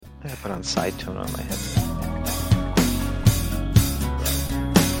I put on side tone on my headset.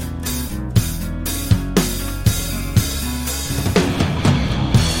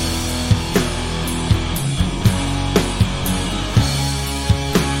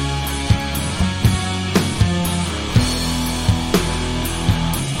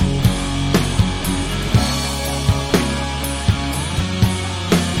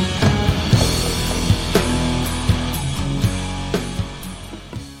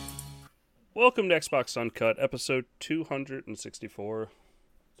 Welcome to Xbox Uncut, episode 264,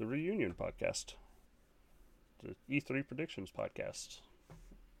 the reunion podcast, the E3 predictions podcast,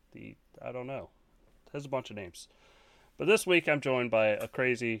 I don't know, it has a bunch of names. But this week I'm joined by a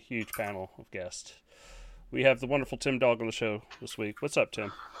crazy, huge panel of guests. We have the wonderful Tim Dog on the show this week. What's up,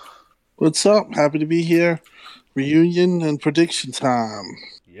 Tim? What's up? Happy to be here. Reunion and prediction time.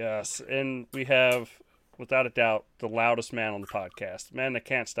 Yes, and we have, without a doubt, the loudest man on the podcast, the man that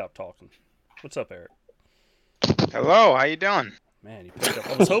can't stop talking. What's up, Eric? Hello, how you doing? Man, you picked up.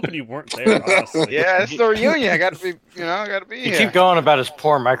 I was hoping you weren't there, honestly. Yeah, it's the reunion. I gotta be You here. keep going about his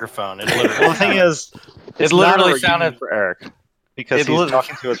poor microphone. It literally, Well, the thing is, it literally sounded sounded. for Eric because he's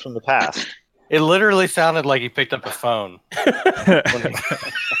talking to us from the past. It literally sounded like he picked up a phone.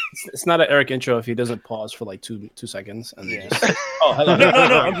 It's not an Eric intro if he doesn't pause for like two seconds and then Yeah. just. Oh, hello. No,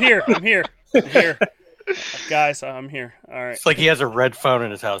 I'm here. Guys, I'm here. All right. It's like he has a red phone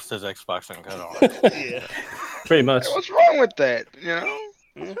in his house. Says Xbox Uncut on it. Yeah. Pretty much. What's wrong with that? You know,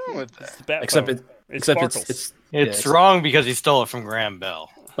 what's wrong with that? It's the bat Except phone. it, It except sparkles. it's It's yeah, wrong because he stole it from Graham Bell.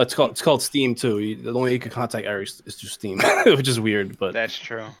 it's called Steam too. The only way you can contact Eric is through Steam, which is weird. But That's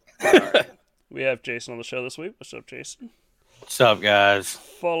true. We have Jason on the show this week. What's up, Jason? What's up, guys?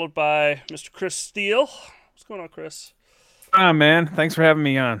 Followed by Mr. Chris Steele. What's going on, Chris? Man. Thanks for having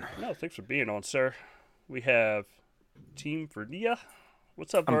me on. No, thanks for being on, sir. We have Team Vernia.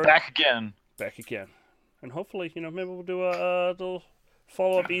 What's up, I'm Vern? back again. Back again. And hopefully, maybe we'll do a little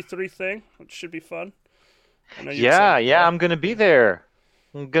follow-up E3 thing, which should be fun. I know you're Yeah, excited for yeah, that. I'm gonna be there.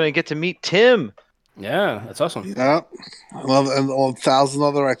 I'm gonna get to meet Tim. yeah, that's awesome. Yeah. And 1,000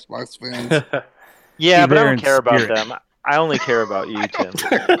 other Xbox fans. Yeah, Be but I there don't in care about spirit. them. I only care about you, Tim.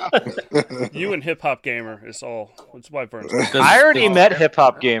 You and Hip Hop Gamer is all. That's why Vern's. I already met Hip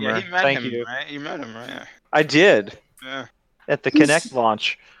Hop Gamer. Yeah, he met Thank him, you. Right? You met him, right? I did Yeah. at the Connect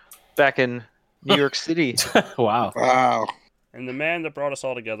launch back in New York City. Wow. Wow. And the man that brought us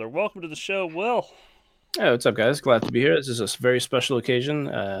all together. Welcome to the show, Will. Yeah, what's up, guys? Glad to be here. This is a very special occasion.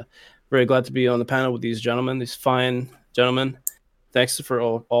 Very glad to be on the panel with these gentlemen, these fine gentlemen. Thanks for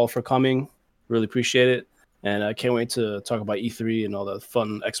all for coming. Really appreciate it. And I can't wait to talk about E3 and all the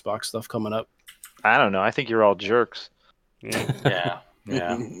fun Xbox stuff coming up. I don't know. I think you're all jerks. Yeah.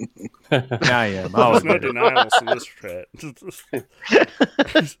 Yeah. I am. There's no denials in this threat.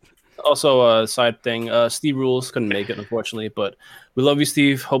 Also, a side thing, Steve Rules couldn't make it, unfortunately, but we love you,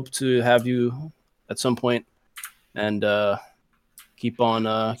 Steve. Hope to have you at some point, and keep on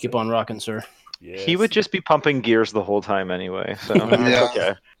rocking, sir. Yes. He would just be pumping gears the whole time anyway, so Yeah. it's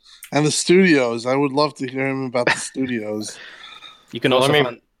okay. And the studios. I would love to hear him about the studios. You can Well, also I mean-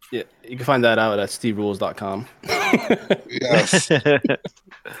 find, you can find that out at steverules.com. Yes.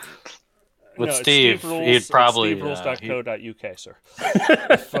 With it's Steve, he'd probably, SteveRules.co.uk, sir.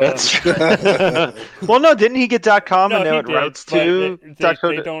 Well, no, didn't he get .com and now he it did, routes but to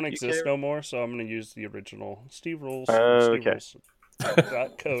they don't exist no more, so I'm going to use the original Steve Rules. Okay.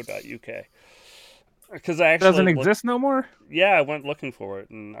 SteveRules.co.uk. Because I actually Doesn't exist no more? Yeah, I went looking for it,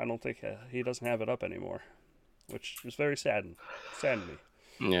 and I don't think he doesn't have it up anymore, which is very saddened me.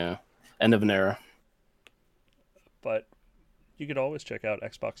 Yeah, end of an era. But you could always check out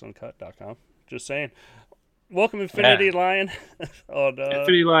xboxuncut.com. Just saying. Welcome, Infinity Lion. on,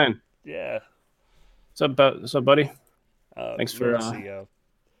 Infinity Lion. Yeah. What's up, buddy? Thanks for let's see,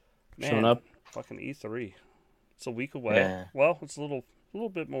 showing up. Fucking E3. It's a week away. Yeah. Well, it's a little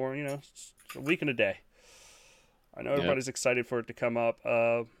bit more. It's a week and a day. I know everybody's excited for it to come up.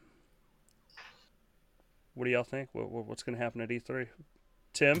 What do y'all think? What's going to happen at E3?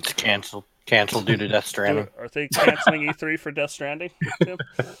 Tim? It's canceled due to Death Stranding. Are they canceling E3 for Death Stranding? Tim?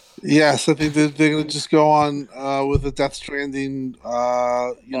 Yes, I think they're going to just go on with the Death Stranding,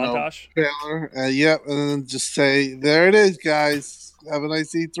 Montage? trailer. Yep, and then just say, "There it is, guys. Have a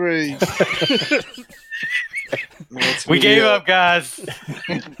nice E3." We gave up, guys. We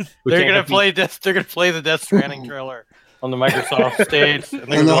They're can't gonna have play Death. They're gonna play the Death Stranding trailer on the Microsoft stage, and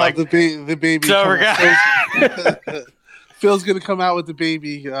they're And they'll like, have the baby. "It's over, guys." Phil's going to come out with the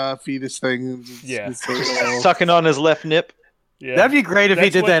baby fetus thing. Yeah. Sucking on his left nip. Yeah. That'd be great if he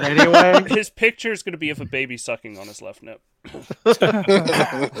That's did what- that anyway. His picture is going to be of a baby sucking on his left nip.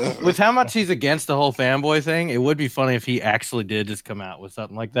 With how much he's against the whole fanboy thing, it would be funny if he actually did just come out with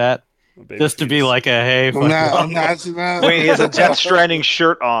something like that. A baby Just to be fetus. like a hey, fuck Now, off. imagine that. Wait, he has a Death Stranding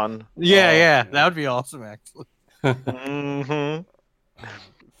shirt on. Yeah, that would be awesome, actually. Mm-hmm.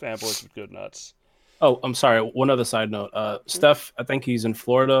 Fanboys would go nuts. Oh, I'm sorry. One other side note. Steph, I think he's in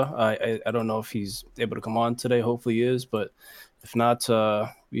Florida. I don't know if he's able to come on today. Hopefully he is, but if not,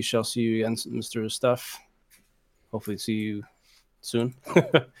 we shall see you again, Mr. Steph. Hopefully see you soon.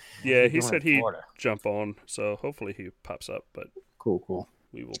 Yeah, he doing said in he'd Florida? jump on, so hopefully he pops up, but Cool.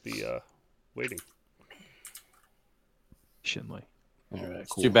 we will be waiting. Shinley. All right,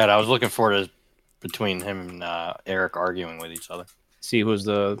 It's cool. too bad. I was looking forward to between him and Eric arguing with each other. See who's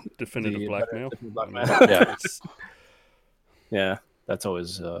the Definitive the blackmail. definitive blackmail. Yeah. It's- Yeah, that's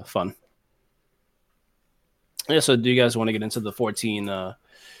always fun. Yeah, so do you guys want to get into the 14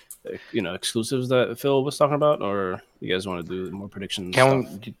 exclusives that Phil was talking about, or you guys want to do more predictions?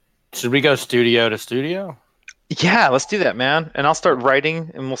 Should we go studio to studio? Yeah, let's do that, man. And I'll start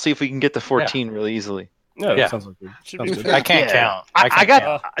writing, and we'll see if we can get to 14 really easily. Yeah, Yeah. sounds like good. Should Sounds be- good. I can't Yeah. count. I can't got,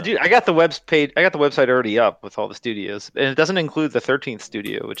 count. dude. I got the website already up with all the studios, and it doesn't include the 13th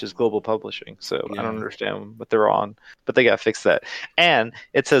studio, which is Global Publishing. So I Yeah. don't understand what they're on, but they got to fix that. And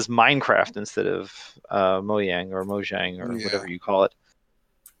it says Minecraft instead of Mojang or Yeah. whatever you call it.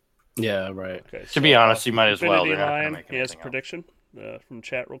 Yeah, right. Okay, To be honest, you might as well. Infinity They're not gonna Lion, make he has a anything else. prediction from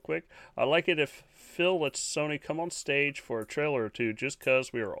chat real quick. I like it if Phil lets Sony come on stage for a trailer or two just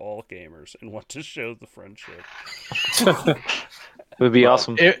because we are all gamers and want to show the friendship. It would be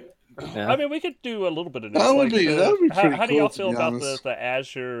awesome. Yeah. I mean, we could do a little bit of news. That would be pretty how do y'all cool, to feel be about honest. the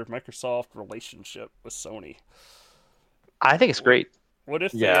Azure Microsoft relationship with Sony? I think it's great. What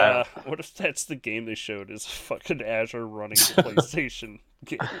if Yeah. what if that's the game they showed is fucking Azure running the PlayStation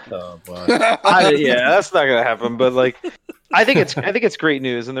game? Oh, boy. Yeah, that's not gonna happen. But like, I think it's great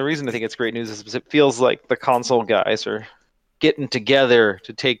news, and the reason I think it's great news is because it feels like the console guys are getting together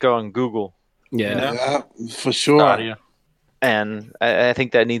to take on Google, Yeah. Yeah, for sure. Stadia. and I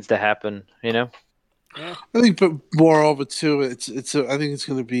think that needs to happen. You know, I think, but moreover too, I think it's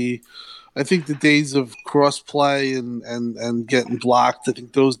going to be. I think the days of crossplay and getting blocked. I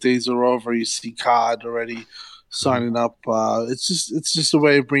think those days are over. You see COD already signing up. It's just a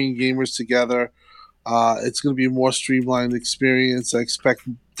way of bringing gamers together. It's going to be a more streamlined experience. I expect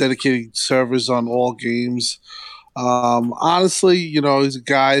dedicated servers on all games. Honestly, he's a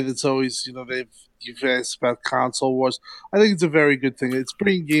guy that's always, you've asked about console wars. I think it's a very good thing. It's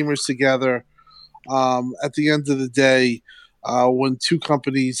bringing gamers together. At the end of the day, when two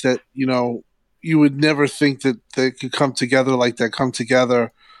companies that you would never think that they could come together like that come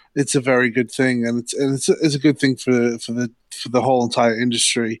together, it's a very good thing, and it's a good thing for the whole entire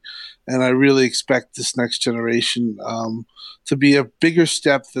industry. And I really expect this next generation to be a bigger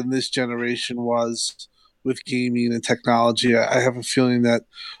step than this generation was with gaming and technology. I have a feeling that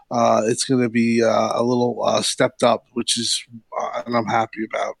it's going to be a little stepped up, which is and I'm happy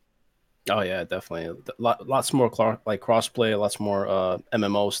about. Oh yeah, definitely. Lots more crossplay, lots more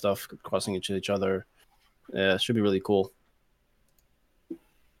MMO stuff crossing each other. Yeah, it should be really cool.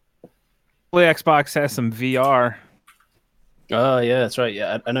 Hopefully Xbox has some VR. Oh yeah, that's right.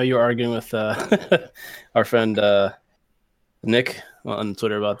 Yeah, I know you were arguing with our friend Nick on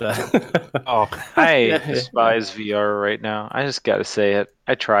Twitter about that. Oh, I Yeah. despise VR right now. I just got to say it.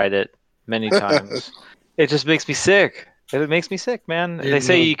 I tried it many times. It just makes me sick. It makes me sick, man. They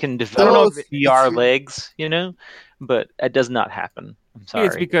say you can develop VR legs, but it does not happen. I'm sorry.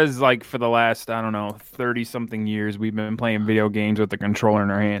 It's because, for the last, 30-something years, we've been playing video games with the controller in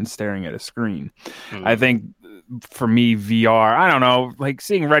our hands, staring at a screen. I think, for me, VR, I don't know,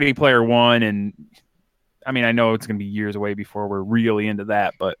 seeing Ready Player One, and, I know it's going to be years away before we're really into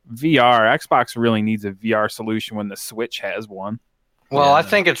that, but VR, Xbox really needs a VR solution when the Switch has one. well, I Yeah.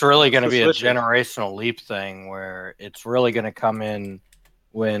 think it's really going to The be a Switch is- generational leap thing where it's really going to come in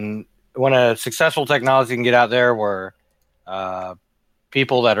when a successful technology can get out there where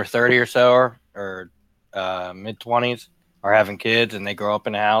people that are 30 or so or mid-20s are having kids and they grow up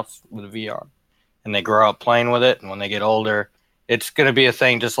in a house with a VR and they grow up playing with it, and when they get older, it's going to be a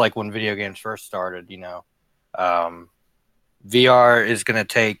thing just like when video games first started. VR is going to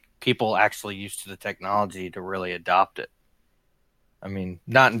take people actually used to the technology to really adopt it.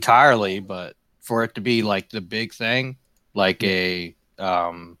 Not entirely, but for it to be like the big thing, like you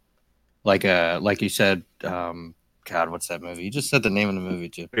said, God, what's that movie? You just said the name of the movie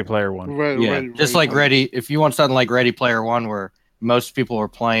too. Ready Player One. Just like Ready. If you want something like Ready Player One, where most people are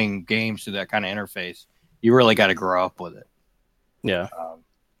playing games through that kind of interface, you really got to grow up with it. Yeah.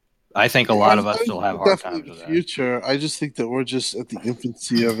 I think a lot of us still have hard times with the that. future. I just think that we're just at the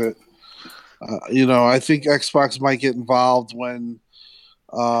infancy of it. I think Xbox might get involved when,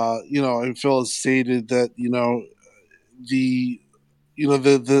 and Phil has stated that the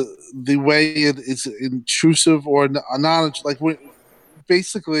the way it is intrusive or non, like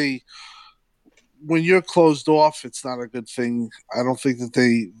basically when you're closed off, it's not a good thing. I don't think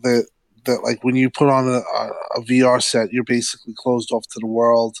that like when you put on a VR set, you're basically closed off to the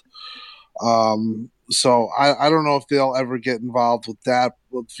world. So I don't know if they'll ever get involved with that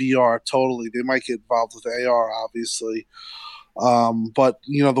with VR totally. They might get involved with AR, obviously. But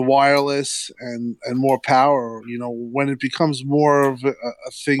the wireless and more power, when it becomes more of a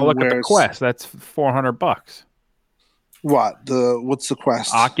thing Well, look where at the Quest. That's $400. What's the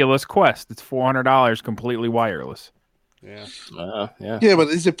Quest? Oculus Quest. It's $400 completely wireless. Yeah. Yeah, but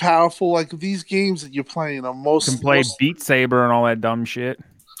is it powerful? Like these games that you're playing are You can play Beat Saber and all that dumb shit.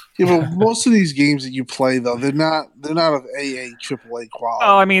 Yeah, but most of these games that you play though, they're not of AA, AAA quality.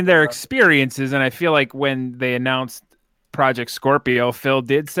 Oh, I mean, they're experiences, and I feel like when they announced Project Scorpio, Phil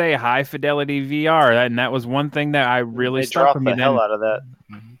did say high fidelity VR, and that was one thing that I really stuck with me. The hell out of that.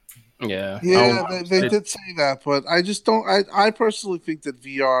 Yeah. They did say that, but I just don't. I personally think that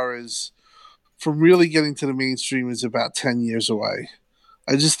VR is, from really getting to the mainstream, is about 10 years away.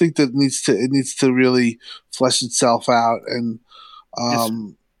 I just think that it needs to really flesh itself out, and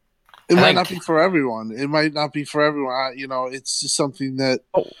it might not be for everyone. It might not be for everyone. It's just something that.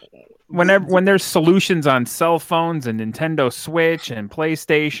 When there's solutions on cell phones and Nintendo Switch and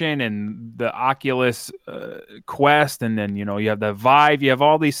PlayStation and the Oculus Quest, and then you have the Vive, you have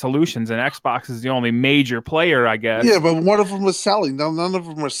all these solutions, and Xbox is the only major player, I guess. Yeah, but one of them was selling. No, none of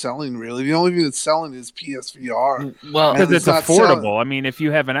them are selling really. The only thing that's selling is PSVR. Well, because it's affordable. I mean, if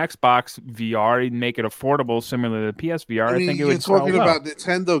you have an Xbox VR, you make it affordable, similar to PSVR. I think it would. You're talking about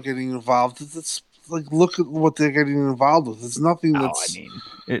Nintendo getting involved. It's like, look at what they're getting involved with. It's nothing that's.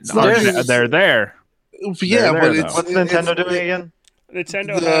 They're there. Yeah, but what's Nintendo doing again?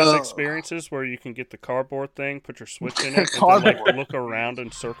 Nintendo has experiences where you can get the cardboard thing, put your Switch in it, and then, look around in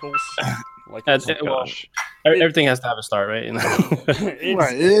circles. Everything has to have a start, right?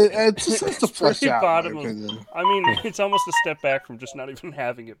 It just has to flesh out. I mean, it's almost a step back from just not even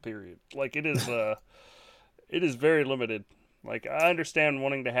having it. Period. Like it is very limited. Like I understand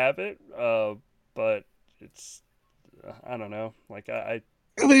wanting to have it, but it's I don't know. Like I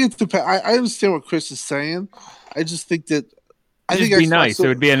think it's I understand what Chris is saying. I just think that it'd be nice. It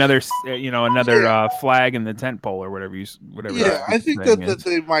would be another flag in the tent pole or whatever. Yeah, I think that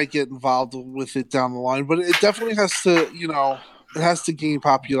they might get involved with it down the line, but it definitely has to. It has to gain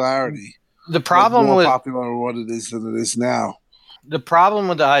popularity. The problem more with popular what it is than it is now. The problem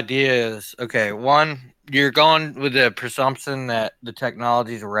with the idea is, okay, one, you're going with the presumption that the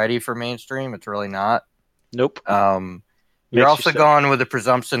technology is ready for mainstream. It's really not. Nope. You're also going with the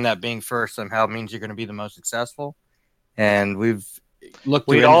presumption that being first somehow means you're going to be the most successful. And we'd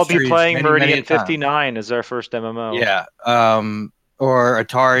all be playing Meridian 59 as our first MMO. Yeah. Or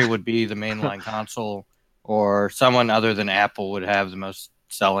Atari would be the mainline console, or someone other than Apple would have the most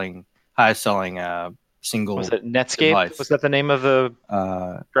highest selling single. Was it Netscape? Device. Was that the name of the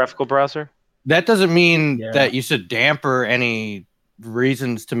graphical browser? That doesn't mean that you should damper any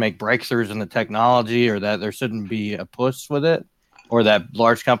reasons to make breakthroughs in the technology, or that there shouldn't be a push with it, or that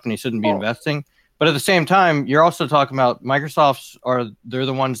large companies shouldn't be investing. But at the same time, you're also talking about they're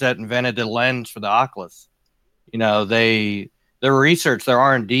the ones that invented the lens for the Oculus. Their research, their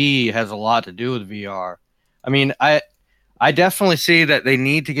R&D has a lot to do with VR. I mean, I definitely see that they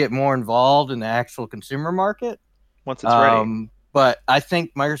need to get more involved in the actual consumer market once it's ready. But I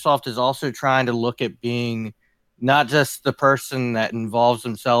think Microsoft is also trying to look at being not just the person that involves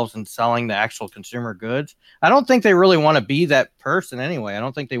themselves in selling the actual consumer goods. I don't think they really want to be that person anyway. I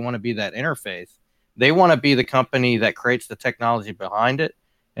don't think they want to be that interface. They want to be the company that creates the technology behind it,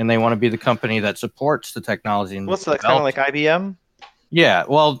 and they want to be the company that supports the technology. What's that, kind of like IBM? Yeah,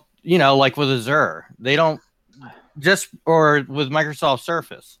 well, like with Azure, they don't or with Microsoft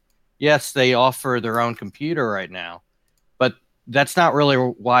Surface. Yes, they offer their own computer right now, but that's not really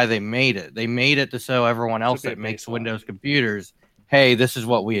why they made it. They made it to show everyone else that makes Windows computers, hey, this is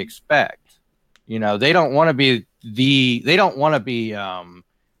what we expect. They don't want to be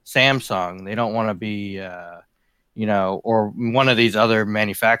Samsung. They don't want to be, or one of these other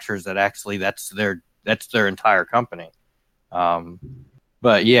manufacturers that actually that's their entire company.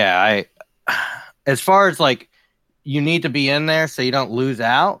 But yeah, as far as like, you need to be in there so you don't lose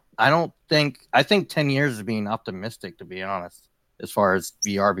out. I think 10 years is being optimistic, to be honest, as far as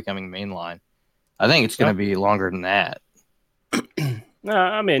VR becoming mainline. I think it's going to be longer than that. No,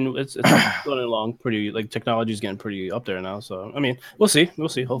 I mean it's going along pretty. Like technology's getting pretty up there now. So I mean, we'll see.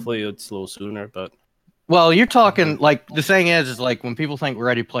 Hopefully, it's a little sooner. But well, you're talking like the thing is like when people think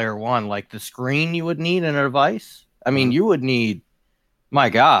Ready Player One, like the screen you would need in a device. I mean, you would need, my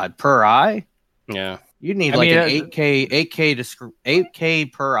God, per eye. Yeah, you'd need an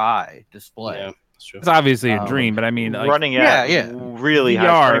 8K per eye display. Yeah, that's true. It's obviously a dream, but I mean, like, running at really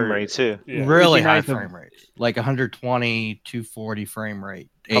high frame rate too. Yeah. Really high nice frame rates, like 120, 240 frame rate,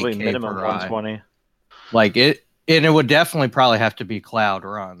 Probably 8K minimum per eye. 120. Like it, and it would definitely probably have to be cloud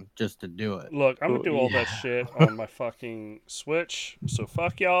run just to do it. Look, I'm gonna do all that shit on my fucking Switch. So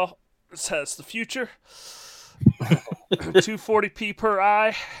fuck y'all. That's the future. 240p per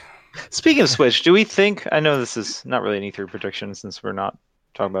eye. Speaking of Switch, do we think? I know this is not really an E3 prediction since we're not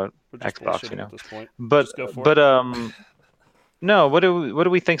talking about Xbox, you know. At this point. But Just go for it. no. What do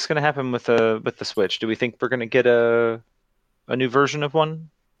we think's going to happen with the Switch? Do we think we're going to get a new version of one?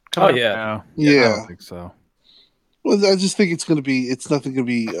 Oh Out? yeah. I don't think so. Well, I just think it's going to be. It's nothing going to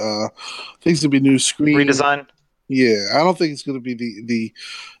be. I think it's going to be new screen Redesign. Yeah, I don't think it's going to be the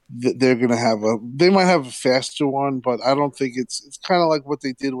they're going to have a. They might have a faster one, but I don't think it's kind of like what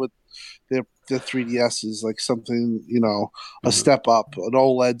they did with their 3DSs, like something, you know, a step up, an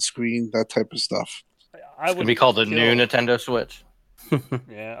OLED screen, that type of stuff. It's gonna be called the new Nintendo Switch.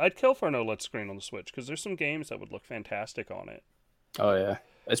 Yeah, I'd kill for an OLED screen on the Switch because there's some games that would look fantastic on it. Oh yeah,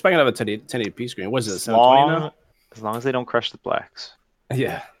 it's probably gonna have a 1080p screen. What is it? 720 now? As long as they don't crush the blacks.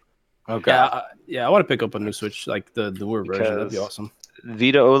 Yeah. Okay. Yeah, I want to pick up a new Switch, like the newer version. That'd be awesome.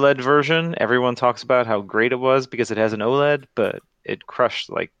 Vita OLED version, everyone talks about how great it was because it has an OLED, but it crushed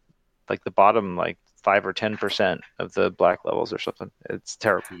like the bottom 5 or 10% of the black levels or something. It's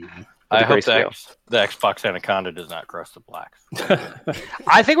terrible. I hope the Xbox Anaconda does not crush the blacks.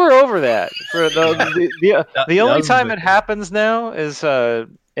 I think we're over that. For the only time it happens now is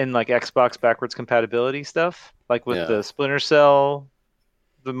in like Xbox backwards compatibility stuff, like with the Splinter Cell,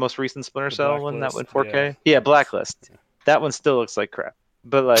 the most recent Splinter Cell one that went 4K. Yeah, Blacklist. That one still looks like crap,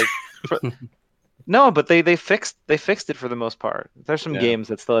 but like. No, but they fixed it for the most part. There's some games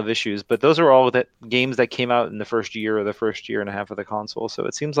that still have issues, but those are all games that came out in the first year or the first year and a half of the console. So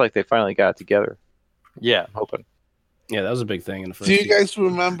it seems like they finally got it together. Yeah, I'm hoping. Yeah, that was a big thing in the first. Do you guys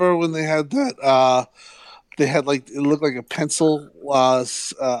remember when they had that? They had it looked like a pencil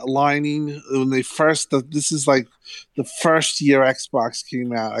lining when they first. This is like the first year Xbox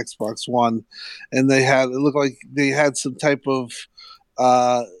came out, Xbox One, and it looked like they had some type of.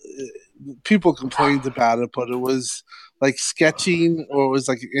 People complained about it, but it was like sketching, or it was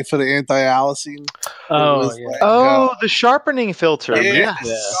like for the anti-aliasing. The sharpening filter. Yeah.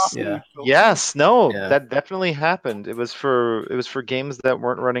 Yes. No, that definitely happened. It was for games that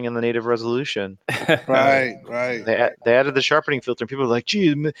weren't running in the native resolution. Right. They added the sharpening filter, and people were like,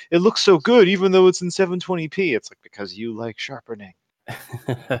 "Gee, it looks so good, even though it's in 720p." It's like because you like sharpening.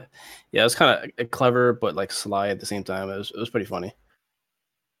 Yeah, it was kind of clever, but like sly at the same time. It was pretty funny.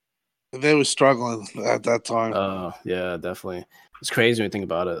 They were struggling at that time. Oh, yeah, definitely. It's crazy when you think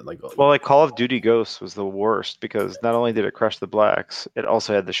about it. Like Call of Duty Ghosts was the worst because not only did it crush the blacks, it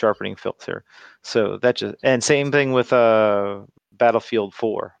also had the sharpening filter. So and same thing with Battlefield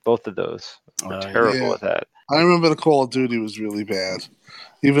 4. Both of those were terrible at that. I remember the Call of Duty was really bad.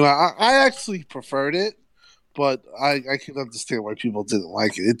 Even I actually preferred it, but I can understand why people didn't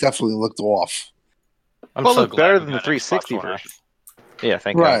like it. It definitely looked off. It looked better than the 360 version. Yeah,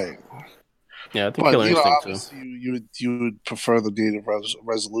 thank God. Right. Yeah, I think Killer Instinct obviously you would prefer the native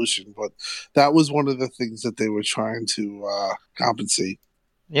resolution, but that was one of the things that they were trying to compensate.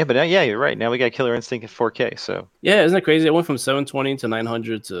 Yeah, but you're right. Now we got Killer Instinct at 4K. So yeah, isn't that crazy? It went from 720 to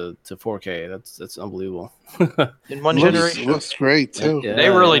 900 to 4K. That's unbelievable. In one generation, looks great too. Yeah, they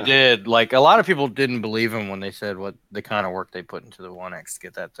really did. Like a lot of people didn't believe them when they said what the kind of work they put into the One X to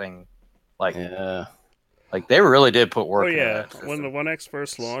get that thing. Like they really did put work. Oh yeah, when the One X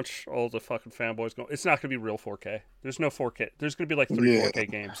first launched, all the fucking fanboys go, "It's not gonna be real 4K. There's no 4K. There's gonna be like 3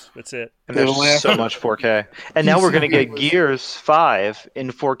 4K games. That's it." And there's so much 4K. And now we're gonna get Gears 5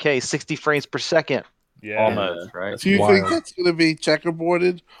 in 4K, 60 frames per second. Yeah, almost right. Do you think that's gonna be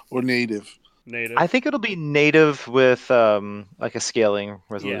checkerboarded or native? Native. I think it'll be native with like a scaling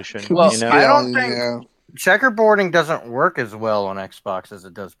resolution. Well, you know? I don't think checkerboarding doesn't work as well on Xbox as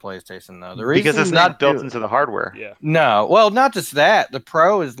it does PlayStation, though. The reason because it's not built into the hardware. Yeah. No, well, not just that. The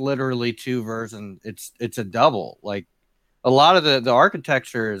Pro is literally 2 versions. It's a double. Like a lot of the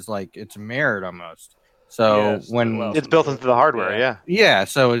architecture is like it's mirrored almost. So when it's built into the hardware, yeah.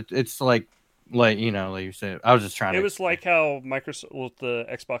 So it's like you know, like you said. I was just trying. It was like how Microsoft, the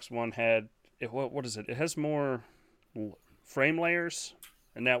Xbox One had. What is it? It has more frame layers,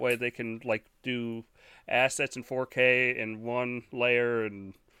 and that way they can like do assets in 4K in one layer,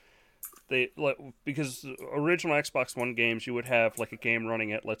 and because original Xbox One games you would have like a game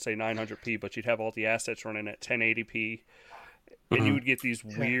running at, let's say, 900p, but you'd have all the assets running at 1080p, and you would get these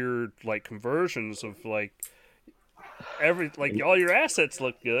weird like conversions of like all your assets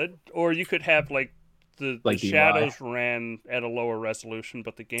look good, or you could have like the shadows ran at a lower resolution,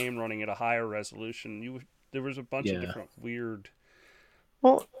 but the game running at a higher resolution. There was a bunch of different weird.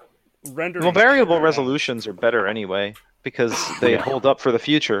 Rendering. Variable resolutions are better anyway because they hold up for the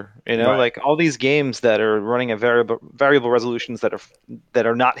future. Like all these games that are running at variable resolutions that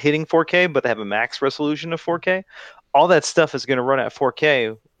are not hitting 4K, but they have a max resolution of 4K. All that stuff is going to run at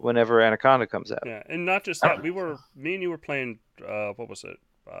 4K whenever Anaconda comes out. Yeah, and not just that. Me and you were playing. What was it?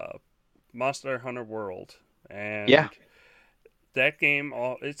 Monster Hunter World, and that game.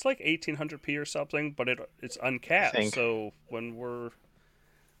 It's like 1800p or something, but it's uncapped. So when we're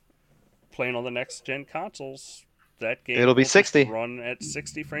playing on the next gen consoles, that game it'll be 60, run at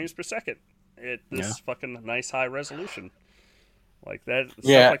 60 frames per second at this fucking nice high resolution. Like that, stuff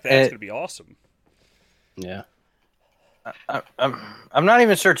like that's gonna be awesome. Yeah, I'm not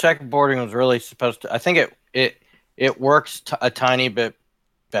even sure checkerboarding was really supposed to. I think it works a tiny bit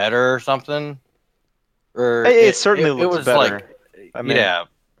better or something. Or it certainly looks was better.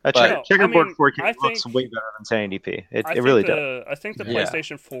 Like, checkerboard 4K looks way better than 1080p. It really does. I think the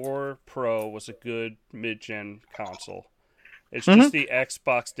PlayStation 4 Pro was a good mid-gen console. It's just the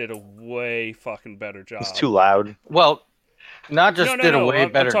Xbox did a way fucking better job. It's too loud. Well, not just did a way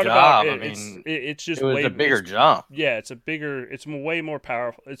better job. It's just it was a bigger jump. Yeah, it's way more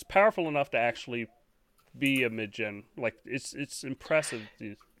powerful. It's powerful enough to actually be a mid-gen. Like it's impressive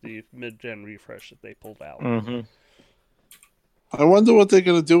the mid-gen refresh that they pulled out. Mm-hmm. I wonder what they're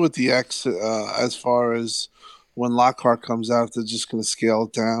going to do with the X as far as when Lockhart comes out. If they're just going to scale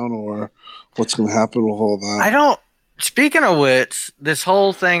it down, or what's going to happen with all that. Speaking of which, this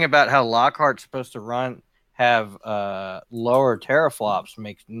whole thing about how Lockhart's supposed to have lower teraflops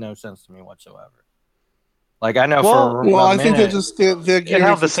makes no sense to me whatsoever. Like I know I think they're getting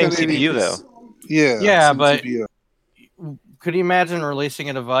have the same CPU though. Yeah, but CPU. Could you imagine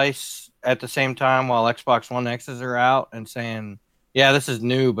releasing a device at the same time while Xbox One X's are out and saying, yeah, this is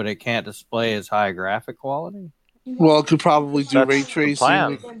new, but it can't display as high graphic quality? Well, it could probably do ray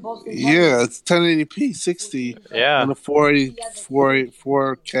tracing. Yeah, it's 1080p 60 and a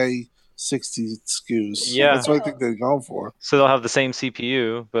 4K 60 SKUs. Yeah, that's what I think they're going for. So they'll have the same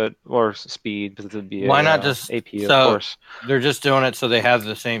CPU, or speed, but it'll be why not just APU? So of course, they're just doing it so they have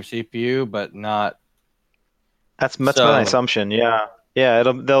the same CPU, but not. That's my assumption. Yeah. Yeah,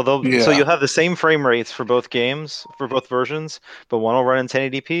 so you'll have the same frame rates for both games, for both versions, but one will run in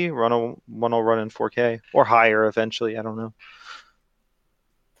 1080p, one will run in 4K or higher eventually. I don't know.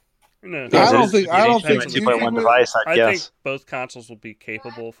 No, I don't think 2.1 device. I guess think both consoles will be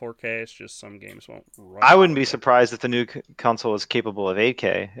capable of 4K. It's just some games won't run. I wouldn't be surprised if the new console is capable of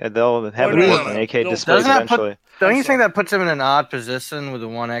 8K. They'll have it work on 8K displays eventually. Don't you think that puts them in an odd position with the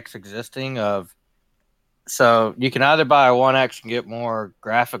One X existing of? So you can either buy a One X and get more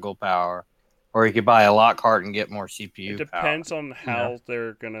graphical power, or you could buy a Lockhart and get more CPU. It depends on how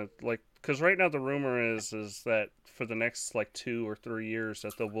they're gonna because right now the rumor is that for the next 2 or 3 years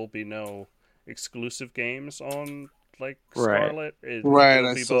that there will be no exclusive games on Scarlet.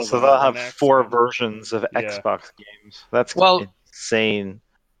 Right. So they'll have 4 versions of Xbox games. That's insane.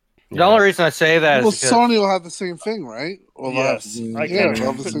 The only reason I say that is Sony will have the same thing, right? Or yes. They'll have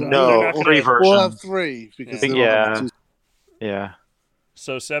 3 versions. We'll have 3 because they don't have 2. Yeah.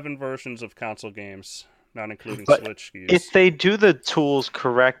 So 7 versions of console games, not including Switch SKUs. If they do the tools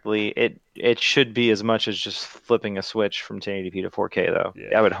correctly, it should be as much as just flipping a switch from 1080p to 4K, though.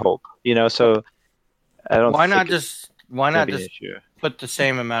 Yeah. I would hope. So I don't. Why not just put the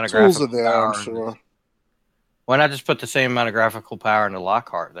same amount of tools graphical are there? power? I'm sure. Why not just put the same amount of graphical power into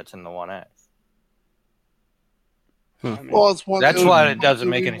Lockhart that's in the One X? Well, that's why it doesn't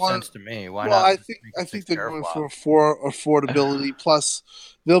make any sense to me. Why not? I think they're going for affordability. Plus,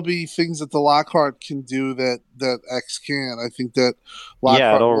 there'll be things that the Lockhart can do that X can't. I think that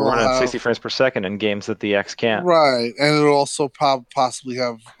Lockhart it'll run at 60 frames per second in games that the X can't. Right, and it'll also possibly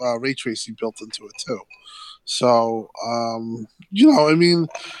have ray tracing built into it too. So,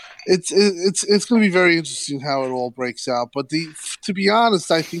 it's going to be very interesting how it all breaks out. But to be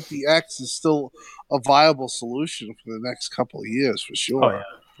honest, I think the X is still a viable solution for the next couple of years for sure.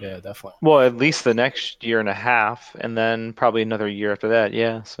 Oh, yeah, definitely. Well, at least the next year and a half, and then probably another year after that.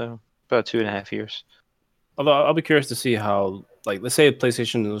 Yeah, so about 2.5 years. Although I'll be curious to see how, let's say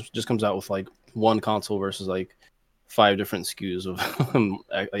PlayStation just comes out with one console versus 5 different SKUs of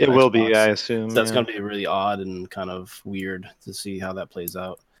It will be, Xbox. I assume. So that's yeah. going to be really odd and kind of weird to see how that plays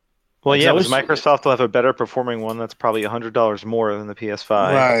out. Well, Like, yeah, I because wish- Microsoft will have a better performing one that's probably $100 more than the PS5.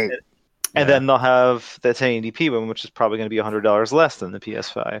 Right. And then they'll have the 1080p one, which is probably going to be $100 less than the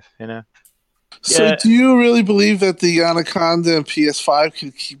PS5, you know? So, Yeah. do you really believe that the Anaconda and PS5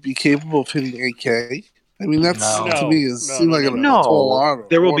 could be capable of hitting 8K? I mean, that's to me seems like a tall order.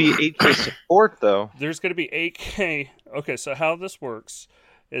 There will be 8K support, though. There's going to be 8K. Okay, so how this works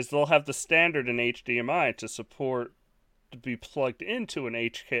is they'll have the standard in HDMI to support to be plugged into an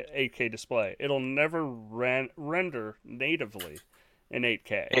 8K display. It'll never render natively in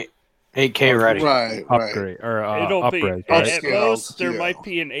 8K. 8K ready. Right. Upgrade or It'll upgrade. be Right? at most there might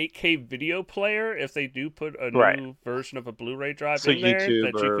be an 8K video player if they do put a new version of a Blu-ray drive in there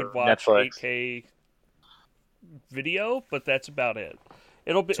YouTube that you could watch Netflix. 8K video, but that's about it.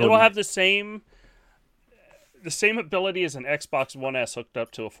 It'll have the same ability as an Xbox One S hooked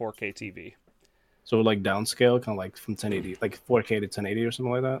up to a 4K TV. So like downscale, kind of like from 1080, like 4K to 1080 or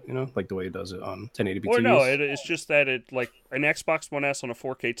something like that, you know, like the way it does it on 1080p Or TVs. no, it's just that it like an Xbox One S on a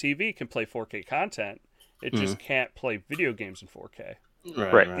 4K TV can play 4K content. It just can't play video games in 4K.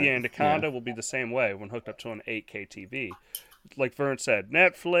 Right. The Anaconda will be the same way when hooked up to an 8K TV. Like Vern said,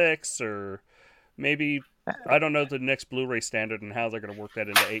 Netflix or maybe, I don't know the next Blu-ray standard and how they're going to work that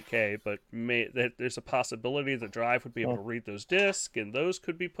into 8K, but there's a possibility the drive would be able to read those discs, and those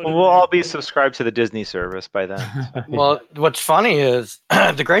could be put in We'll there. all be subscribed to the Disney service by then. Well, what's funny is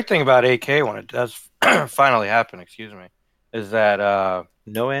the great thing about 8K when it does finally happen, is that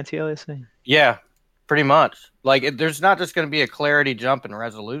No anti-aliasing? yeah, pretty much. Like there's not just going to be a clarity jump in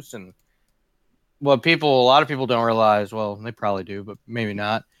resolution. What a lot of people don't realize, well, they probably do, but maybe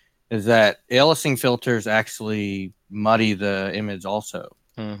not, is that aliasing filters actually muddy the image also.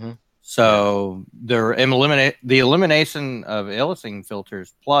 Mm-hmm. So the elimination of aliasing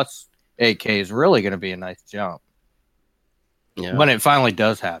filters plus 8K is really going to be a nice jump when it finally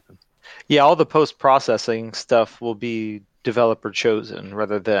does happen. Yeah, all the post-processing stuff will be developer chosen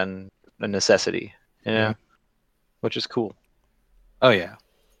rather than a necessity, which is cool. Oh yeah.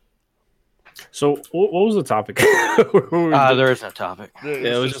 So what was the topic? There is no topic.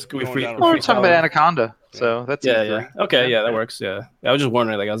 It was just we're talking about Anaconda, so that's yeah. Okay, yeah, that works. Yeah, I was just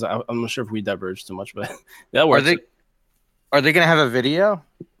wondering. Like, I'm not sure if we diverged too much, but that works. Are they going to have a video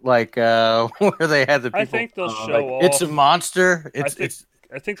like where they have the people? I think they'll show off. It's a monster.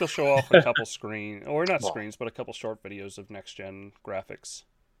 I think they'll show off a couple screens, but a couple short videos of next gen graphics.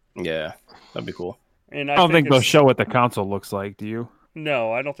 Yeah, that'd be cool. And I don't think they'll show what the console looks like. Do you?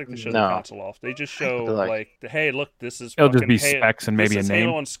 No, I don't think they show the console off. They just show hey, look, this is. It'll just be specs and maybe a name.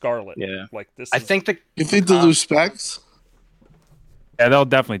 Halo and Scarlet. Yeah, like this. You think they'll do specs? Yeah, they'll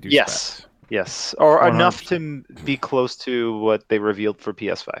definitely do specs. Yes, or 100%. enough to be close to what they revealed for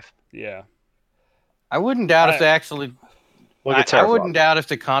PS5. Yeah, I wouldn't doubt if they actually. I wouldn't doubt if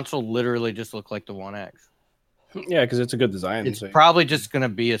the console literally just looked like the One X. Yeah, because it's a good design. It's probably just going to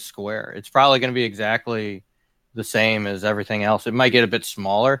be a square. It's probably going to be exactly the same as everything else. It might get a bit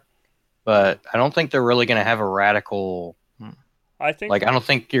smaller, but I don't think they're really going to have a radical. I don't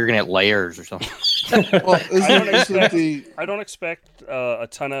think you're going to get layers or something. Well, I don't expect a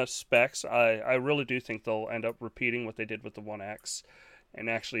ton of specs. I really do think they'll end up repeating what they did with the One X, and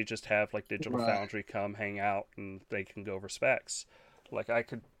actually just have like Digital Foundry come hang out and they can go over specs. Like I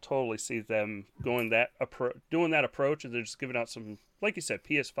could totally see them doing that approach, and they're just giving out some, like you said,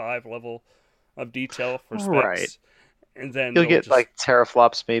 PS5 level of detail for specs. Right. And then you'll get like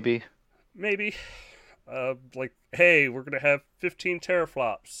teraflops, maybe. Like, hey, we're gonna have 15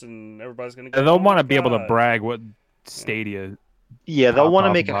 teraflops, and everybody's gonna go. They'll want to be able to brag what Stadia. Yeah, they'll want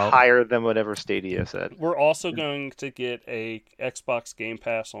to make it higher than whatever Stadia said. We're also going to get a Xbox Game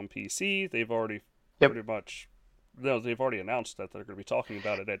Pass on PC. They've already they've already announced that they're going to be talking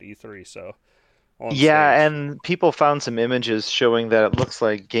about it at E3. So. And people found some images showing that it looks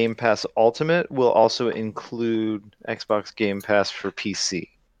like Game Pass Ultimate will also include Xbox Game Pass for PC.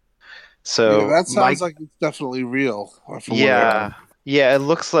 So that sounds like it's definitely real. It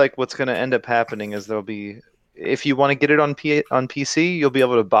looks like what's going to end up happening is there'll be, if you want to get it on PC, you'll be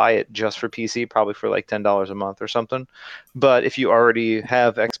able to buy it just for PC, probably for like $10 a month or something. But if you already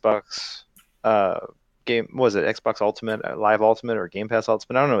have Xbox Xbox Ultimate, Live Ultimate, or Game Pass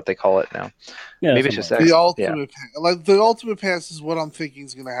Ultimate? I don't know what they call it now. Yeah, maybe it's just the Ultimate. Like the Ultimate Pass is what I'm thinking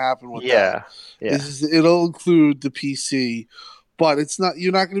is going to happen with that. It'll include the PC, but it's not.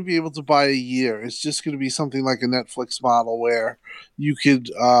 You're not going to be able to buy a year. It's just going to be something like a Netflix model where you could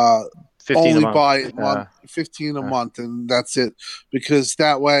only buy 15 a month, and that's it. Because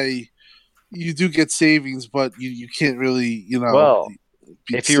that way, you do get savings, but you can't really, Well,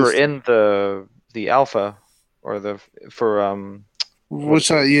 beat if you were system. in the alpha or the the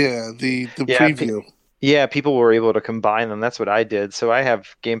preview. Yeah, people were able to combine them. That's what I did. So I have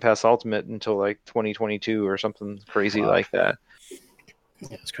Game Pass Ultimate until like 2022 or something crazy like that.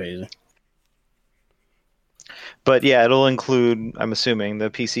 It's crazy. But yeah, it'll include, I'm assuming, the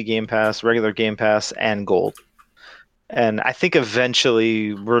PC Game Pass, regular Game Pass, and Gold. And I think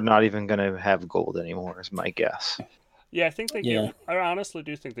eventually we're not even going to have Gold anymore, is my guess. Yeah, I think I honestly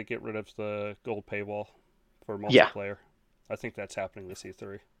do think they get rid of the Gold paywall for multiplayer. Yeah. I think that's happening this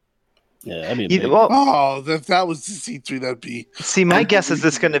E3. Yeah, that'd be big. If that was the C3, that'd be... See, my guess is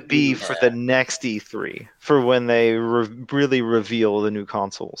it's going to be for the next E3, for when they really reveal the new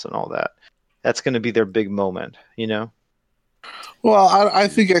consoles and all that. That's going to be their big moment, Well, I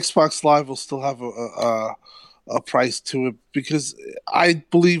think Xbox Live will still have a price to it, because I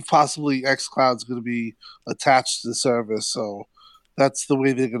believe possibly xCloud's going to be attached to the service, so that's the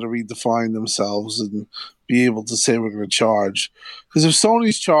way they're going to redefine themselves and be able to say we're going to charge. Because if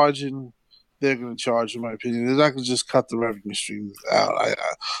Sony's charging, they're going to charge, in my opinion. They're not going to just cut the revenue stream out.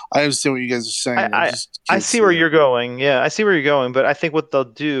 I understand what you guys are saying. I see where you're going. Yeah, I see where you're going. But I think what they'll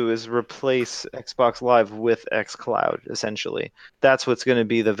do is replace Xbox Live with xCloud, essentially. That's what's going to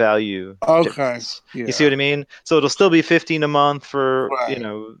be the value difference. Yeah. You see what I mean? So it'll still be $15 a month for,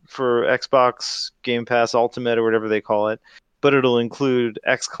 for Xbox Game Pass Ultimate or whatever they call it. But it'll include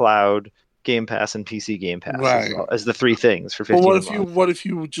xCloud, Game Pass, and PC Game Pass as the three things for $15 a month. What if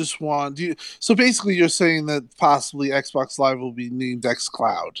you just want... So basically you're saying that possibly Xbox Live will be named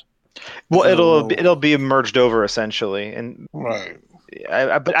xCloud. Well, it'll be merged over, essentially. And but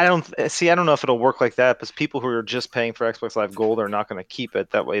I don't know if it'll work like that, because people who are just paying for Xbox Live Gold are not going to keep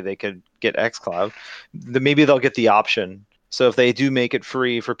it. That way they could get xCloud. Maybe they'll get the option. So if they do make it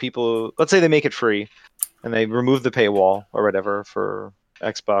free for people... Let's say they make it free, and they remove the paywall or whatever for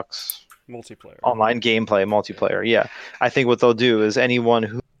Xbox multiplayer, online gameplay, multiplayer. Yeah, I think what they'll do is anyone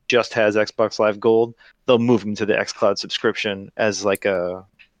who just has Xbox Live Gold, they'll move them to the xCloud subscription as like a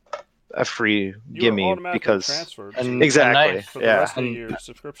free gimme, because exactly,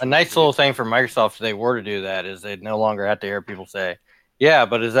 a nice little thing for Microsoft if they were to do that is they'd no longer have to hear people say, "Yeah,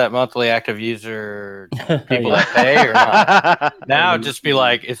 but is that monthly active user people that pay or not?" Now just be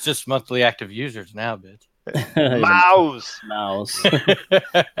like, "It's just monthly active users now, bitch." Mouse.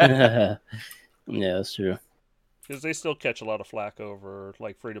 Yeah, that's true. Because they still catch a lot of flack over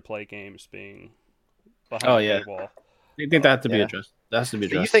like free-to-play games being behind the paywall. You think that has to be addressed? That has to be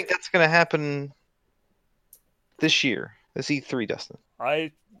addressed. Do you think that's going to happen this year, this E3, Dustin?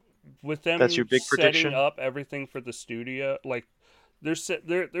 With them that's your big prediction? Setting up everything for the studio, like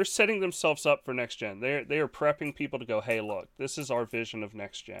they're setting themselves up for next gen. They are prepping people to go, hey, look, this is our vision of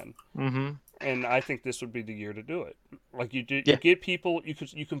next gen. Mm-hmm. And I think this would be the year to do it. Like you get people,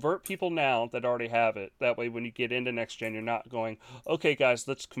 you convert people now that already have it. That way, when you get into next gen, you're not going, okay, guys,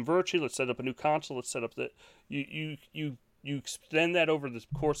 let's convert you. Let's set up a new console. Let's set up you extend that over the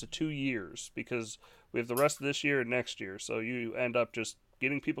course of 2 years, because we have the rest of this year and next year. So you end up just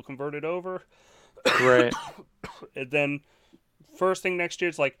getting people converted over. Right. And then first thing next year,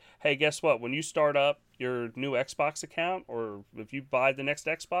 it's like, hey, guess what? When you start up your new Xbox account, or if you buy the next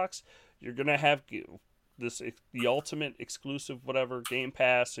Xbox, you're going to have the ultimate exclusive whatever Game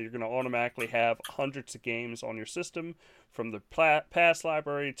Pass, so you're going to automatically have hundreds of games on your system, from the past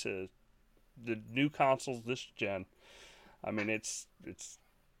library to the new consoles this gen. I mean, it's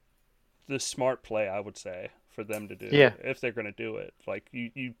the smart play, I would say, for them to do, if they're going to do it. Like,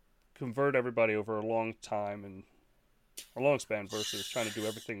 you convert everybody over a long time and a long span versus trying to do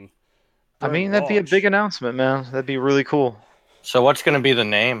everything. I mean, that'd be a big announcement, man. That'd be really cool. So what's going to be the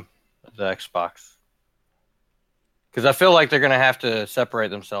name of the Xbox? Because I feel like they're going to have to separate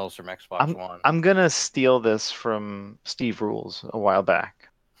themselves from Xbox One. I'm going to steal this from Steve Rules a while back.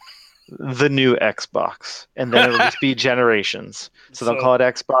 The new Xbox. And then it'll just be generations. So they'll call it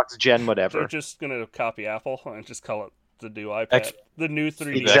Xbox Gen whatever. They're just going to copy Apple and just call it the new iPad. The new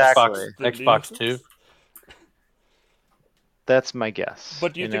 3D. Exactly. Xbox 2. That's my guess.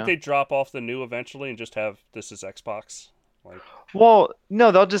 But do you think they drop off the new eventually and just have this is Xbox? Well,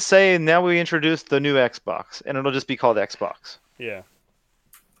 no, they'll just say, now we introduced the new Xbox, and it'll just be called Xbox. Yeah.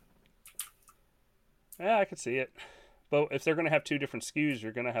 Yeah, I could see it. But if they're going to have two different SKUs,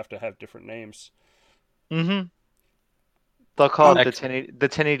 you're going to have different names. Mm-hmm. They'll call it the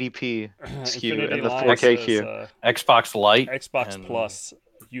 1080p SKU and the 4K Q. Xbox Lite. Xbox Plus.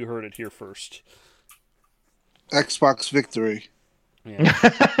 You heard it here first. Xbox Victory. Yeah.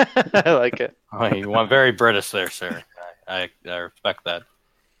 I like it. Oh, you want very British there, sir. I respect that.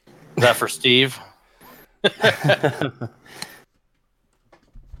 Is that for Steve? I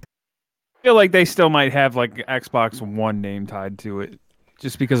feel like they still might have like Xbox One name tied to it,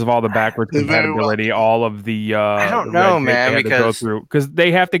 just because of all the backwards They very compatibility, all of the I don't the know, red tape man, they had to go because through, because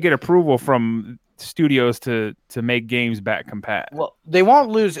they have to get approval from studios to make games back compat. well, they won't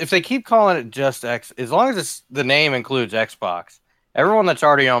lose if they keep calling it just X. As long as the name includes Xbox, everyone that's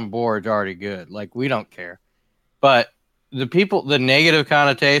already on board is already good. Like we don't care, but the negative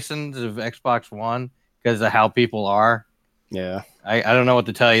connotations of Xbox One because of how people are. Yeah. I don't know what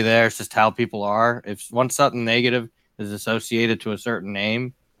to tell you there. It's just how people are. If once something negative is associated to a certain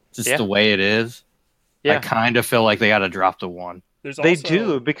name, it's just the way it is. I kind of feel like they got to drop the one. They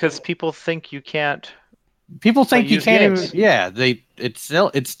do, because people think you can't. People think you can't games. even. Yeah,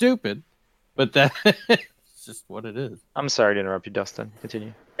 it's stupid, but it's just what it is. I'm sorry to interrupt you, Dustin. Continue.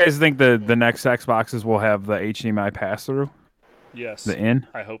 You guys think the next Xboxes will have the HDMI pass through? Yes. The in?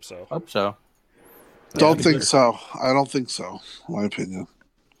 I hope so. Hope so. Don't think so. I don't think so. My opinion.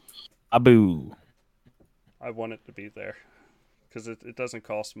 Aboo. I want it to be there because it doesn't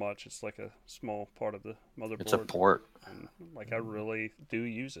cost much. It's like a small part of the motherboard. It's a port. And, like I really do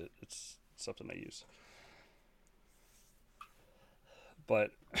use it. It's something I use.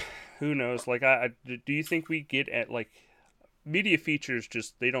 But who knows? Like do you think we get at like media features?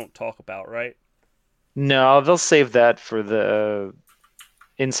 Just they don't talk about, right? No, they'll save that for the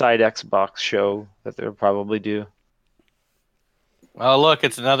Inside Xbox show that they'll probably do. Oh, look,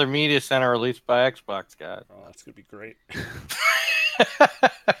 it's another media center released by Xbox, guys. Oh, that's gonna be great.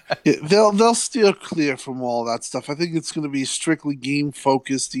 Yeah, they'll steer clear from all that stuff. I think it's going to be strictly game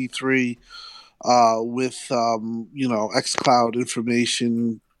focused E3 with xCloud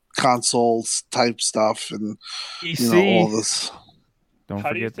information, consoles type stuff, and all this. Don't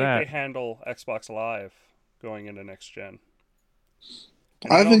How do you forget think that. they handle Xbox Live going into next gen?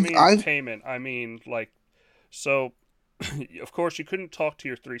 And I don't think mean payment. I mean like so. Of course, you couldn't talk to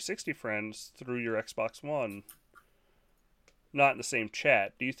your 360 friends through your Xbox One. Not in the same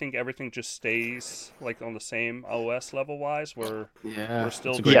chat. Do you think everything just stays like on the same OS level wise, where we're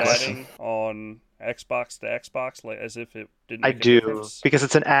still chatting on Xbox to Xbox, like as if it didn't? I make a do, difference? because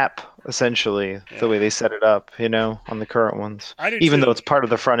it's an app essentially, the way they set it up, on the current ones. I do even too. though it's part of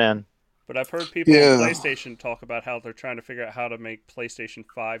the front end. But I've heard people on PlayStation talk about how they're trying to figure out how to make PlayStation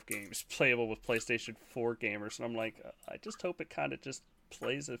 5 games playable with PlayStation 4 gamers, and I'm like, I just hope it kind of just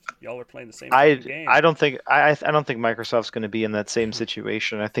plays if y'all are playing the same game. I don't think Microsoft's going to be in that same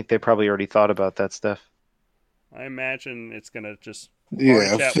situation. I think they probably already thought about that stuff. I imagine it's going to just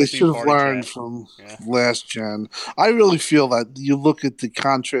they should have learned from last gen. I really feel that you look at the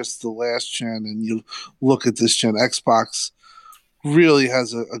contrast to last gen and you look at this gen, Xbox really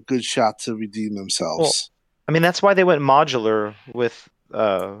has a good shot to redeem themselves. Well, I mean, that's why they went modular with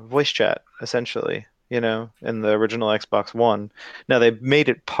voice chat, essentially, in the original Xbox One. Now, they made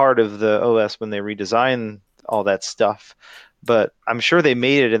it part of the OS when they redesigned all that stuff, but I'm sure they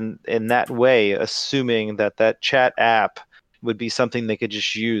made it in that way, assuming that chat app would be something they could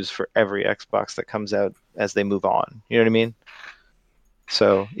just use for every Xbox that comes out as they move on. You know what I mean?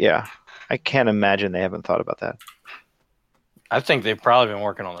 So, yeah, I can't imagine they haven't thought about that. I think they've probably been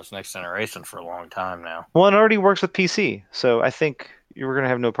working on this next generation for a long time now. Well, it already works with PC, so I think you're going to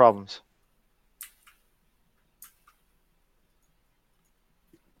have no problems.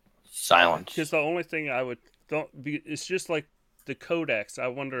 Silence. Because the only thing it's just like the codecs. I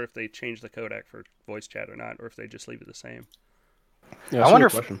wonder if they change the codec for voice chat or not, or if they just leave it the same. Yeah, I wonder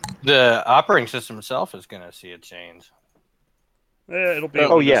if the operating system itself is going to see a change. Yeah, it'll be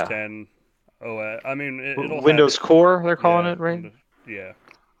Windows 10. I mean, it'll Windows Core, they're calling it, right? Yeah.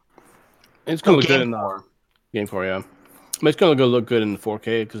 It's going to look good in Game Core, yeah. But it's going to look good in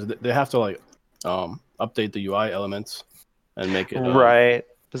 4K because they have to update the UI elements and make it right.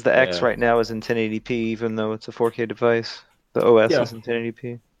 Because the X right now is in 1080p, even though it's a 4K device. The OS is in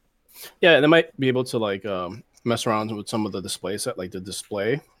 1080p. Yeah, and they might be able to mess around with some of the display set, like the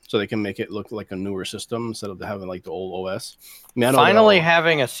display, so they can make it look like a newer system instead of having like the old OS. I mean, finally,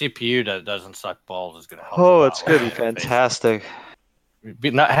 having a CPU that doesn't suck balls is going to help. Oh, it's going to be fantastic.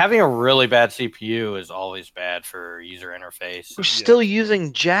 Not having a really bad CPU is always bad for user interface. We're still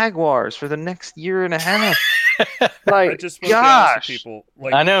using Jaguars for the next year and a half. I just gosh, people.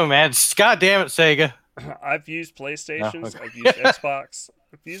 I know, man. God damn it, Sega. I've used PlayStations. I've used Xbox.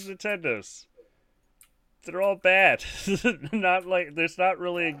 I've used Nintendos. They're all bad. There's not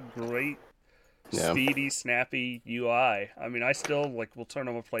really a great, speedy, snappy UI. I mean, I still will turn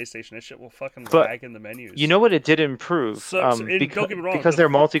on a PlayStation. That shit will fucking lag in the menus. You know what? It did improve. Don't get me wrong, because they're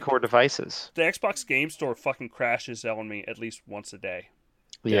multi-core devices. The Xbox Game Store fucking crashes on me at least once a day.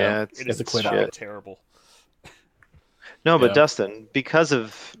 Yeah, It is quit fucking out. terrible. No, but Yeah. Dustin, because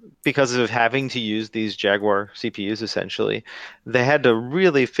of having to use these Jaguar CPUs, essentially, they had to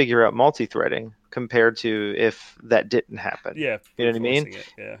really figure out multi-threading compared to if that didn't happen. Yeah, You know what I mean? forcing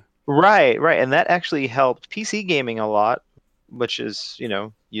it, yeah. Right, and that actually helped PC gaming a lot, which is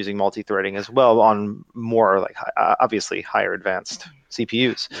using multi-threading as well on more like obviously higher advanced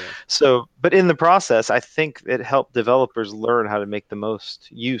CPUs. Yeah. So, but in the process, I think it helped developers learn how to make the most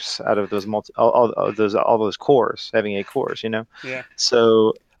use out of those all those cores, having 8 cores. Yeah.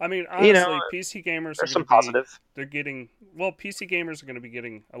 So I mean, honestly, PC gamers are there's going some to be. positive. They're getting PC gamers are going to be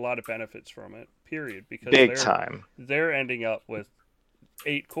getting a lot of benefits from it. Period, because Big time. they're ending up with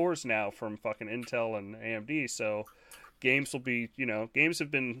 8 cores now from fucking Intel and AMD. So games will be, games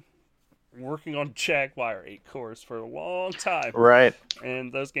have been working on Jaguar 8 cores for a long time. Right.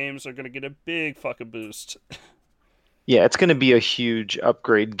 And those games are going to get a big fucking boost. Yeah, it's going to be a huge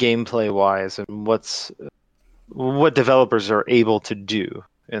upgrade gameplay wise, and what developers are able to do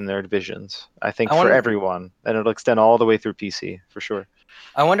in their divisions. I think for everyone, and it'll extend all the way through PC for sure.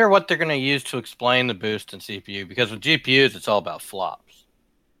 I wonder what they're going to use to explain the boost in CPU, because with GPUs it's all about flops.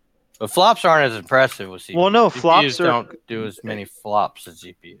 But flops aren't as impressive with CPUs. Well, no, GPUs flops don't do as many flops as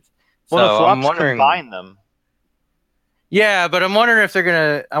GPUs. Well, so the flops I'm wondering, combine them. Yeah, but I'm wondering if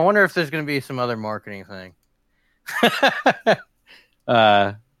I wonder if there's gonna be some other marketing thing.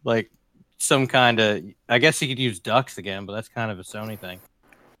 Like some kind of. I guess you could use ducks again, but that's kind of a Sony thing.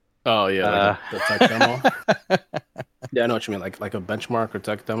 Oh yeah, like the tech demo. Yeah, I know what you mean, like a benchmark or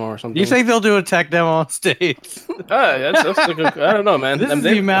tech demo or something. Do you think they'll do a tech demo on stage? That's like I don't know, man. This is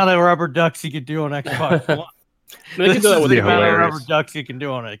the amount of rubber ducks you could do on Xbox One. They can do that with the the amount of rubber ducks you can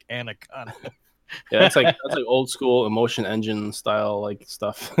do on an Anaconda. Yeah, that's like old school emotion engine style like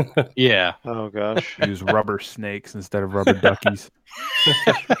stuff. Yeah. Oh gosh. Use rubber snakes instead of rubber duckies.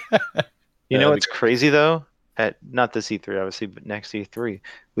 You know what's crazy though? At not this E3 obviously, but next E3,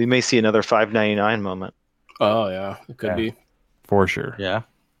 we may see another $5.99 moment. Oh yeah, it could be for sure. Yeah.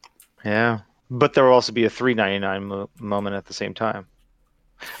 Yeah, but there will also be a $3.99 moment at the same time,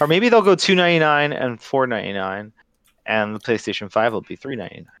 or maybe they'll go $2.99 and $4.99, and the PlayStation 5 will be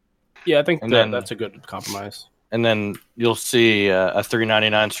 $3.99. Yeah, I think that's a good compromise. And then you'll see a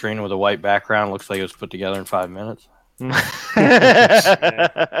 $3.99 screen with a white background. Looks like it was put together in 5 minutes.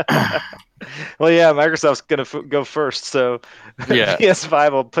 Well, yeah, Microsoft's gonna go first, so yeah,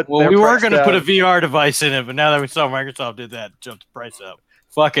 PS5 will put. Well, we were gonna put a VR device in it, but now that we saw Microsoft did that, jumped the price up.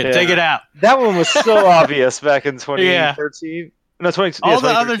 Fuck it, take it out. That one was so obvious back in 2013. No, 20. All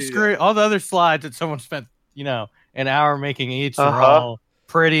the other slides that someone spent, an hour making each were all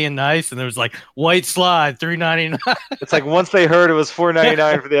pretty and nice, and there was like white slide, $3.99. It's like once they heard it was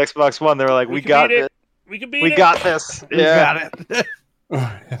 $4.99 for the Xbox One, they were like, "We got it. We can beat it. We got this. We got it."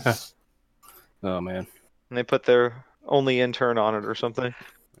 Oh man! And they put their only intern on it or something.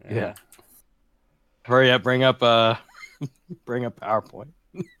 Yeah. Hurry up! Bring up PowerPoint.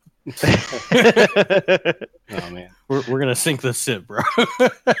 Oh man, we're gonna sink the ship, bro.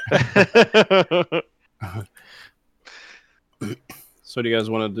 So do you guys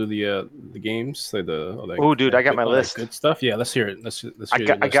want to do the games? Like oh, dude, I got my list. Good stuff. Yeah, let's hear it. Let's hear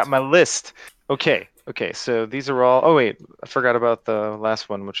I got my list. Okay. So these are all. Oh wait, I forgot about the last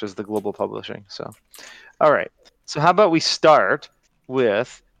one, which is the global publishing. So, all right. So how about we start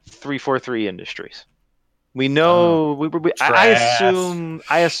with 343 Industries? We know I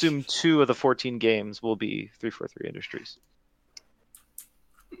assume 2 of the 14 games will be 343 Industries.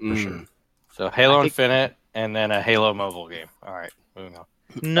 For sure. So Halo Infinite and then a Halo mobile game. All right, moving on.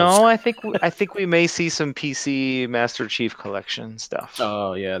 No, I think we may see some PC Master Chief Collection stuff.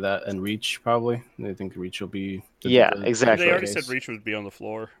 Oh yeah, that and Reach probably. I think Reach will be. Exactly. They already said Reach would be on the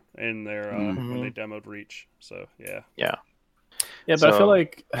floor in their when they demoed Reach. So yeah. Yeah. Yeah, but I feel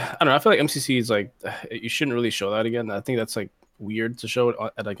like I feel like MCC is like you shouldn't really show that again. I think that's like weird to show it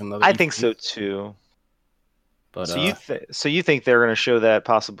at like another. I think so too. But so you think they're going to show that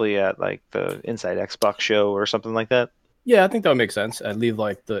possibly at like the Inside Xbox show or something like that? Yeah, I think that would make sense. I'd leave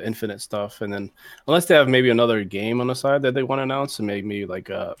like the Infinite stuff, and then unless they have maybe another game on the side that they want to announce, and maybe like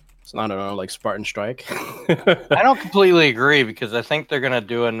I don't know, like Spartan Strike. I don't completely agree because I think they're going to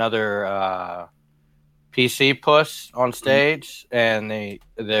do another PC push on stage, and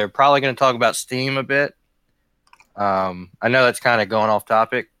they're probably going to talk about Steam a bit. I know that's kind of going off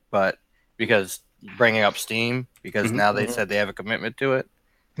topic, but because bringing up Steam because now they said they have a commitment to it.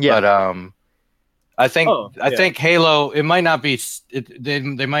 Yeah, but I think Halo. It might not be.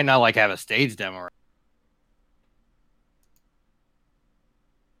 They might not like have a stage demo.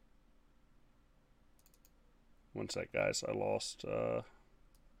 One sec, guys. I lost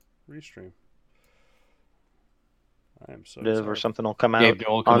Restream. I am so Or sorry. something will come Gabe out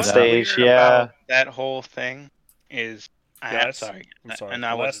Newell on comes out. stage. Weird Yeah. about that whole thing is, sorry, I'm sorry. and The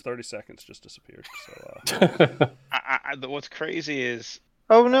I last was, 30 seconds just disappeared. So what's crazy is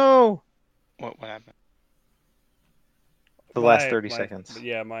Oh no. what happened. The last 30 seconds.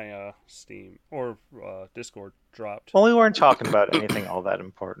 Yeah, my Steam or Discord dropped. Well, we weren't talking about anything all that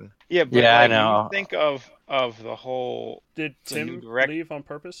important. Yeah, but Yeah, I like, when know. you think of the whole, Did the new Tim direct, leave on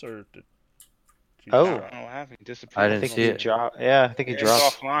purpose, or did you Oh. just I drop? don't know what happened. He disappeared. I I didn't think see he it. dropped. Yeah, I think he It's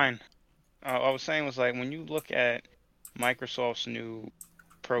dropped. offline. I was saying was like when you look at Microsoft's new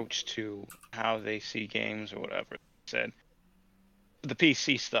approach to how they see games or whatever, they said the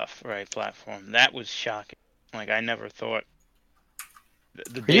PC stuff, right, platform, that was shocking. Like I never thought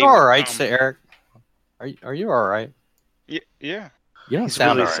the Are day you all would right, come. Eric? Are you all right? Yeah. You don't He's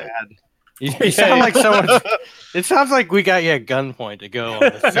sound really all right. sad. You sound like someone. It sounds like we got you at gunpoint to go on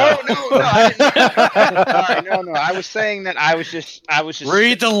this. No, I didn't. Sorry, no. I was saying that I was just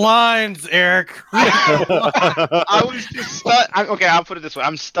Read the lines, Eric. I was just stunned. Okay, I'll put it this way.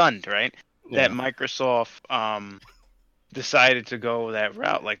 I'm stunned, right? Yeah. That Microsoft decided to go that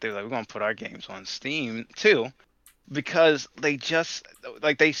route. Like they're like, we're gonna put our games on Steam too, because they just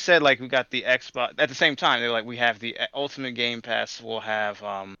like they said like we got the Xbox at the same time. They're like we have the Ultimate Game Pass. We'll have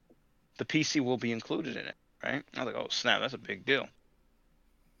the PC will be included in it, right? I was like, oh snap, that's a big deal.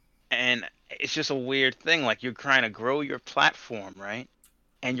 And it's just a weird thing. Like you're trying to grow your platform, right?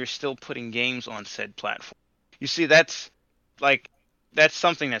 And you're still putting games on said platform. You see, that's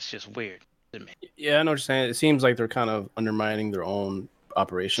something that's just weird to me. Yeah, I know what you're saying. It seems like they're kind of undermining their own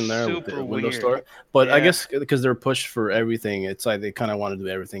operation there with Super the Windows weird. Store. But I Yeah. guess because they're pushed for everything, it's like they kind of want to do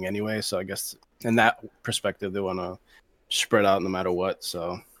everything anyway. So I guess in that perspective, they want to spread out no matter what.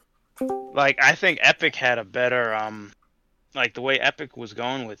 So Like I think Epic had a better like the way Epic was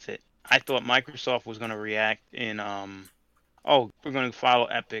going with it. I thought Microsoft was going to react in oh, we're going to follow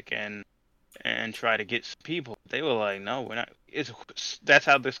Epic and try to get some people. They were like, no, we're not. That's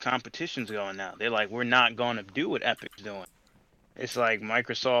how this competition's going now. They're like, we're not going to do what Epic's doing. It's like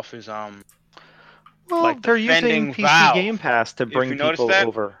Microsoft is Well, like they're using defending PC Valve. Game Pass to If bring you notice people that,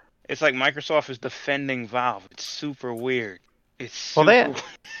 over. it's like Microsoft is defending Valve. It's super weird. It's Well, super.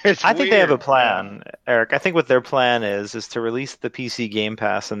 It's I think they have a weird. plan, Eric. I think what their plan is to release the PC Game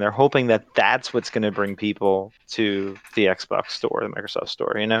Pass, and they're hoping that that's what's going to bring people to the Xbox Store, the Microsoft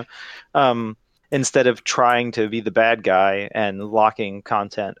Store. You know, instead of trying to be the bad guy and locking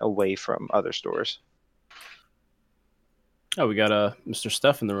content away from other stores. oh, we got Mr.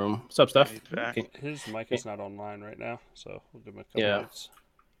 Steph in the room. What's up, Steph? He's back. Okay. His mic is not online right now, so we'll give him a couple Yeah. minutes.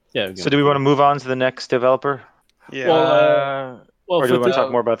 Yeah. So, do we want to move on to the next developer, Yeah. Well, or do we for want to the-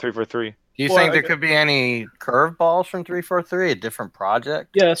 talk more about 343? Do you Well, think I there gu- could be any curveballs from 343? A different project?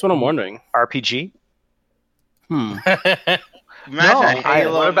 Yeah, that's what I'm wondering. RPG? Imagine No, a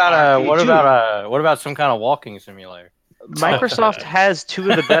Halo. what about RPG. what about some kind of walking simulator? Microsoft has two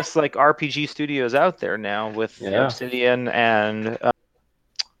of the best like RPG studios out there now with Yeah. Obsidian and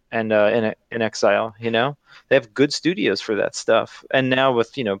in Exile. You know, they have good studios for that stuff. And now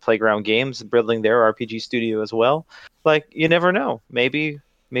with Playground Games building their RPG studio as well, like you never know. Maybe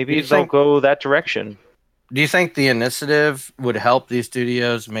You they'll think- go that direction. Do you think the initiative would help these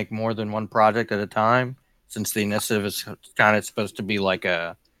studios make more than one project at a time? Since the initiative is kind of supposed to be like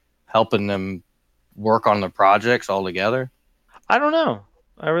a helping them work on the projects all together. I don't know.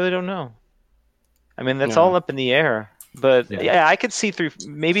 I really don't know. I mean, that's Yeah. all up in the air. But Yeah. yeah, I could see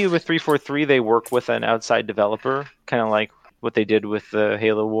maybe with 343 they work with an outside developer, kind of like what they did with the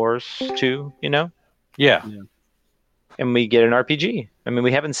Halo Wars 2, you know? Yeah. And we get an RPG. I mean,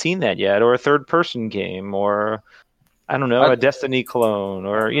 we haven't seen that yet, or a third-person game, or I don't know, a Destiny clone,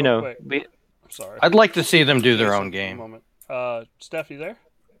 or Real quick. we, I'm sorry. I'd like to see them do their Jason, own one game. moment. Steph, you there?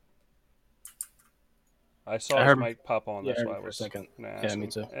 I saw I his heard- mic pop on. Yeah, That's I why heard I for a was second. gonna Yeah, ask me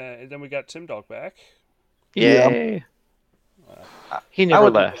him. too. And then we got Tim Dog back. yay! He never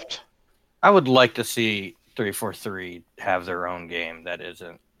left. I would like to see 343 have their own game that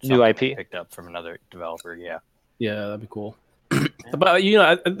isn't New something IP? picked up from another developer. Yeah. Yeah, that'd be cool. But I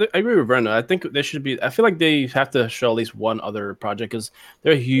agree with Brenda. I think there should be. I feel like they have to show at least one other project because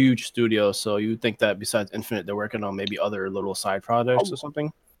they're a huge studio. So you would think that besides Infinite, they're working on maybe other little side projects or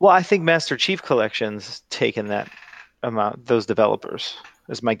something. Well, I think Master Chief Collection's taken that amount. Those developers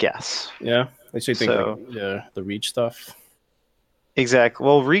is my guess. Yeah, I actually think So- like, the Reach stuff. Exactly.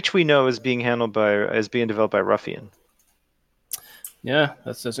 Well, Reach we know is being developed by Ruffian. Yeah,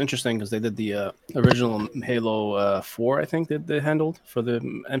 that's interesting because they did the original Halo 4. I think they handled for the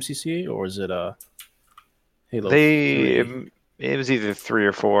MCC, or is it Halo? They 3? It was either 3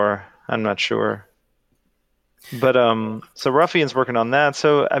 or 4. I'm not sure. But so Ruffian's working on that.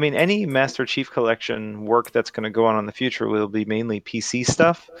 So I mean, any Master Chief Collection work that's going to go on in the future will be mainly PC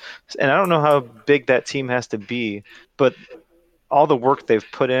stuff. And I don't know how big that team has to be, but all the work they've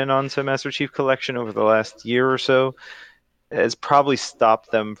put in onto Master Chief Collection over the last year or so has probably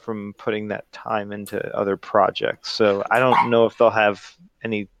stopped them from putting that time into other projects. So I don't know if they'll have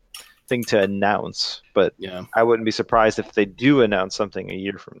anything to announce, but Yeah. I wouldn't be surprised if they do announce something a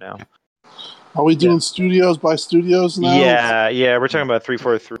year from now. Are we doing studios by studios now? Yeah, we're talking about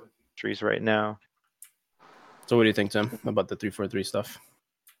 343s right now. So what do you think, Tim, about the 343 stuff?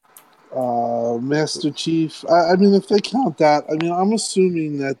 Master Chief. I mean, if they count that, I mean, I'm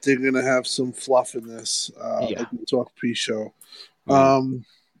assuming that they're going to have some fluff in this, like we talked pre-show.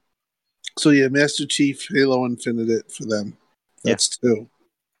 So yeah, Master Chief, Halo Infinite for them. That's 2.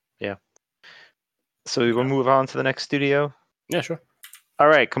 Yeah. So we'll move on to the next studio. Yeah, sure. All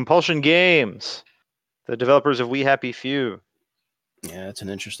right, Compulsion Games, the developers of We Happy Few. Yeah, it's an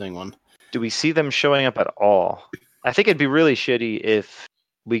interesting one. Do we see them showing up at all? I think it'd be really shitty if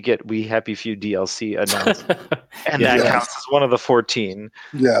we get We Happy Few DLC announced, and that counts as one of the 14.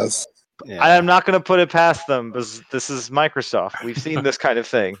 Yes. Yeah. I'm not going to put it past them because this is Microsoft. We've seen this kind of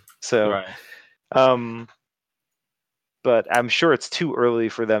thing. So, but I'm sure it's too early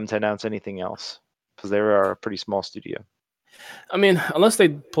for them to announce anything else because they are a pretty small studio. I mean, unless they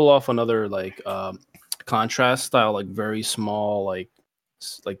pull off another like contrast style, like very small, like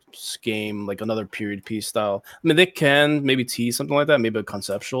game, like another period piece style. I mean, they can maybe tease something like that, maybe a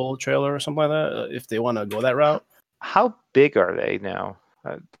conceptual trailer or something like that, if they want to go that route. How big are they now?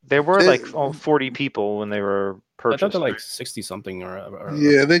 They were like 40 people when they were purchased. I thought they're like 60 something or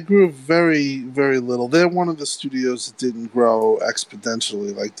yeah, they grew very, very little. They're one of the studios that didn't grow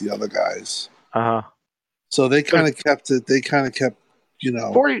exponentially like the other guys. So they kind of kept it. They kind of kept,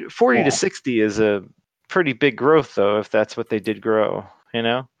 40 to 60 is a pretty big growth, though. If that's what they did grow,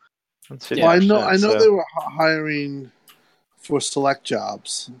 Well, I know they were hiring for select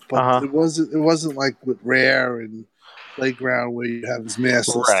jobs, but it wasn't like with Rare and Playground where you have this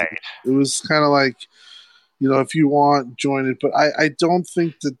massive. Right. It was kind of like, if you want, join it. But I don't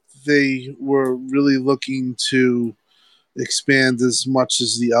think that they were really looking to expand as much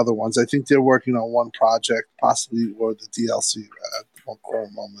as the other ones. I think they're working on one project, possibly, or the DLC at the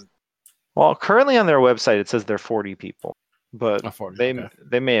current moment. Well, currently on their website it says they're 40 people, but 40,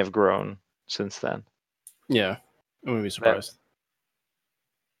 they may have grown since then. Yeah, I wouldn't be surprised.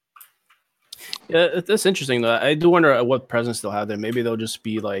 Yeah, that's interesting though. I do wonder what presence they'll have there. Maybe they'll just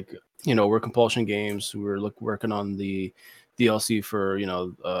be like, we're Compulsion Games. We're working on the DLC for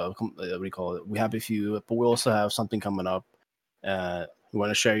what do you call it? We have a few, but we also have something coming up. We want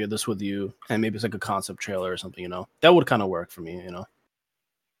to share this with you, and maybe it's like a concept trailer or something. That would kind of work for me.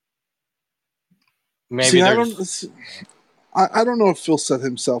 Maybe I don't know if Phil set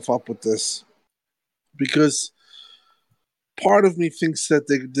himself up with this because part of me thinks that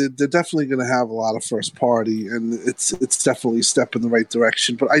they're definitely going to have a lot of first party, and it's definitely a step in the right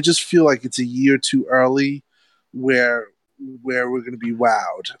direction. But I just feel like it's a year too early where we're going to be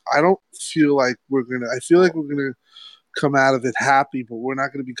wowed. I don't feel like we're going to. I feel like we're going to come out of it happy, but we're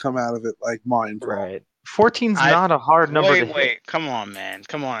not going to be come out of it like mind blown. Right. 14's not a hard number to hit. Wait, come on, man.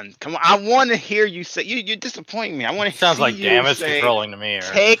 Come on. I want to hear you say you're disappointing me. I want to sounds see like you damage say, controlling to me. Or...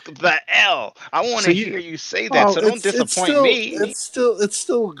 Take the L. I want to hear you say that, so don't disappoint me. It's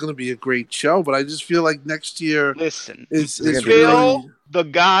still going to be a great show, but I just feel like next year. Listen, is Phil the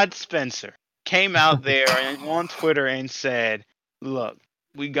God Spencer came out there and on Twitter and said, "Look,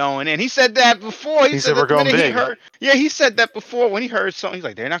 we going in." He said that before. He said we're going big. He said that before when he heard something. He's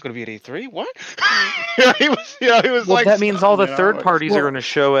like, "They're not going to be at E3." What? he was well, like, that means all the third parties are going to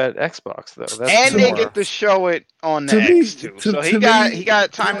show at Xbox, though. And they get to show it on the X too. So he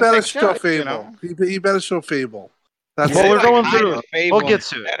got time to take shots, Fable. He better show Fable. That's we're going through. We'll get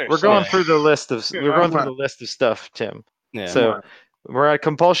to it. We're going through the list of stuff, Tim. Yeah. So we're at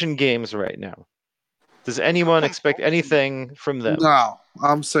Compulsion Games right now. Does anyone expect anything from them? No,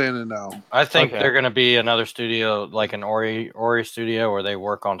 I'm saying a no. I think they're going to be another studio like an Ori studio where they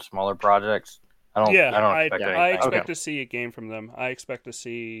work on smaller projects. I don't expect anything. I expect to see a game from them. I expect to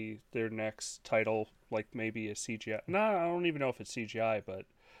see their next title, like maybe a CGI. No, I don't even know if it's CGI, but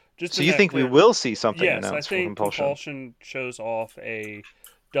just. So you think we will see something announced I think from Compulsion shows off a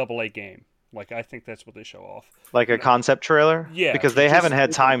AA game. Like, I think that's what they show off. Like a concept trailer? Yeah. Because they haven't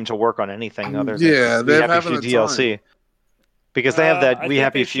had time to work on anything other than We Happy Few DLC. Because they have that We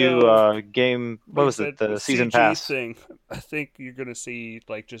Happy Few game, what was it, the Season CG Pass? thing. I think you're going to see,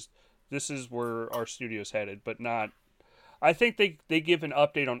 like, just, this is where our studio's headed, but not, I think they give an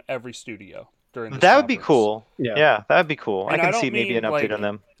update on every studio during this That would be conference. cool. Yeah. Yeah, that would be cool. And I can don't see maybe mean, an update on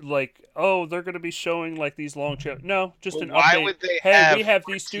them. Like, oh, they're going to be showing like these long No, just Well, an why update. would they Hey, have we have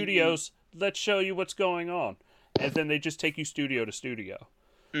these 14 studios. Let's show you what's going on. And then they just take you studio to studio.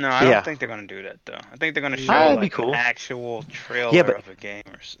 No, I don't think they're gonna do that though. I think they're gonna show That'd be like cool. an actual trailer of a game.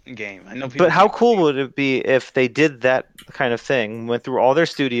 I know people. But how cool would it be if they did that kind of thing, went through all their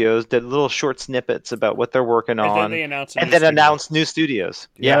studios, did little short snippets about what they're working And on, then they announce announced new studios?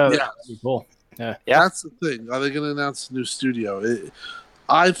 Yeah, Yeah. that'd be cool. Yeah. That's the thing. Are they going to announce a new studio?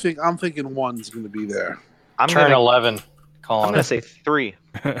 I'm thinking one's going to be there. I'm Turn gonna 11. I'm gonna say 3.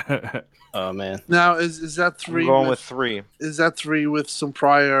 Oh man. Now is that 3? I'm going with 3. Is that 3 with some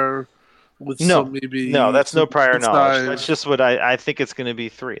prior? With No, some maybe no, that's no some prior knowledge. inside- That's just what I think it's going to be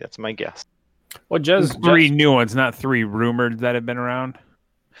 3. That's my guess. Well, Jez, 3 new ones, not 3 rumored that have been around.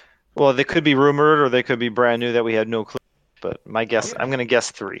 Well, they could be rumored or they could be brand new that we had no clue. But my guess, I'm going to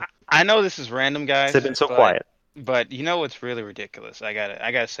guess 3. I know this is random, guys. They've been so quiet. But you know what's really ridiculous? I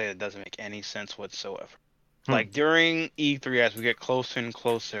gotta say it doesn't make any sense whatsoever. Like during E3, as we get closer and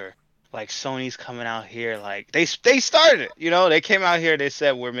closer, like Sony's coming out here, like they started it. You know, they came out here, they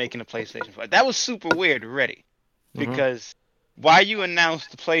said we're making a PlayStation 5. That was super weird already, because why you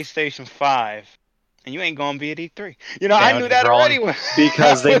announced the PlayStation 5 and you ain't gonna be at E3? You know, I knew that already.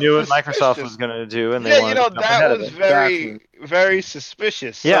 Because they knew what Microsoft was gonna do, and they wanted to jump ahead that of was it. very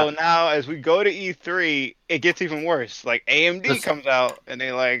suspicious. Yeah. So now, as we go to E3, it gets even worse. Like AMD comes out, and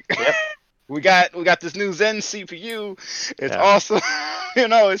they like, we got this new Zen CPU. It's awesome. You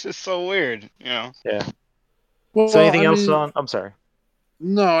know, it's just so weird. You know. Yeah. Well, So anything I else mean, on? I'm sorry.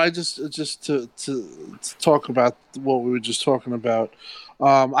 No, I just to talk about what we were just talking about.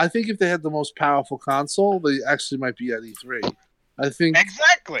 I think if they had the most powerful console, they actually might be at E3. I think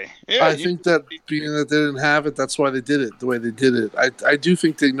exactly. Yeah, I think that being that they didn't have it, that's why they did it the way they did it. I do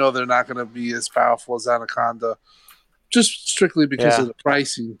think they know they're not going to be as powerful as Anaconda, just strictly because of the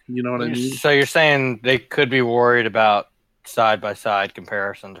pricing. You know what I mean? So you're saying they could be worried about side by side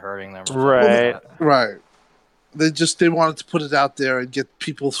comparisons hurting them, right? Right. They wanted to put it out there and get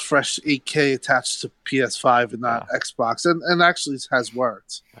people's fresh 8K attached to PS5 and not Xbox, and actually it has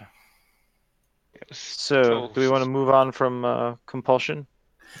worked. So do we want to move on from Compulsion?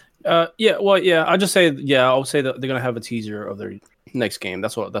 Yeah. Well, yeah. I'll just say, I'll say that they're gonna have a teaser of their next game.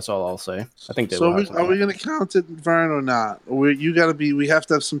 That's all I'll say. I think they will. So are we gonna count it, Vern, or not? We gotta be. We have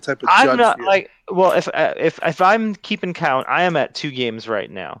to have some type of. I'm not here. like. Well, if I'm keeping count, I am at 2 games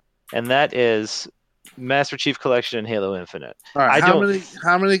right now, and that is Master Chief Collection and Halo Infinite. All right, how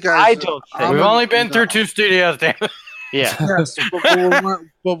many guys? I don't think we've only been through 2 studios, damn it. Yeah. Yes,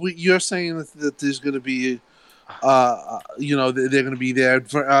 but you're saying that there's going to be, you know, they're going to be there.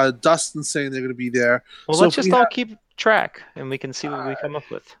 Dustin's saying they're going to be there. Well, so let's just all keep track, and we can see what we come up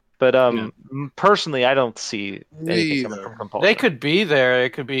with. But personally, I don't see anything coming from Compulsion. They could be there.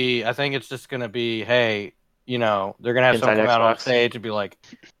 It could be. I think it's just going to be, hey, you know, they're going to have someone come out on stage and be like,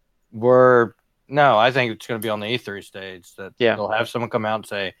 No, I think it's going to be on the E3 stage. That they'll have someone come out and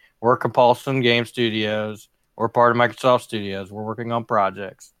say, we're Compulsion Game Studios. We're part of Microsoft Studios. We're working on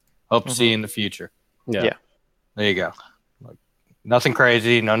projects. Hope to see you in the future. Yeah. There you go. Like, nothing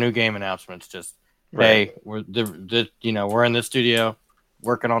crazy. No new game announcements. Just, hey, we're in this studio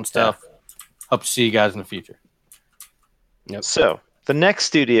working on stuff. Hope to see you guys in the future. Yep. So the next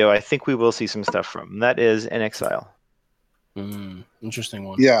studio I think we will see some stuff from. And that is In Exile. Interesting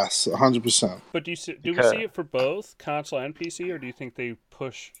one. Yes, 100%. But do we see it for both console and PC, or do you think they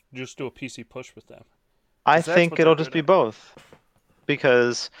just do a PC push with them? I think it'll just be both,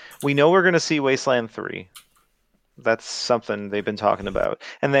 because we know we're going to see Wasteland 3. That's something they've been talking about,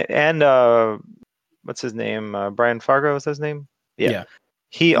 and what's his name? Brian Fargo is his name. Yeah.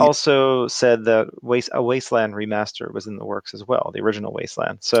 He also said that a Wasteland remaster was in the works as well, the original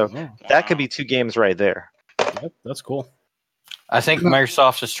Wasteland. So that could be 2 games right there. Yep, that's cool. I think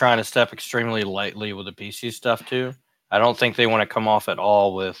Microsoft is trying to step extremely lightly with the PC stuff too. I don't think they want to come off at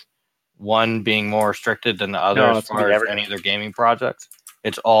all with one being more restricted than the other as far as any of their gaming projects.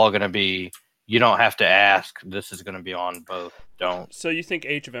 It's all going to be, you don't have to ask. This is going to be on both. Don't. So you think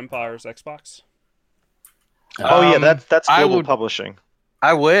Age of Empires Xbox? That's global publishing.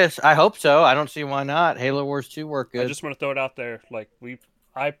 I wish. I hope so. I don't see why not. Halo Wars 2 work good. I just want to throw it out there. Like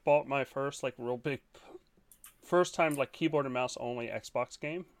I bought my first real big first time keyboard and mouse only Xbox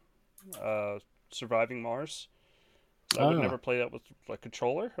game, Surviving Mars. I would never play that with a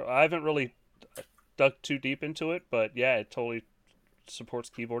controller. I haven't really dug too deep into it, but yeah, it totally supports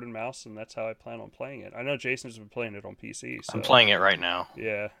keyboard and mouse, and that's how I plan on playing it. I know Jason's been playing it on PC. So. I'm playing it right now.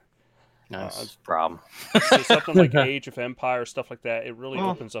 Yeah. Nice. That's a problem. So something like Age of Empires, stuff like that, it really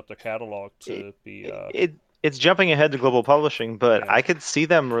opens up the catalog to be. It's jumping ahead to global publishing, but Yeah. I could see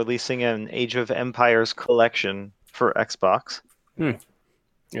them releasing an Age of Empires collection for Xbox.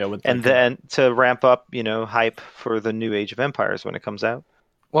 Yeah, with And then to ramp up, hype for the new Age of Empires when it comes out.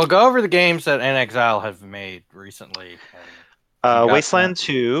 Well, go over the games that NXile have made recently. Wasteland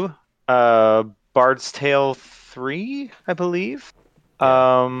 2, Bard's Tale 3, I believe.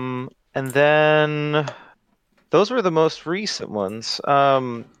 Yeah. And then those were the most recent ones.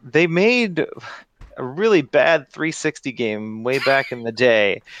 They made a really bad 360 game way back in the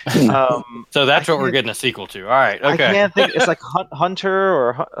day. So that's what we're getting a sequel to. All right. Okay. I can't think. It's like Hunter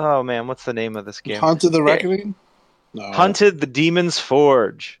or oh man, what's the name of this game? Hunted the Reckoning? No. Hunted the Demon's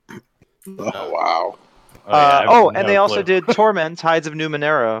Forge. Oh wow. And they also did Torment: Tides of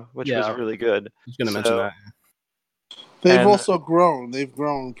Numenera, which was really good. I was going to mention that. They've also grown. They've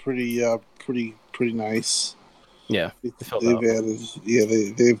grown pretty nice. Yeah.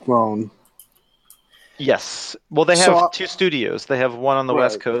 They've grown. Yes. Well, they have two studios. They have one on the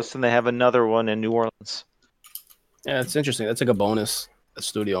West Coast, and they have another one in New Orleans. Yeah, it's interesting. That's like a bonus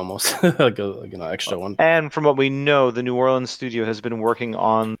studio almost, like an extra one. And from what we know, the New Orleans studio has been working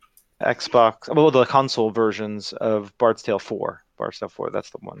on the console versions of Bard's Tale 4. Bard's Tale 4, that's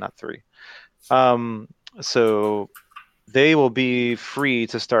the one, not 3. So they will be free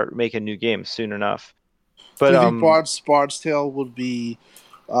to start making new games soon enough. But do you think Bard's Tale would be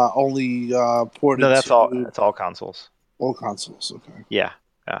only ported? No, that's all consoles. All consoles, okay. Yeah.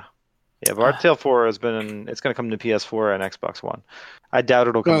 Bard's Tale 4 it's going to come to PS4 and Xbox One. I doubt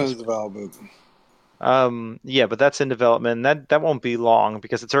it'll come in development. Yeah, but that's in development. That won't be long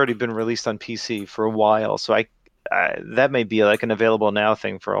because it's already been released on PC for a while. So that may be like an available now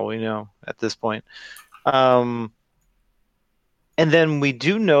thing for all we know at this point. And then we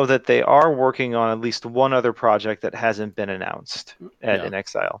do know that they are working on at least one other project that hasn't been announced in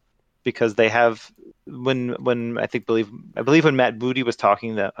Exile, because they have when I believe when Matt Booty was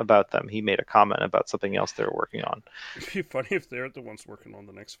talking about them, he made a comment about something else they're working on. It'd be funny if they're the ones working on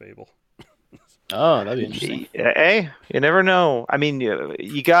the next Fable. Oh, that'd be interesting. Hey, you never know. I mean,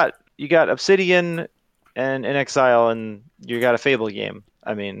 you got Obsidian and in Exile, and you got a Fable game.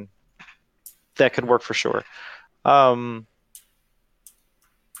 I mean, that could work for sure. But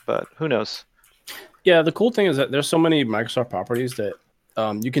who knows? Yeah, the cool thing is that there's so many Microsoft properties that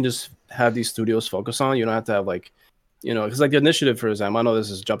you can just have these studios focus on. You don't have to have because like the Initiative, for example, I know this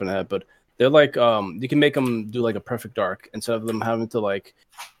is jumping ahead, but they're like you can make them do like a Perfect Dark instead of them having to like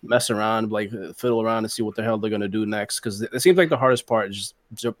mess around, like fiddle around and see what the hell they're gonna do next. Because it seems like the hardest part is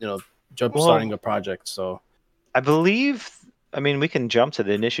just starting a project. So I believe. I mean, we can jump to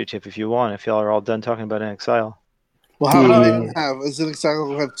the Initiative if you want. If y'all are all done talking about Exile. Well, how many do they have? Is it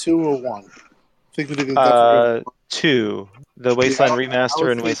Exile have 2 or 1? I think we did 2. The Wasteland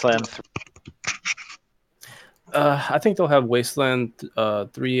Remaster and Wasteland 3. I think they'll have Wasteland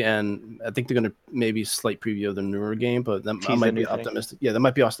 3, and I think they're gonna maybe slight preview of the newer game, but that might be optimistic. Yeah, that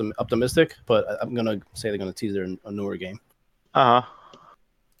might be optimistic, but I'm gonna say they're gonna tease a newer game. But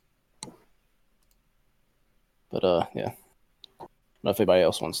yeah. I don't know if anybody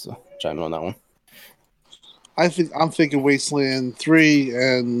else wants to chime in on that one. I'm thinking Wasteland 3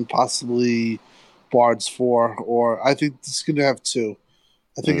 and possibly Bard's 4, or I think it's going to have 2.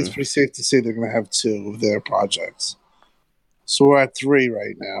 I think it's pretty safe to say they're going to have 2 of their projects. So we're at 3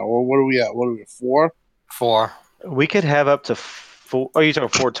 right now. Or what are we at? What are we at? 4? 4. We could have up to 4. Are you talking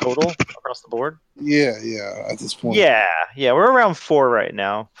 4 total across the board? Yeah. At this point. Yeah. We're around 4 right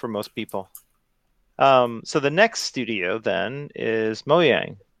now for most people. So the next studio then is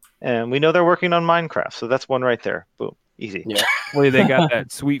Mojang, and we know they're working on Minecraft, so that's one right there. Boom, easy. Yeah. Well, they got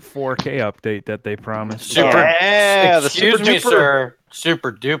that sweet 4K update that they promised. Excuse me, sir.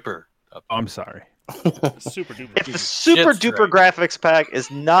 Super duper. Oh, I'm sorry. Super duper. If the super duper graphics pack is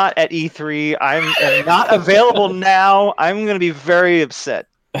not at E3, I'm not available now, I'm going to be very upset.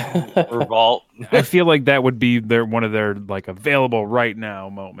 Revolt. I feel like that would be one of their like available right now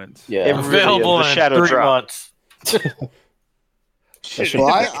moments. Yeah, it really available is. The in Shadow 3 Drop. months.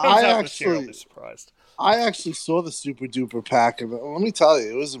 I actually saw the super duper pack, and let me tell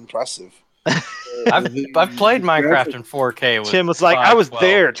you, it was impressive. I've played Minecraft in 4K. Tim was like, I was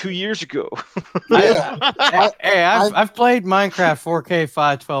there 2 years ago. I've played Minecraft 4K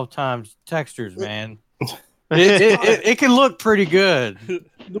 512 times. Textures, man. It can look pretty good.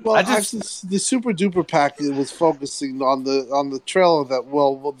 Well, actually, the super duper pack was focusing on the trailer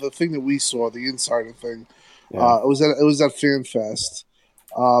the thing that we saw, the insider thing. Yeah. It was at FanFest.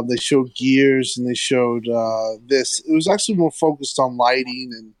 They showed gears and they showed this. It was actually more focused on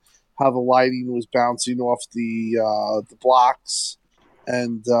lighting and how the lighting was bouncing off the blocks,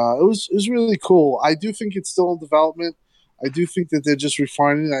 and it was really cool. I do think it's still in development. I do think that they're just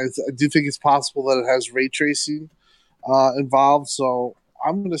refining it. I do think it's possible that it has ray tracing involved. So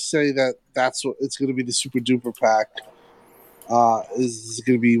I'm going to say that that's what it's going to be. The Super Duper Pack is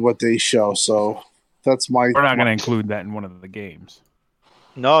going to be what they show. So that's my. We're not going to include that in one of the games.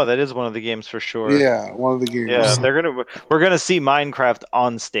 No, that is one of the games for sure. Yeah, one of the games. Yeah, we're gonna see Minecraft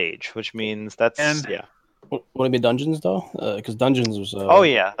on stage, which means yeah. Would it be Dungeons though? Because Dungeons was. Oh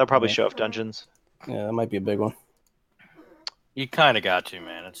yeah, they'll probably show off Dungeons. Yeah, that might be a big one. You kind of got to,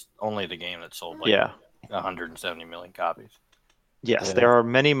 man. It's only the game that sold 170 million copies. Yes, there are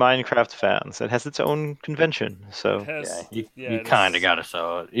many Minecraft fans. It has its own convention, so you kind of got to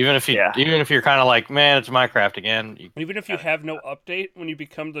sell it. Even if you're kind of like, man, it's Minecraft again. Even if you have no update, when you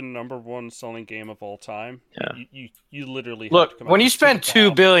become the #1 selling game of all time, you literally look. When you spend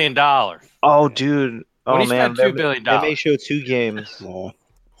 $2 billion, oh dude, when you spend $2 billion, they may show 2 games.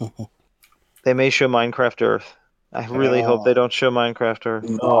 They may show Minecraft Earth. I really hope they don't show Minecraft Earth.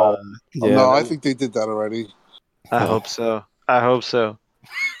 No, I think they did that already. I hope so.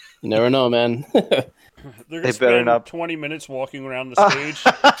 You never know, man. They're gonna spend 20 minutes walking around the stage.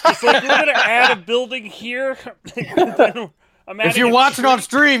 It's like, we're gonna add a building here. If you're watching on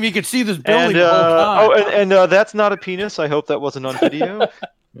stream, you can see this building the whole time. And that's not a penis. I hope that wasn't on video.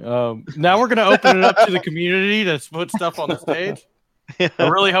 Now we're gonna open it up to the community to put stuff on the stage. Yeah. I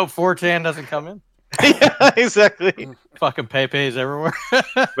really hope 4chan doesn't come in. Yeah, exactly. Fucking Pepe's everywhere.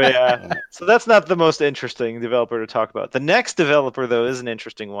 But so that's not the most interesting developer to talk about. The next developer, though, is an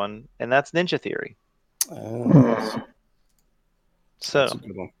interesting one, and that's Ninja Theory. So,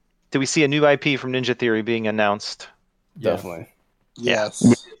 do we see a new IP from Ninja Theory being announced? Definitely.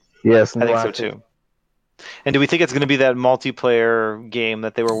 Yes. Yes, I think so too. And do we think it's going to be that multiplayer game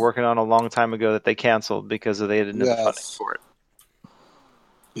that they were working on a long time ago that they canceled because they didn't have the funding for it?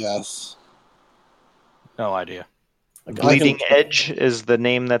 Yes. No idea. Bleeding Edge is the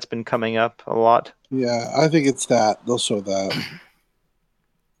name that's been coming up a lot. Yeah, I think it's that. They'll show that.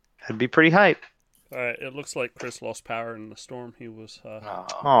 That'd be pretty hype. It looks like KRIS lost power in the storm. He was.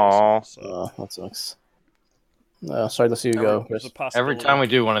 That sucks. Sorry to see you go, Chris. Every time we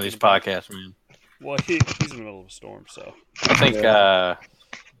do one of these podcasts, man. Well, he's in the middle of a storm, so. I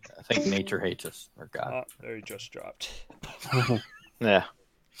think nature hates us, or God. There he just dropped. Yeah.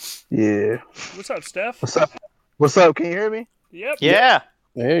 Yeah. What's up, Steph? What's up? Can you hear me? Yep. Yeah.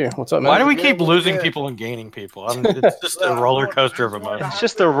 Hey, what's up, man? Why do we keep losing people and gaining people? It's just a roller coaster of emotions. It's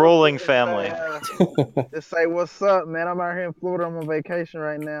just a rolling family. Just say what's up, man. I'm out here in Florida. I'm on vacation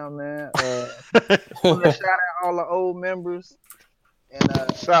right now, man. Want to shout out all the old members. And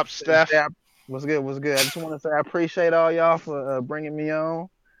what's up, Steph? What's good? I just want to say I appreciate all y'all for bringing me on.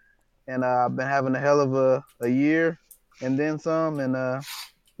 And I've been having a hell of a year and then some. And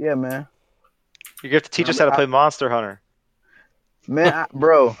yeah, man. You have to teach us how to play Monster Hunter. Man,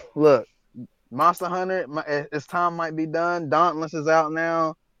 bro, look. Monster Hunter, its time might be done. Dauntless is out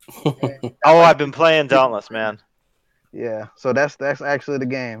now. I've been playing Dauntless, man. Yeah, so that's actually the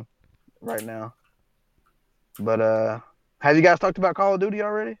game right now. But have you guys talked about Call of Duty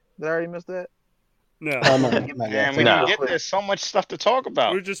already? Did I already miss that? No. Man, we didn't get there's so much stuff to talk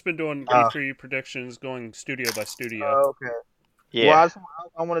about. We've just been doing E3 predictions, going studio by studio. Okay. Yeah. Well,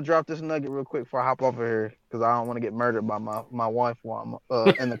 I want to drop this nugget real quick before I hop off of here because I don't want to get murdered by my wife while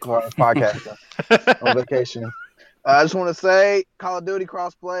I'm in the car podcasting on vacation. I just want to say, Call of Duty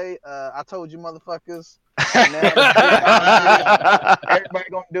crossplay. I told you, motherfuckers. Everybody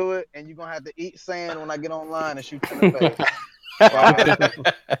gonna do it, and you're gonna have to eat sand when I get online and shoot you in the face.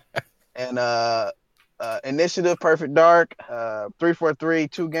 And Initiative, Perfect Dark, 343,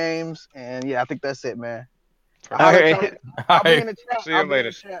 2 games, and yeah, I think that's it, man. I'll be in the chat. See you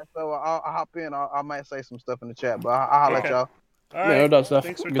later. So I'll hop in. I might say some stuff in the chat, but I'll holler at y'all. All right. No stuff.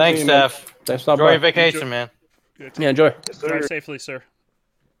 Thanks, Steph. Enjoy your vacation, man. Yeah, enjoy. Drive safely, sir.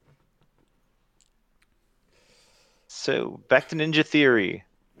 So back to Ninja Theory.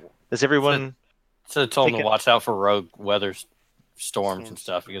 Does everyone? So told them to watch out for rogue weather storms and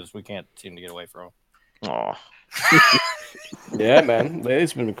stuff because we can't seem to get away from them. Oh. Yeah, man.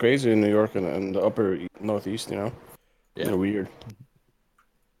 It's been crazy in New York and the upper northeast, you know? Yeah. They're weird.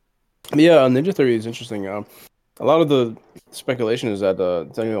 Yeah, Ninja Theory is interesting. A lot of the speculation is that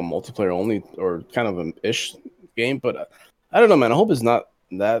it's like a multiplayer only or kind of an ish game, but I don't know, man. I hope it's not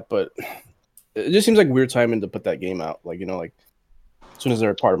that, but it just seems like weird timing to put that game out. Like, you know, like as soon as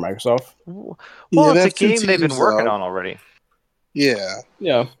they're part of Microsoft. Well, it's a game they've been working on already. Yeah.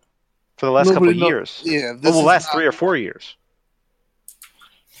 Yeah. For the last couple of years. Yeah. Last 3 or 4 years.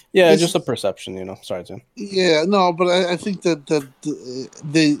 Yeah, just a perception, you know. Sorry, Tim. Yeah, no, but I think that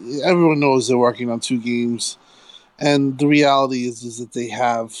everyone knows they're working on 2 games, and the reality is that they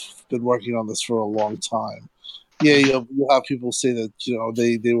have been working on this for a long time. Yeah, you'll have people say that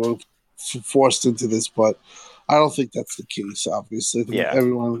they were forced into this, but I don't think that's the case. Obviously, I think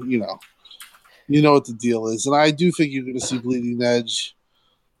everyone you know what the deal is, and I do think you're going to see Bleeding Edge,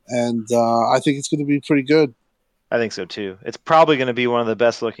 and I think it's going to be pretty good. I think so too. It's probably going to be one of the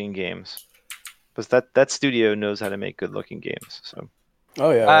best looking games, because that studio knows how to make good looking games. So,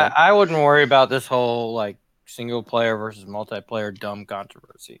 I wouldn't worry about this whole like single player versus multiplayer dumb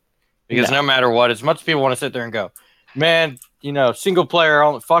controversy, because no matter what, as much as people want to sit there and go, man, single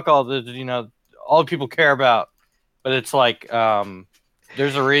player, fuck all the, all people care about, but it's like,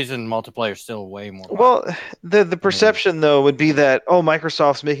 there's a reason multiplayer is still way more popular. Well, the perception though would be that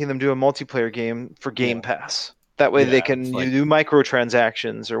Microsoft's making them do a multiplayer game for Game Pass. That way they can do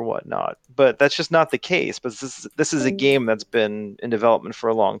microtransactions or whatnot. But that's just not the case. But this is a game that's been in development for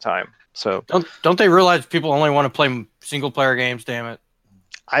a long time. So don't they realize people only want to play single player games? Damn it!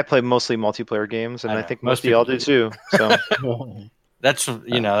 I play mostly multiplayer games, and I think most of y'all do too. So that's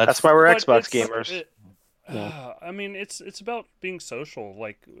that's why we're Xbox gamers. I mean, it's about being social.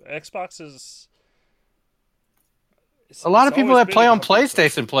 Like Xbox is. A lot of people that play on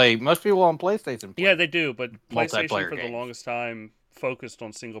PlayStation play. Most people on PlayStation play. Yeah, they do, but PlayStation for the longest time focused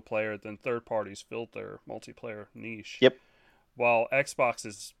on single player, then third parties filled their multiplayer niche. Yep. While Xbox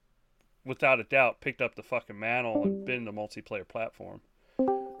is, without a doubt, picked up the fucking mantle and been the multiplayer platform.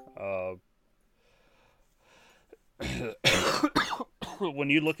 When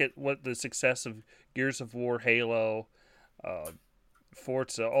you look at what the success of Gears of War, Halo,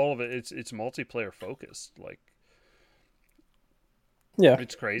 Forza, all of it, it's multiplayer focused. Like, yeah,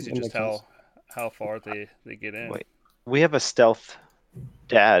 it's crazy just how far they get in. Wait, we have a stealth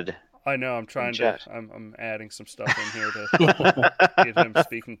dad. I know. I'm trying to. I'm adding some stuff in here to give him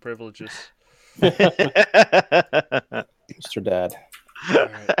speaking privileges. Mr. Dad. All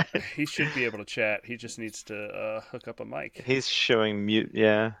right. He should be able to chat. He just needs to hook up a mic. He's showing mute.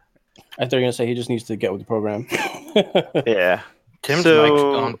 Yeah. I thought you were gonna say he just needs to get with the program. Yeah. Tim's mic's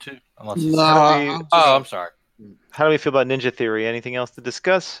gone too. I'm sorry. How do we feel about Ninja Theory? Anything else to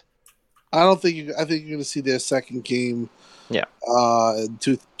discuss? I don't think I think you're going to see their second game. Yeah. In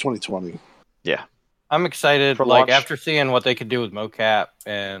 2020. Yeah. I'm excited. For like launch. after seeing what they could do with mocap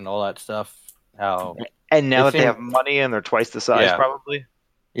and all that stuff. And now that they have money and they're twice the size, probably.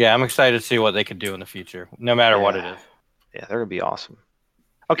 Yeah, I'm excited to see what they could do in the future, no matter what it is. Yeah, they're gonna be awesome.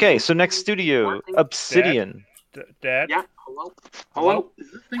 Okay, so next studio, Obsidian. Dad? Yeah. Hello.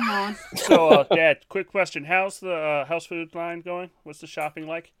 Is this thing on? So, Dad, quick question: how's the house food line going? What's the shopping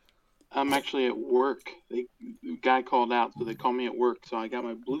like? I'm actually at work. The guy called out, so they called me at work. So I got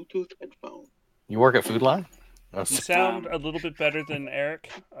my Bluetooth headphone. You work at Food Line? You sound a little bit better than Eric,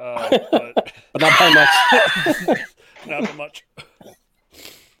 but not by much. Not that much.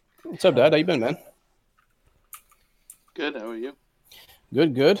 What's up, Dad? How you been, man? Good. How are you?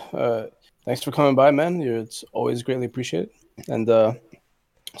 Good. Thanks for coming by, man. It's always greatly appreciated. And so,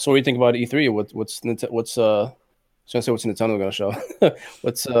 what do you think about E3? What's Nintendo going to show?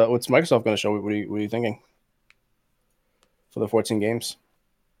 what's Microsoft going to show? What are you thinking for the 14 games?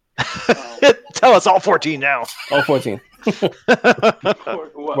 Tell us all 14 now. All 14. Run it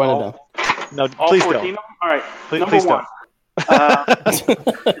down. No, all please 14 don't. All right. Please Number 1.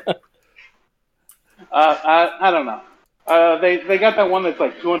 I don't know. They got that one that's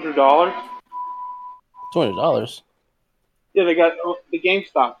like $200. $200. Yeah, they got the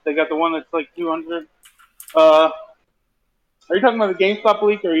GameStop. They got the one that's like $200. Are you talking about the GameStop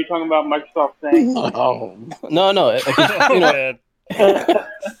leak, or are you talking about Microsoft saying? No.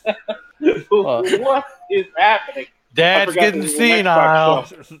 What is happening? Dad's getting senile.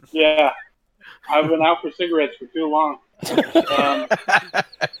 Yeah, I've been out for cigarettes for too long. There's a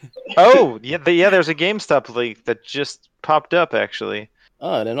GameStop leak that just popped up, actually.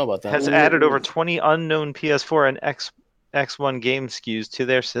 Oh, I didn't know about that. Has added over 20 unknown PS4 and X1 game SKUs to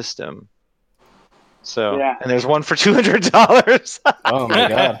their system. So, and there's one for $200. Oh my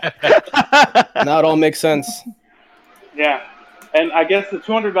god! Now it all makes sense. Yeah, and I guess the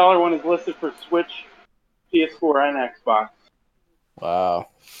 $200 one is listed for Switch, PS4, and Xbox. Wow.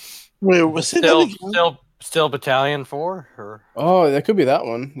 Wait, was it still Battalion 4? Or? Oh, that could be that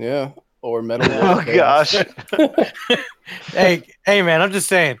one. Yeah, or Metal. Oh gosh. hey, man, I'm just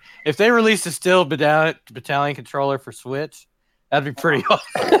saying, if they released a still Battalion controller for Switch, that'd be pretty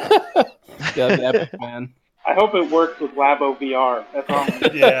awesome. Yeah, that'd be epic, man. I hope it works with Labo VR. That's all.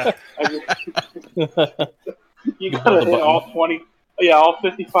 Yeah. You gotta hit all 20 Yeah, all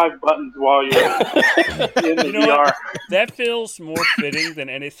 55 buttons while you're in the VR. What? That feels more fitting than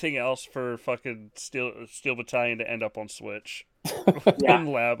anything else for fucking Steel Battalion to end up on Switch in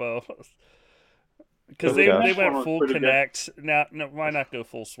Labo. Because they went full Connect. Now, no, why not go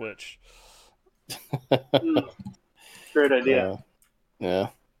full Switch? Great idea. Yeah.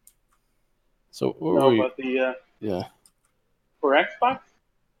 So but the for Xbox.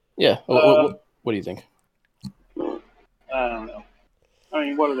 Yeah. What do you think? I don't know. I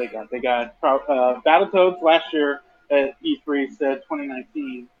mean, what do they got? They got Battletoads last year at E3 said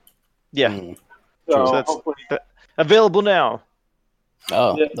 2019. Yeah. So that's hopefully available now.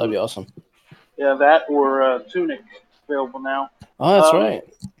 Oh, that'd be awesome. Yeah, that or Tunic available now. Oh, that's right.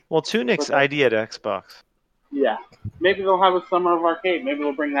 Well, Tunic's ID at Xbox. Yeah. Maybe they'll have a Summer of Arcade. Maybe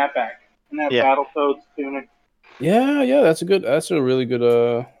they'll bring that back. And have Battletoads, Tunic. Yeah, that's a really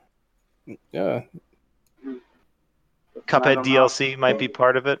good yeah. Cuphead DLC might be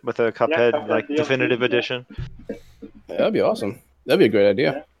part of it with a Cuphead definitive edition. Yeah, that'd be awesome. That'd be a great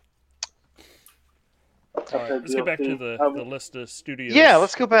idea. All right, let's get back to the list of studios. Yeah,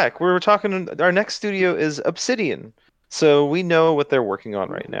 let's go back. We were talking. Our next studio is Obsidian, so we know what they're working on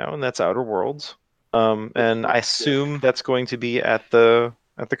right now, and that's Outer Worlds. And I assume that's going to be at the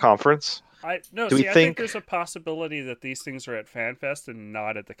conference. I think there's a possibility that these things are at FanFest and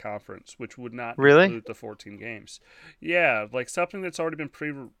not at the conference, which would not include the 14 games. Yeah, like something that's already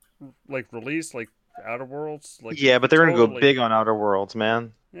been released, like Outer Worlds. Like but they're going to go big on Outer Worlds,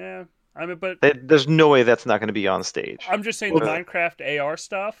 man. Yeah, I mean, but there's no way that's not going to be on stage. I'm just saying the Minecraft AR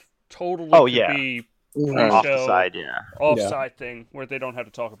stuff totally could be off the side, offside thing where they don't have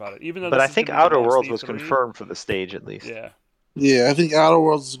to talk about it. Even though, but I think Outer Worlds was confirmed for the stage at least. Yeah. Yeah, I think Outer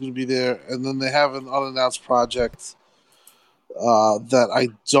Worlds is going to be there, and then they have an unannounced project that I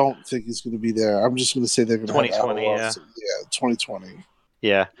don't think is going to be there. I'm just going to say they're going to 2020, have 2020.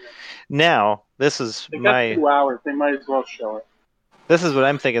 Yeah. Now, this is they got 2 hours. They might as well show it. This is what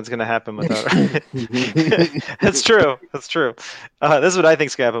I'm thinking is going to happen with Outer. That's true. That's true. This is what I think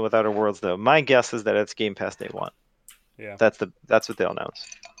is going to happen with Outer Worlds, though. My guess is that it's Game Pass Day 1. Yeah. That's what they'll announce.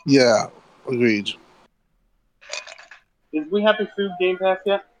 Yeah, agreed. Did we have to food Game Pass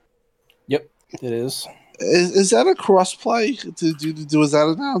yet? Yep, it is. Is that a crossplay? Was that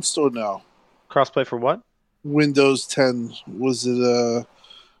announced or no? Crossplay for what? Windows 10. Was it a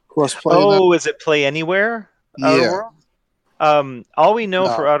crossplay? Oh, is it Play Anywhere? Yeah. All we know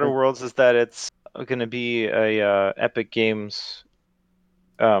for Outer Worlds is that it's going to be a Epic Games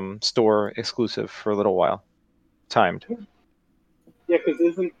store exclusive for a little while. Timed. Yeah, because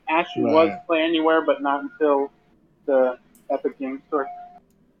isn't Ashen was Play Anywhere, but not until the Epic Games Store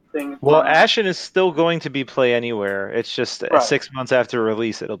thing. Well, Ashen is still going to be Play Anywhere. It's just 6 months after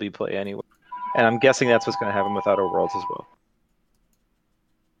release, it'll be Play Anywhere. And I'm guessing that's what's going to happen with Outer Worlds as well.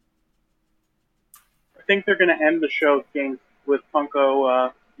 I think they're going to end the show games with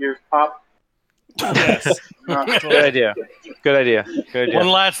Funko Gears Pop. Yes. Good idea. Good idea. Good idea. One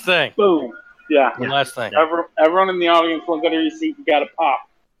last thing. Boom. Yeah. One last thing. Everyone in the audience, look at your seat. You got a pop.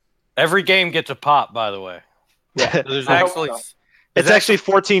 Every game gets a pop, by the way. Yeah. There's actually... So. It's actually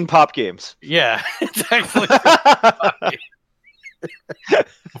 14 pop games. Yeah. It's actually...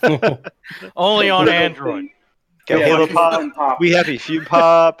 Only on Android. Got Halo Pop. We Happy Few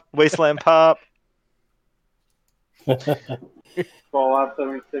Pop. Wasteland Pop. Fallout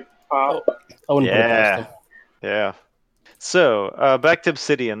 76 Pop. I wouldn't put it past them. Yeah. So, back to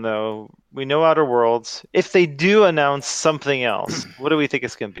Obsidian, though. We know Outer Worlds. If they do announce something else, what do we think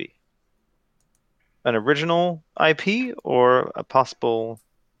it's going to be? An original IP or a possible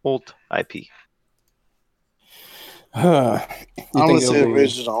old IP? I'm going to say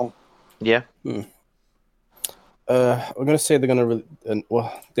original. Yeah. We're going to say they're going to...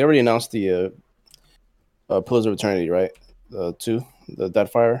 they already announced the Pillars of Eternity, right? The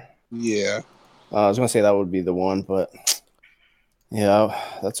Deadfire. Yeah. I was going to say that would be the one, but... Yeah,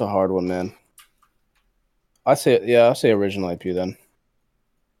 that's a hard one, man. I'll say original IP then.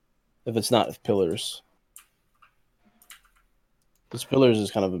 If it's not Pillars. Because Pillars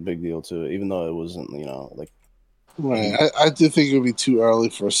is kind of a big deal too, even though it wasn't, Right. I do think it would be too early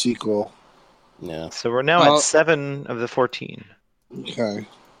for a sequel. Yeah. So we're now at 7 of the 14. Okay.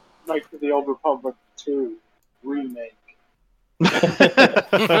 Knights of the Old Republic 2 remake.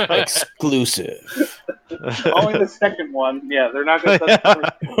 Exclusive. Only the second one. Yeah, they're not going to touch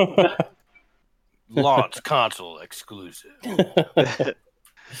the first one. Launch console exclusive.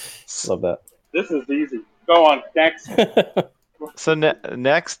 Love that. This is easy. Go on, next. So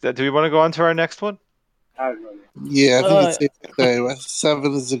next, do we want to go on to our next one? Yeah, I think it's safe to say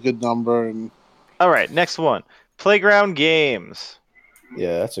 7 is a good number. And all right, next one. Playground Games.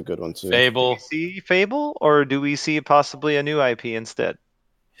 Yeah, that's a good one too. Fable. Do we see Fable, or do we see possibly a new IP instead?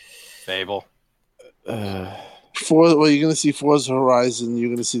 Fable. Well, you're going to see Forza Horizon. You're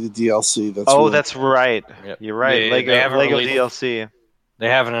going to see the DLC. That's right. Yep. You're right. They haven't Lego released- DLC. They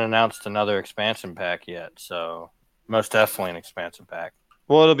haven't announced another expansion pack yet, so most definitely an expansion pack.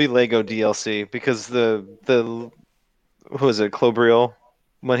 Well, it'll be Lego DLC because the who was it, Clobriel,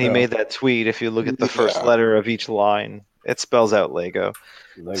 when he made that tweet, if you look at the first letter of each line, it spells out Lego.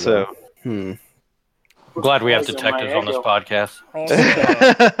 So I'm glad we have detectives on this podcast.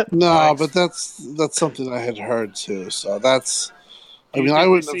 No, but that's something I had heard too. So that's. I mean, I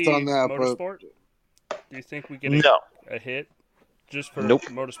wouldn't have done that, Motorsport? Do you think we get a hit just for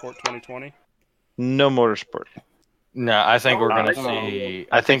Motorsport 2020? No Motorsport. No, I think we're going to see.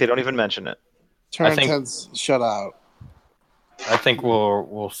 I think they don't even mention it. Turn 10's shut out. I think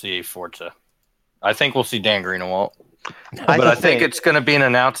we'll see Forza. I think we'll see Dan Greenewalt. But I think it's going to be an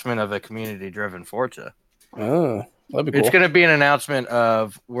announcement of a community-driven Forza. Oh, that'd be cool. It's going to be an announcement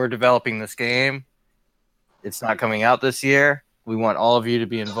of we're developing this game. It's not coming out this year. We want all of you to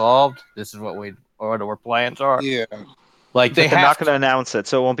be involved. This is what our plans are. Yeah. Like they're not going to announce it,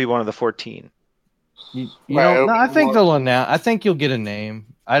 so it won't be one of the 14. You know, no, I think they'll announce. I think you'll get a name.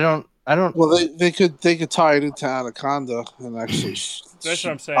 I don't. Well, they could tie it into Anaconda and actually. That's what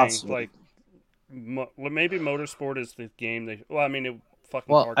I'm saying. Possibly. Like, maybe Motorsport is the game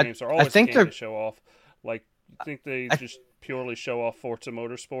car games are always the game to show off. Like, I think they just purely show off Forza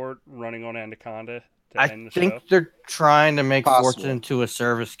Motorsport running on Anaconda to end the show. I think they're trying to make Forza into a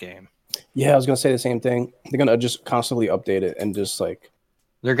service game. Yeah, I was gonna say the same thing. They're gonna just constantly update it and just like.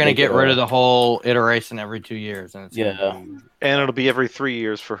 They're going to get rid of the whole iteration every 2 years. And and it'll be every 3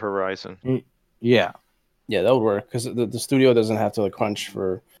 years for Horizon. Yeah. Yeah, that would work because the studio doesn't have to crunch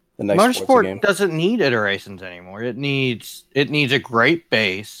for the next Motorsport game. Doesn't need iterations anymore. It needs a great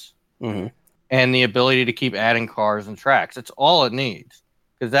base and the ability to keep adding cars and tracks. It's all it needs.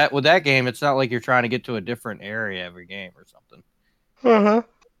 Because with that game, it's not like you're trying to get to a different area every game or something. Uh-huh.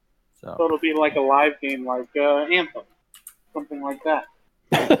 So it'll be like a live game like Anthem. Something like that.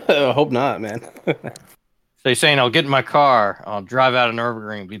 I hope not, man. So you're saying I'll get in my car, I'll drive out of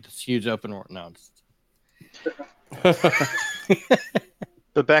Nürburgring, beat this huge open world. No.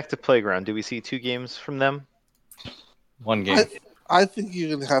 So back to Playground. Do we see 2 games from them? 1 game. I think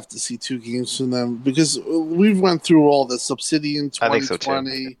you're going to have to see 2 games from them because we've went through all this Obsidian 2020. I think so too.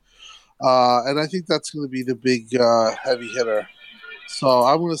 And I think that's going to be the big heavy hitter. So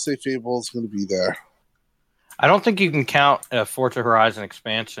I'm going to say Fable is going to be there. I don't think you can count a Forza Horizon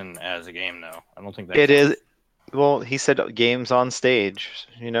expansion as a game, though. I don't think that it is. Well, he said games on stage,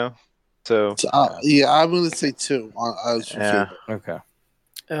 So yeah, I'm going to say 2. Okay.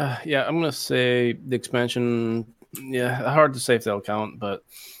 Yeah, I'm going to say the expansion. Yeah, hard to say if they'll count, but.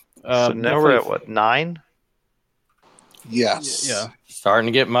 So now we're at what, 9? Yes. Yeah. Starting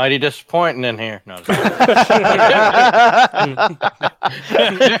to get mighty disappointing in here. No,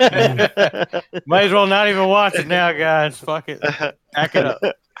 might as well not even watch it now, guys. Fuck it. Back it up.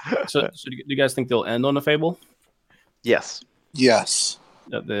 So do you guys think they'll end on a Fable? Yes. Yes.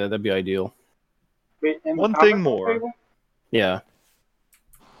 That'd be ideal. Wait, one thing more. Fable? Yeah.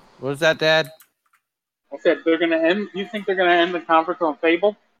 What was that, Dad? I said they're going to end. You think they're going to end the conference on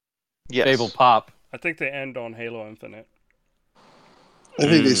Fable? Yes. Fable Pop. I think they end on Halo Infinite. I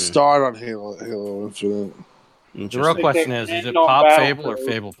think they start on Halo Infinite. The real question is it Pop Fable or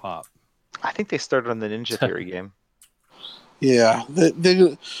Fable Pop? I think they started on the Ninja Theory game. Yeah,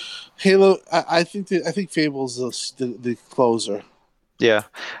 Halo. I think Fable's the closer. Yeah,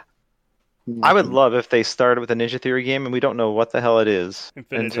 I would love if they started with a Ninja Theory game and we don't know what the hell it is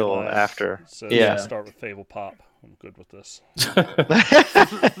until after. So start with Fable Pop. I'm good with this.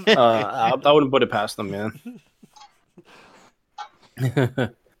 I wouldn't put it past them, man.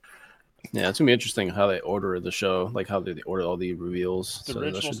 Yeah, it's gonna be interesting how they order the show, like how they order all the reveals. The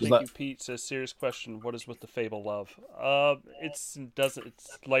original Stinky Pete says, "Serious question: what is with the Fable love? It's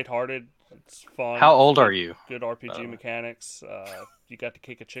lighthearted. It's fun. How old are you? Good RPG mechanics. You got to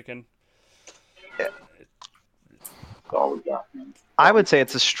kick a chicken. All we got. I would say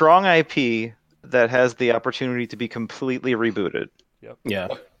it's a strong IP that has the opportunity to be completely rebooted. Yep. Yeah.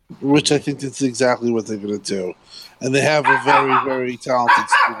 Which I think that's exactly what they're going to do. And they have a very, very talented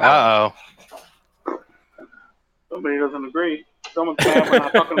studio. Uh-oh. Somebody doesn't agree. Someone's mad we're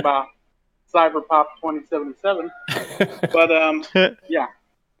not talking about Cyberpop 2077. But, yeah.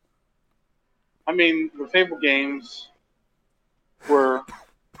 I mean, the Fable games were...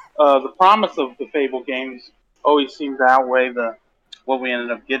 the promise of the Fable games always seemed to outweigh what we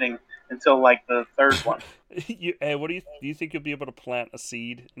ended up getting. until like the third one. Hey, do you think you'll be able to plant a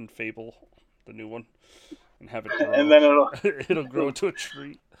seed in Fable, the new one, and have it grow? And then it'll grow into a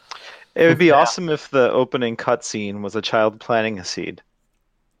tree. It would be awesome if the opening cutscene was a child planting a seed.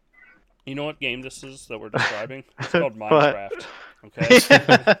 You know what game this is that we're describing? It's called Minecraft. Okay.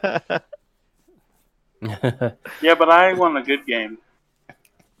 Yeah, but I want a good game.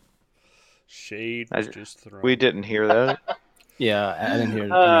 Shade was just thrown. We didn't hear that. Yeah, I didn't hear it.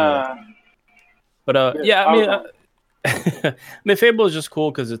 But yeah, I mean, I mean, Fable is just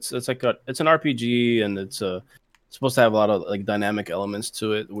cool because it's like it's an RPG and it's supposed to have a lot of like dynamic elements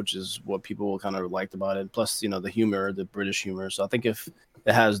to it, which is what people kind of liked about it. Plus, you know, the humor, the British humor. So I think if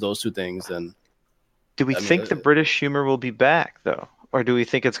it has those two things, then do we think the British humor will be back though, or do we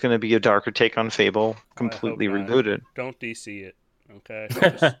think it's going to be a darker take on Fable, completely rebooted? Don't DC it, okay?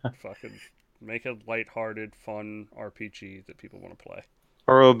 Just fucking make a lighthearted, fun RPG that people want to play.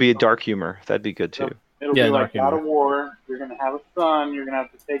 Or it'll be a dark humor. That'd be good too. So it'll be like God of War. You're gonna have a son. You're gonna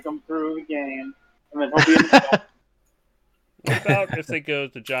have to take him through the game, and then he'll be in the What about if they go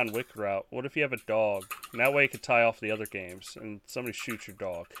the John Wick route? What if you have a dog? And that way you can tie off the other games, and somebody shoots your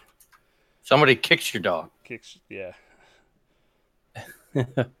dog. Somebody kicks your dog. Yeah.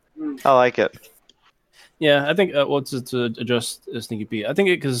 I like it. Yeah, I think to address Sneaky Pete, I think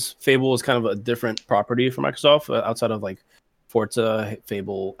because Fable is kind of a different property for Microsoft outside of like Forza,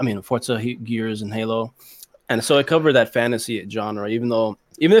 Gears, and Halo, and so it covered that fantasy genre. Even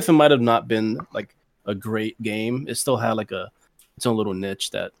if it might have not been like a great game, it still had like its own little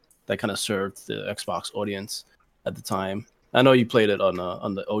niche that kind of served the Xbox audience at the time. I know you played it on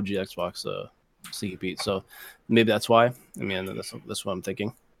the OG Xbox, Sneaky Pete, so maybe that's why. I mean, that's what I'm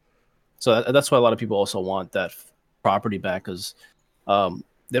thinking. So that's why a lot of people also want that property back because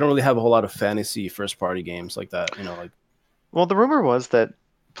they don't really have a whole lot of fantasy first-party games like that. You know, like. Well, the rumor was that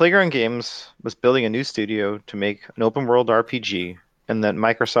Playground Games was building a new studio to make an open-world RPG, and that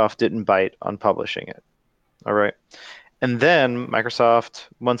Microsoft didn't bite on publishing it. All right. And then Microsoft,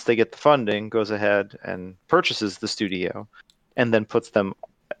 once they get the funding, goes ahead and purchases the studio and then puts them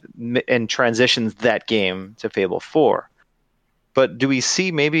and transitions that game to Fable 4. But do we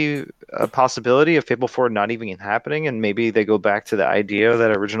see maybe a possibility of Fable 4 not even happening and maybe they go back to the idea of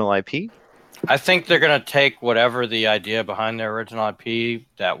that original IP? I think they're going to take whatever the idea behind their original IP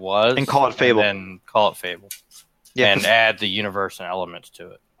that was and call it Fable. And then call it Fable. Yeah, and add the universe and elements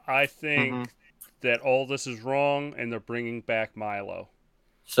to it. I think that all this is wrong and they're bringing back Milo.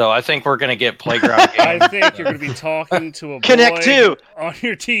 So I think we're going to get Playground Games. I think you're going to be talking to a Connect boy on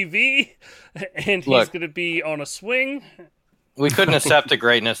your TV and he's going to be on a swing. We couldn't accept the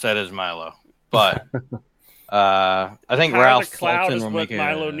greatness that is Milo, but I think Ralph Cloud Fulton is will what make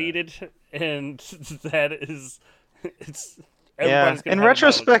Milo needed, and that is In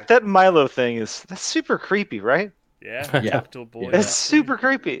retrospect, that Milo thing that's super creepy, right? Yeah. Talk to a boy. It's super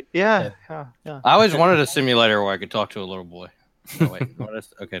creepy. Yeah. I always wanted a simulator where I could talk to a little boy. Oh, wait,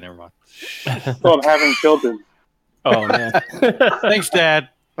 okay, never mind. It's called having children. Oh man! Thanks, Dad.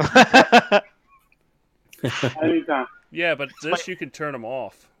 Anytime. Yeah, but this you can turn them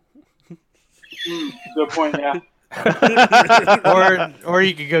off. Good point. Yeah. or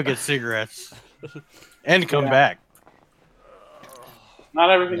you could go get cigarettes and come back. Not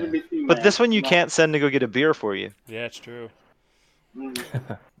everything can be seen. But this one you can't send to go get a beer for you. Yeah, it's true.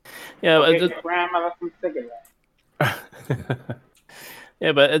 Yeah, grandma some cigarettes.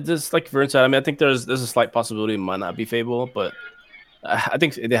 Yeah, but it's just like Vern said. I mean, I think there's a slight possibility it might not be Fable, but I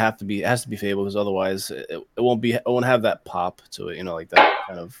think it has to be Fable because otherwise it won't have that pop to it. You know, like that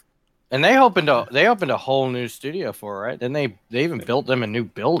kind of. And they opened a whole new studio for it, right? Then they even built them a new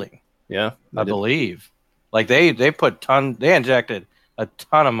building. Yeah, I believe. Like they injected a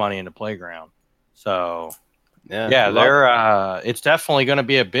ton of money into Playground. So they're it's definitely going to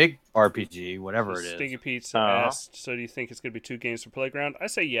be a big RPG, whatever it is. Stinky Pete asked, so do you think it's going to be 2 games for Playground? I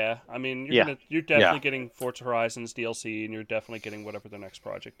say yeah. I mean, you're definitely getting Forza Horizons DLC, and you're definitely getting whatever their next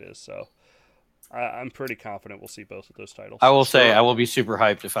project is. So I'm pretty confident we'll see both of those titles. I will say I will be super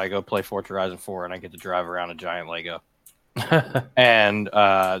hyped if I go play Forza Horizon 4 and I get to drive around a giant Lego. And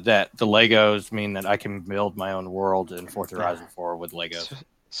that the Legos mean that I can build my own world in Forza Horizon 4 with Legos.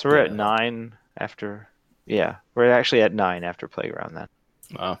 So we're at 9 after... Yeah, we're actually at 9 after Playground then.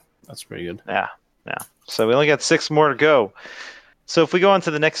 Wow, that's pretty good. Yeah. So we only got 6 more to go. So if we go on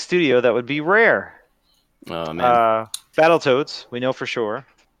to the next studio, that would be Rare. Oh, man. Battletoads, we know for sure.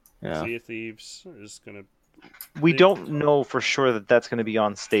 Yeah. Sea of Thieves is going to... We don't know for sure that that's going to be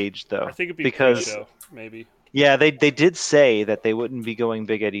on stage, though. I think it'd be because, a pre-show, maybe. Yeah, they did say that they wouldn't be going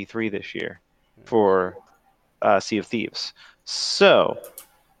big at E3 this year for Sea of Thieves. So...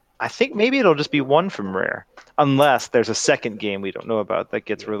 I think maybe it'll just be one from Rare, unless there's a second game we don't know about that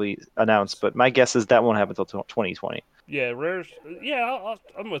gets really announced. But my guess is that won't happen until 2020. Yeah, Rare. Yeah,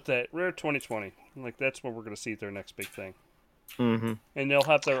 I'm with that. Rare 2020. Like that's what we're gonna see their next big thing. Mm-hmm. And they'll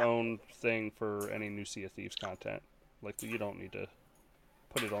have their own thing for any new Sea of Thieves content. Like you don't need to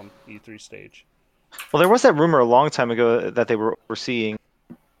put it on E3 stage. Well, there was that rumor a long time ago that they were seeing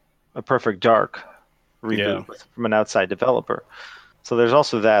a Perfect Dark reboot from an outside developer. So there's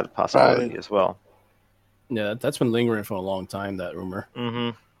also that possibility as well. Yeah, that's been lingering for a long time, that rumor.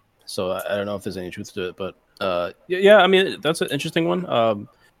 Mm-hmm. So I don't know if there's any truth to it, but yeah, I mean, that's an interesting one.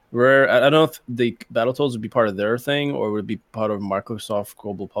 Rare, I don't know if the Battletoads would be part of their thing or would it be part of Microsoft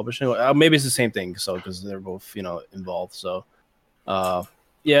Global Publishing. Maybe it's the same thing, so because they're both involved. So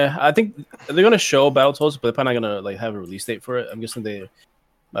yeah, I think they're gonna show Battletoads, but they're probably not gonna have a release date for it. I'm guessing they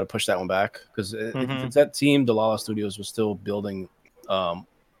might have pushed that one back because that team, the Lala Studios, was still building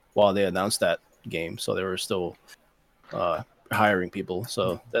while they announced that game, so they were still hiring people.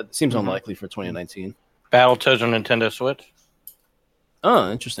 So that seems unlikely for 2019. Battletoads on Nintendo Switch.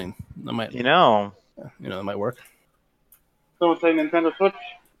 Oh, interesting. That might, that might work. Someone say Nintendo Switch.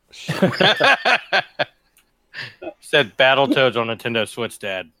 Said Battletoads on Nintendo Switch,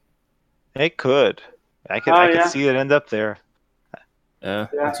 Dad. It could. I could see it end up there. Yeah.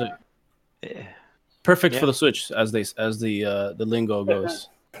 Perfect for the Switch, as the lingo goes.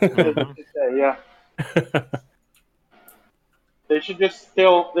 Yeah. They should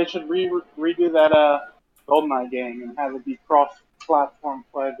redo that GoldenEye game and have it be cross-platform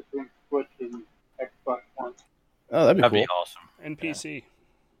play between Switch and Xbox One. Oh, that'd be That'd cool. be awesome. And PC.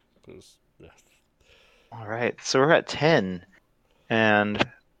 All right, so we're at 10, and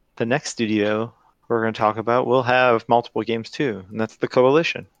the next studio we're going to talk about will have multiple games too, and that's the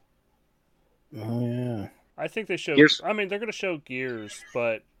Coalition. Oh yeah. I think they show. Gears. I mean, they're going to show Gears,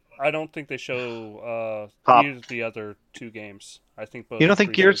 but I don't think they show the other two games. I think both. You don't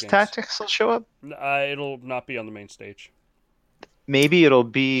think Gears games. Tactics will show up? It'll not be on the main stage. Maybe it'll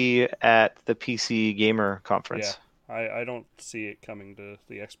be at the PC Gamer Conference. Yeah, I don't see it coming to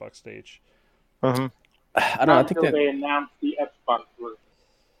the Xbox stage. Uh-huh. I don't know. I think they announced the Xbox version.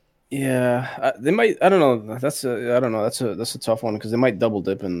 Yeah, they might. I don't know. I don't know. That's a tough one because they might double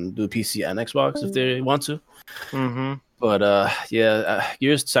dip and do PC and Xbox if they want to. Mm-hmm. But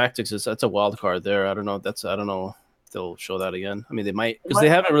Gears Tactics that's a wild card there. I don't know. I don't know if they'll show that again. I mean, they might because they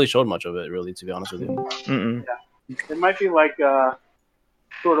haven't really showed much of it, really, to be honest with you. Mm-mm. Yeah, it might be like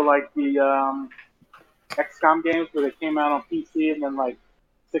sort of like the XCOM games where they came out on PC and then like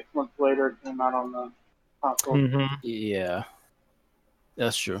 6 months later it came out on the console. Mm-hmm. Yeah,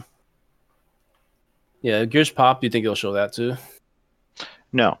 that's true. Yeah, Gears Pop. Do you think they'll show that too?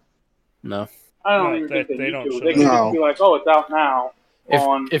 No. I don't even think they don't. They can just be like, "Oh, it's out now."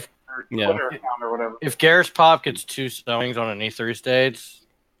 If Twitter account or whatever. If Gears Pop gets 2 showings on an E3 stage,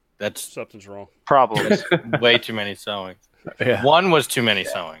 that's something's wrong. Problems. Way too many showings. Yeah. 1 was too many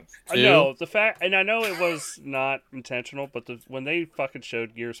showings. 2, I know the fact, and I know it was not intentional, but when they fucking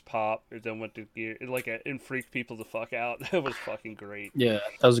showed Gears Pop, it then went to Gear, and freaked people the fuck out. That was fucking great. Yeah,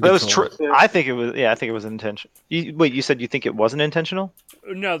 that was a good. True. I think it was. Yeah, I think it was intentional. Wait, you said you think it wasn't intentional?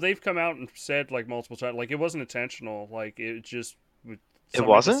 No, they've come out and said multiple times, it wasn't intentional. It just. It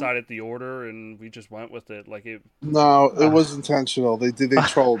wasn't? Decided the order, and we just went with it. No, it was intentional. They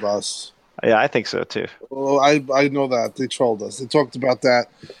trolled us. Yeah, I think so too. Well, I know that they trolled us. They talked about that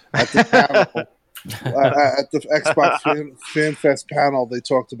at the panel, at the Xbox Fan Fest panel. They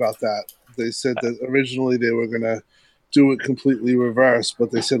talked about that. They said that originally they were gonna do it completely reverse,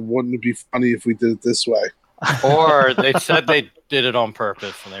 but they said, "Wouldn't it be funny if we did it this way?" Or they said they did it on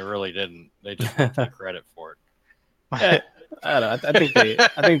purpose, and they really didn't. They just didn't take credit for it. Yeah, I don't know. I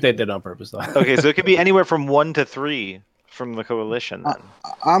think they did it on purpose though. Okay, so it could be anywhere from 1 to 3 from the Coalition. Then.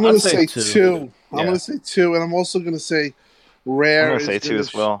 I'm going to say 2. Yeah. I'm going to say 2, and I'm also going to say Rare. I'm going to say 2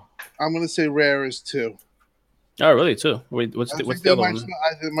 as well. I'm going to say Rare is 2. Oh, really? 2? What's the other one?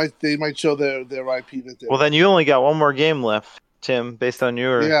 They might show their IP that. Well, then you only got one more game left, Tim, based on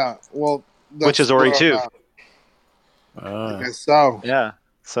your. Yeah. Well, which is Ori 2. I guess so. Yeah.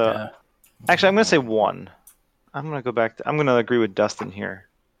 So, actually, I'm going to say 1. I'm going to go back. I'm going to agree with Dustin here.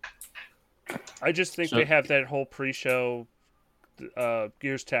 I just think they have that whole pre-show.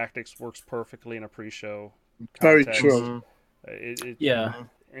 Gears Tactics works perfectly in a pre-show. Very context. true. Yeah,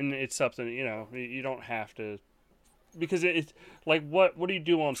 and it's something you don't have to, because it's like what do you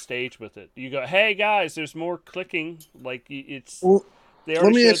do on stage with it? You go, hey guys, there's more clicking. It's. Well, they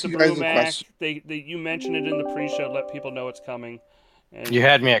already let me showed ask the you guys a Brumac. question. You mentioned it in the pre-show, let people know it's coming. And You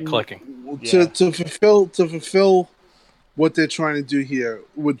had me at clicking. To fulfill what they're trying to do here.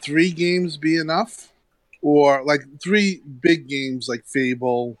 Would 3 games be enough? Or like 3 big games like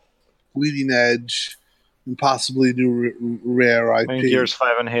Fable, Bleeding Edge, and possibly a new rare IP. And Gears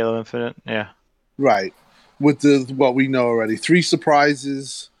 5 and Halo Infinite, yeah. Right. With what we know already. 3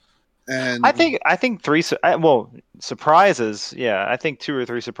 surprises. And I think 3 surprises, yeah. I think 2 or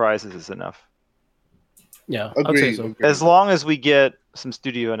 3 surprises is enough. Yeah, agreed. so. As long as we get some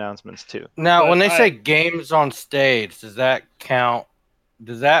studio announcements too. Now, when they say games on stage, does that count?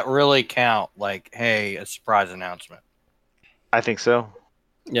 Does that really count? Like, hey, a surprise announcement? I think so.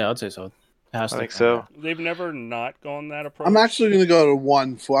 Yeah, I'd say so. I think so. They've never not gone that approach. I'm actually going to go to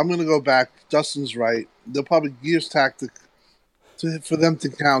 1. I'm going to go back. Dustin's right. They'll probably Gears Tactic for them to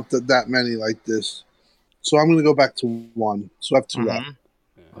count that many like this. So I'm going to go back to 1. So I have 2 left.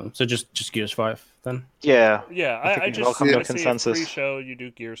 So just Gears 5 then? Yeah, I we just all come to a see consensus. a pre-show. You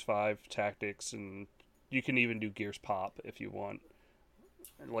do Gears 5 Tactics, and you can even do Gears Pop if you want.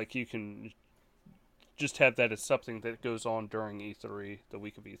 Like, you can just have that as something that goes on during E3, the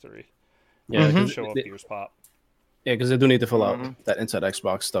week of E3. Yeah, you can show up Gears Pop. Yeah, because they do need to fill out that Inside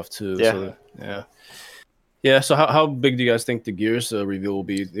Xbox stuff too. Yeah. So, yeah. So how big do you guys think the Gears reveal will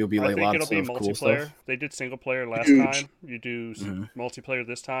be? It'll be like I think lots it'll be of multiplayer. cool stuff. They did single player last time. You do multiplayer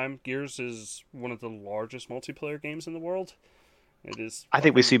this time. Gears is one of the largest multiplayer games in the world. It is. I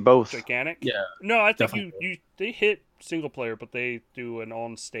think we see both. Gigantic. Yeah. No, I think definitely. they hit single player, but they do an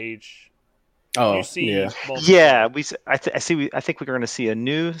on stage. Oh, you see yeah. Yeah, I think we're going to see a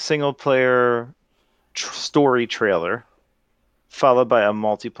new single player story trailer, followed by a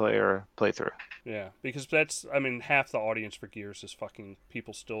multiplayer playthrough. Yeah, because half the audience for Gears is fucking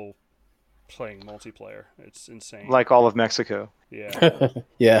people still playing multiplayer. It's insane. Like all of Mexico. Yeah.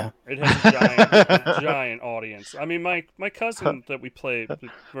 Yeah. It has a giant audience. I mean, my cousin that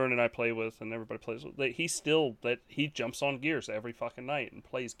Vern and I play with, and everybody plays with, he jumps on Gears every fucking night and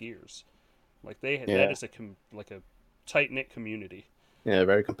plays Gears. Like that is a tight knit community. Yeah,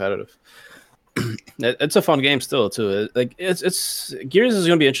 very competitive. It's a fun game still too. It's Gears is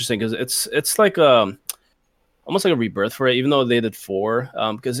going to be interesting because it's like almost like a rebirth for it. Even though they did 4,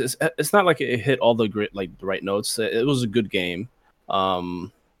 because it's not like it hit all the right notes. It was a good game.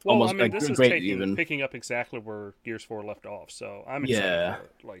 Well, almost this is picking up exactly where Gears 4 left off. So I'm excited for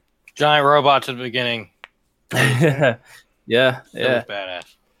it. Like giant robots at the beginning. yeah. Badass.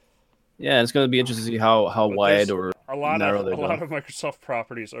 Yeah, it's going to be interesting to see how wide or narrow they go. A lot of Microsoft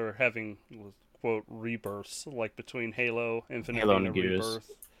properties are having quote rebirths, like between Halo Infinite and a Gears.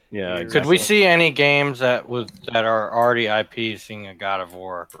 Rebirth. Yeah, Gears. Could we see any games that are already IP seeing a God of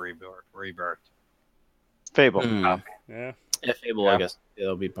War rebirth? Fable. Yeah. Yeah, Fable. I guess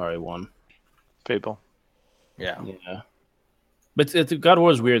it'll be probably 1. Fable. Yeah. But God of War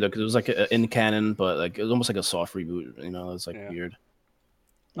is weird though because it was like in canon, but like it was almost like a soft reboot. It's like weird.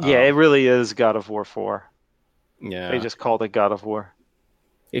 Yeah, it really is God of War 4. Yeah, they just called it God of War.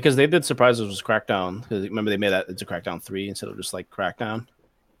 Because they did surprises was Crackdown. Because remember they made that into Crackdown 3 instead of just like Crackdown.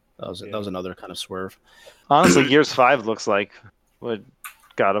 That was another kind of swerve. Honestly, Gears 5 looks like what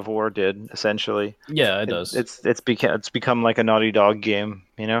God of War did essentially. Yeah, it does. It's become like a Naughty Dog game,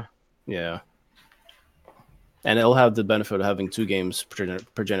 Yeah. And it'll have the benefit of having 2 games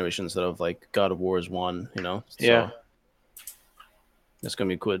per generation instead of like God of War is 1. So, yeah. It's gonna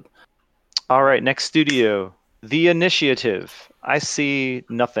be good. All right, next studio, The Initiative. I see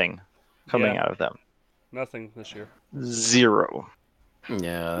nothing coming out of them. Nothing this year. 0.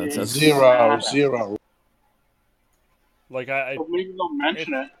 Yeah, that's 0. Like maybe they'll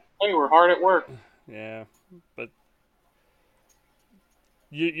mention it. Hey, we're hard at work. Yeah, but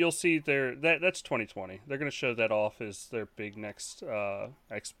you'll see that's 2020. They're going to show that off as their big next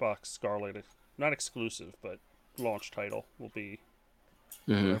Xbox Scarlet, not exclusive, but launch title will be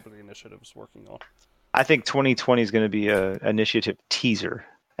whatever the initiative is working on. I think 2020 is going to be a initiative teaser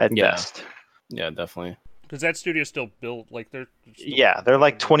at best. Yeah, definitely. Because that studio's still built, like they're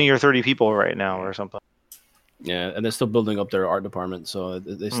like 20 or 30 people right now or something. Yeah, and they're still building up their art department, so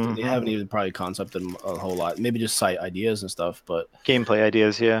they haven't even probably concepted a whole lot. Maybe just site ideas and stuff, but gameplay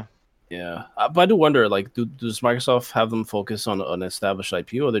ideas, yeah. But I do wonder, like, does Microsoft have them focus on an established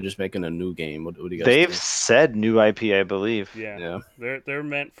IP, or they're just making a new game? What do you guys They've think? said new IP, I believe. Yeah. They're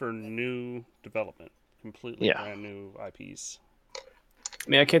meant for new development, completely brand new IPs. I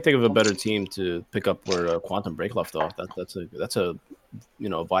mean, I can't think of a better team to pick up where Quantum Break left off. That's a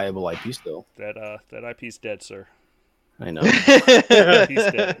viable IP still. That IP's dead, sir. I know.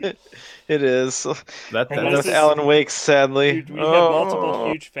 It is. That's Alan Wake, sadly. We have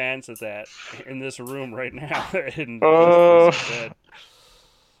multiple huge fans of that in this room right now. And dead.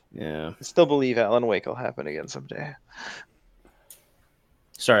 Yeah. I still believe Alan Wake will happen again someday.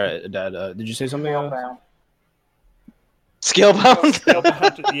 Sorry, Dad. Did you say something else? Scalebound?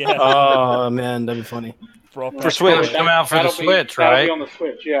 Scalebound, yeah. Oh man, that'd be funny. For Switch. Come out for the Switch, that'll right? be on the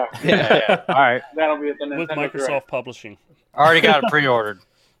Switch, yeah. Yeah. All right. That'll be at the Nintendo With Microsoft Direct. Publishing. Already got it pre-ordered.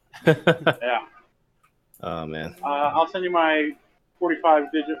 Yeah. Oh man. I'll send you my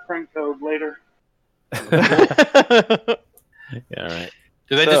 45-digit friend code later. Yeah. All right.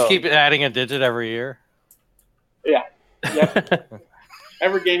 Do they just keep adding a digit every year? Yeah. Yep.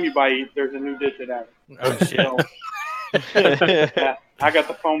 Every game you buy, there's a new digit added. Oh shit. So, yeah, I got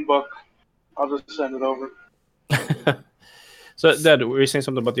the phone book. I'll just send it over. So, Dad, were you saying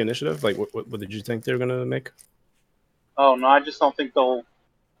something about the initiative? Like, what did you think they were gonna make? Oh no, I just don't think they'll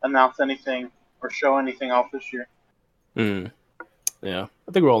announce anything or show anything off this year. Yeah,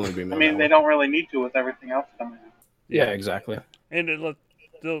 I think we're all in agreement. I mean, they don't really need to with everything else coming out. Yeah, exactly. And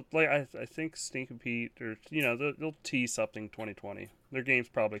they'll like I think Stink and Pete, or they'll tease something 2020. Their game's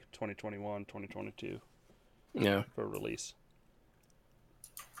probably 2021, 2022. Yeah, for release.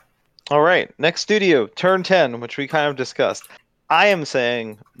 All right, next studio, Turn 10, which we kind of discussed. I am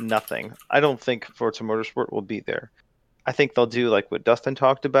saying nothing. I don't think Forza Motorsport will be there. I think they'll do like what Dustin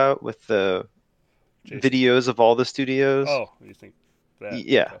talked about with the videos of all the studios. Oh, you think that?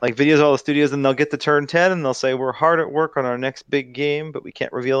 Yeah, okay. Like videos of all the studios, and they'll get to Turn 10 and they'll say, we're hard at work on our next big game, but we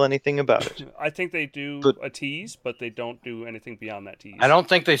can't reveal anything about it. I think they do a tease, but they don't do anything beyond that tease. I don't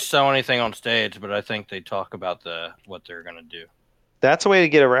think they show anything on stage, but I think they talk about what they're going to do. That's a way to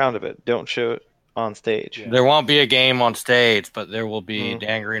get around of it. Don't show it on stage. Yeah. There won't be a game on stage, but there will be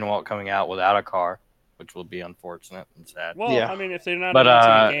Dan Greenwald coming out without a car, which will be unfortunate and sad. Well, yeah. I mean, if they're not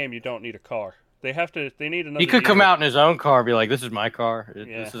announcing a game, you don't need a car. They need another. He could come out in his own car and be like, "This is my car.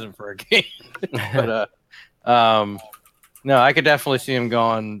 This isn't for a game." But no, I could definitely see him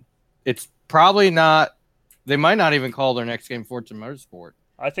going. It's probably not. They might not even call their next game Forza Motorsport.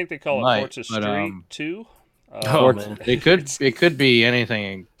 I think they call it Forza Street 2. Man. It could be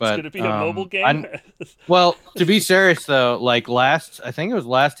anything, but it's going to be a mobile game. Well, to be serious though, like I think it was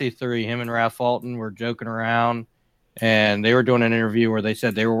last E3, him and Ralph Fulton were joking around, and they were doing an interview where they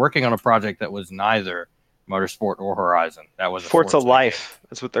said they were working on a project that was neither Motorsport or Horizon. That was a Forza Life. Game.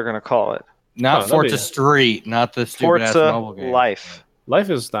 That's what they're going to call it. Not Forza Street, not the stupid ass mobile game. Life.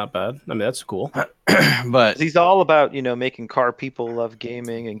 Life is not bad. I mean, that's cool. But he's all about, making car people love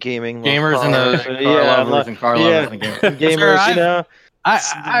gaming and gaming. Gamers and car lovers and car lovers and gamers. Gamers, sir,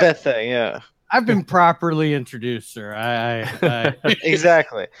 that thing, yeah. I've been properly introduced, sir. I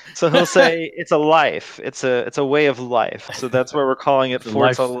Exactly. So he'll say it's a life. It's a way of life. So that's why we're calling it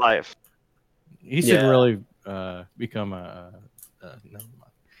Forza Life. He should really become a never mind.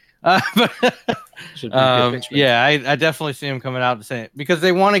 Yeah, I definitely see him coming out and saying it because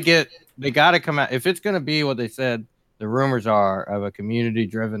they got to come out. If it's going to be what they said, the rumors are of a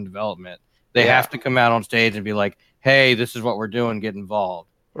community-driven development, they have to come out on stage and be like, "Hey, this is what we're doing. Get involved."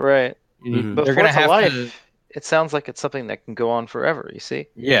 Right. Mm-hmm. But they're going to have Life. It sounds like it's something that can go on forever. You see?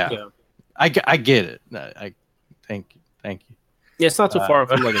 Yeah. I get it. Thank you. Yeah, it's not too far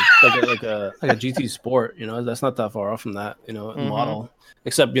from like a GT Sport. That's not that far off from that. Model.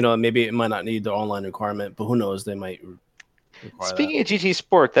 Except, maybe it might not need the online requirement, but who knows? They might require Speaking of GT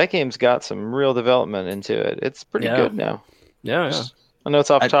Sport, that game's got some real development into it. It's pretty good now. Yeah. I know it's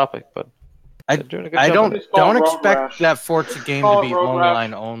off topic, but I don't expect that Forza game to be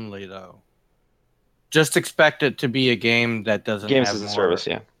online only, though. Just expect it to be a game that doesn't games have as a service.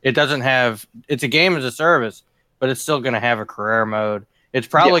 Yeah, it doesn't have. It's a game as a service, but it's still going to have a career mode. It's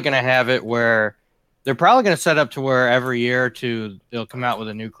probably going to have it where they're probably going to set up to where every year or two they'll come out with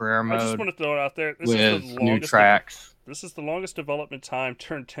a new career mode. I just want to throw it out there. This with is the new tracks. This is the longest development time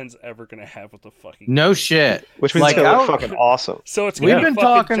Turn 10's ever going to have with the fucking no game. shit. Which means it's going to look fucking awesome. So it's going to be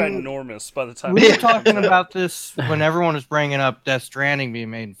fucking ginormous by the time. We've been talking about this when everyone was bringing up Death Stranding being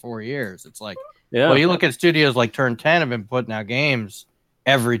made in 4 years. It's like, well, you look at studios like Turn 10 have been putting out games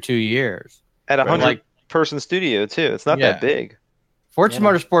every 2 years. At a 100-person studio, too. It's not that big. Forza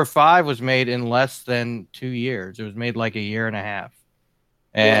Motorsport 5 was made in less than 2 years. It was made like a year and a half.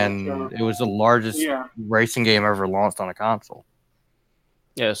 And it was the largest racing game ever launched on a console.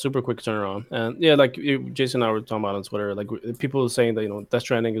 Yeah, super quick turnaround. And like Jason and I were talking about on Twitter, like people are saying that Death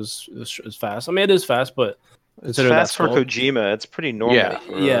Stranding is fast. I mean, it is fast, but it's fast for Kojima. It's pretty normal.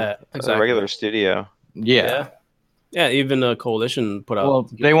 For exactly. A regular studio. Yeah, even a Coalition put out. Well,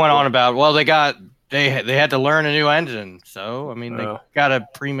 they went on about they had to learn a new engine. So I mean, they got a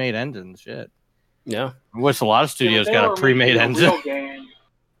pre-made engine. Shit. Yeah, which a lot of studios got a pre-made engine.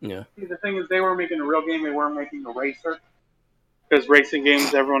 Yeah. See, the thing is, they were making a real game. They weren't making a racer. because racing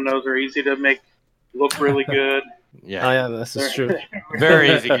games, everyone knows, are easy to make look really good. Yeah. Oh yeah, this is true. Very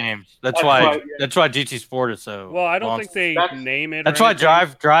easy games. That's why GT Sport is so. Well, I don't think they name it. That's why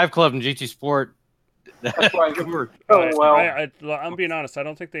Drive Club and GT Sport. That's why I'm being honest. I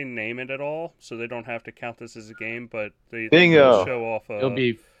don't think they name it at all, so they don't have to count this as a game. But they Bingo. show off. It'll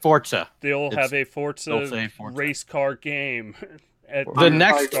be Forza. They'll have a Forza race car game. The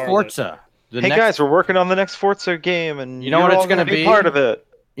next Forza. Guys, we're working on the next Forza game, and you know what it's going to be? Part of it.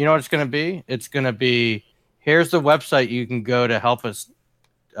 You know what it's going to be? It's going to be. Here's the website you can go to help us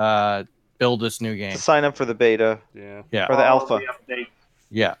build this new game. To sign up for the beta. Yeah. Or the alpha.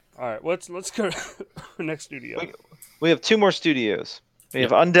 Yeah. All right. Let's go to the next studio. We have 2 more studios. We have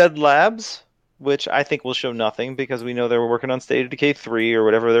Undead Labs, which I think will show nothing because we know they're working on State of Decay 3 or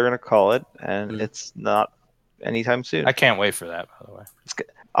whatever they're going to call it, and it's not anytime soon. I can't wait for that, by the way.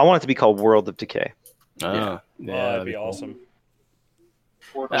 I want it to be called World of Decay. Yeah, that'd be awesome.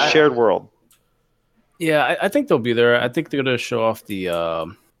 Shared world. Yeah, I think they'll be there. I think they're gonna show off the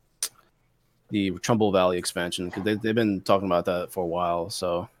Trumbull Valley expansion because they've been talking about that for a while.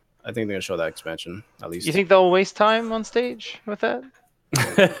 So I think they're gonna show that expansion at least. You think they'll waste time on stage with that?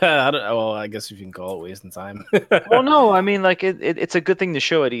 I guess if you can call it wasting time. Well, no, I mean like it's a good thing to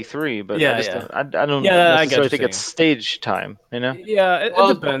show at E3, but I don't necessarily think it's stage time. You know? Yeah, it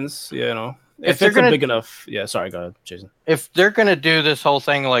depends. You know. If it's big enough, sorry, go ahead, Jason. If they're gonna do this whole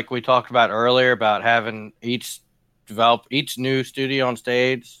thing like we talked about earlier about having each new studio on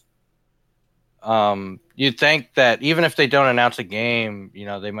stage, you'd think that even if they don't announce a game, you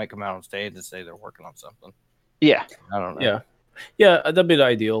know, they might come out on stage and say they're working on something. Yeah, I don't know. Yeah, that'd be the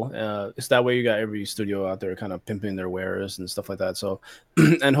ideal. It's that way you got every studio out there kind of pimping their wares and stuff like that. So,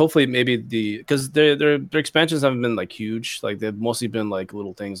 and hopefully maybe because their expansions haven't been like huge. Like they've mostly been like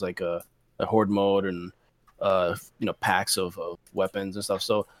little things like a horde mode and packs of weapons and stuff.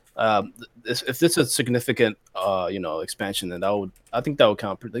 So if this is a significant expansion, then I think that would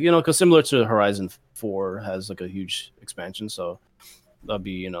count. Because similar to Horizon 4 has like a huge expansion, so that'd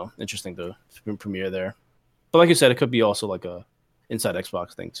be interesting to premiere there. But like you said, it could be also like a inside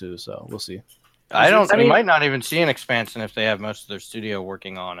Xbox thing too. So we'll see. We might not even see an expansion if they have most of their studio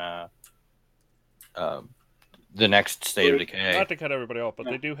working on the next State of Decay. Not to cut everybody off, but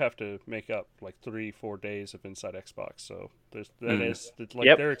they do have to make up like 3-4 days of inside Xbox. So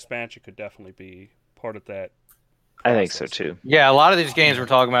their expansion could definitely be part of that process. I think so too. Yeah, a lot of these games we're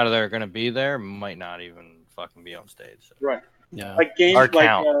talking about that are going to be there might not even fucking be on stage. So. Right. Yeah. Like games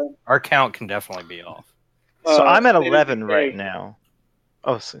our count can definitely be off. So I'm at 11 right now.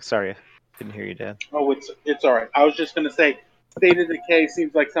 Oh, sorry. Didn't hear you, Dad. Oh, it's all right. I was just going to say, State of Decay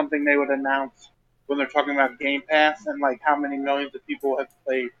seems like something they would announce when they're talking about Game Pass and like how many millions of people have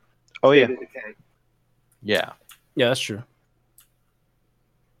played State of Decay. Yeah. Yeah, that's true.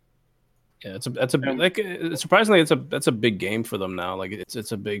 Yeah, surprisingly it's a big game for them now. Like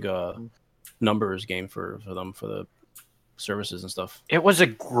it's a big numbers game for them for the services and stuff. It was a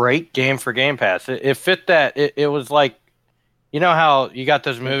great game for Game Pass. It fit that. It was like, you know how you got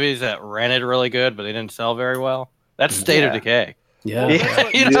those movies that rented really good but they didn't sell very well? That's State of Decay. Yeah.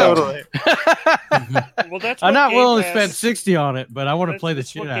 Totally. Well, that's I'm not willing to spend $60 on it, but I want to play the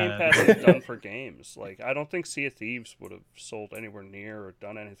shit out of it. Game Pass has done for games. Like, I don't think Sea of Thieves would have sold anywhere near or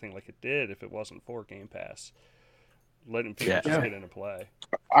done anything like it did if it wasn't for Game Pass. Letting people just get into play.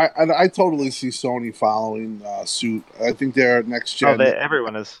 I totally see Sony following suit. I think they're next gen.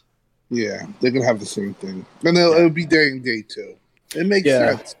 Everyone is. Yeah, they're gonna have the same thing, and it'll be day and day too. It makes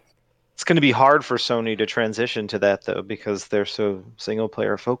sense. It's going to be hard for Sony to transition to that though because they're so single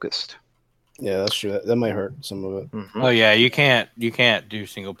player focused. Yeah, that's true. That might hurt some of it. Mm-hmm. Oh yeah, you can't do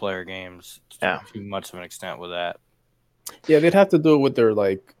single player games to too much of an extent with that. Yeah, they'd have to do it with their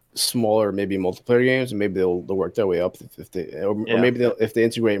like smaller maybe multiplayer games, and maybe they'll work their way up if they or maybe if they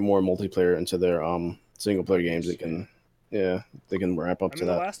integrate more multiplayer into their single player games, they can wrap up to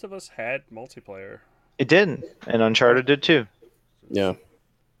that. The Last of Us had multiplayer. It did, and Uncharted did too. Yeah.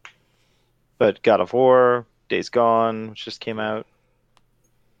 But God of War, Days Gone, which just came out.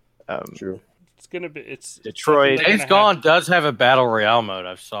 True. It's Detroit. Days Gone does have a battle royale mode.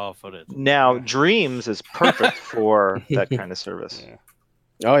 I saw footage. Now, Dreams is perfect for that kind of service. Yeah.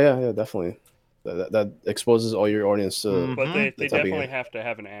 Oh yeah, definitely. That exposes all your audience to. But they definitely have to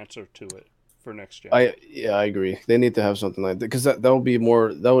have an answer to it for next gen. I agree. They need to have something like that because that would be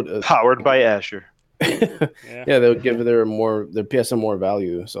more. That would powered by Azure. Yeah, they would give their PSN more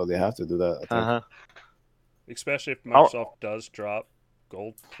value, so they have to do that. I think. Especially if Microsoft does drop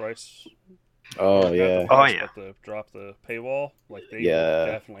gold price. Oh yeah. Drop the paywall. Like they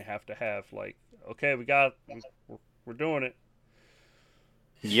definitely have to have like, okay, we're doing it.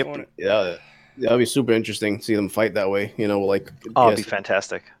 Yep. Yeah, that'd be super interesting to see them fight that way. Like it'd be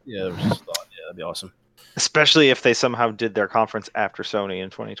fantastic. Yeah, that'd be awesome. Especially if they somehow did their conference after Sony in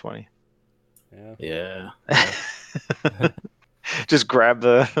 2020. Yeah. Just grab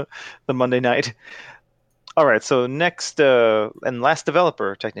the Monday night. All right, so next and last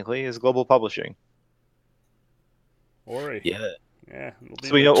developer technically is Global Publishing. Ori. Yeah.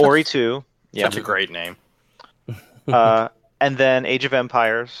 So we know Ori 2. Yeah. Such a great name. And then Age of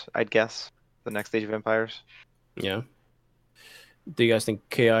Empires, I'd guess. The next Age of Empires. Yeah. Do you guys think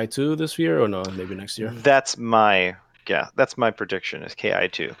KI2 this year or no? Maybe next year? That's my prediction is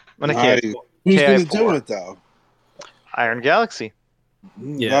KI2. Who's going to do it though? Iron Galaxy.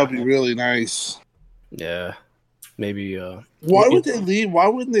 Yeah. That would be really nice. Yeah. Maybe why would they leave? Why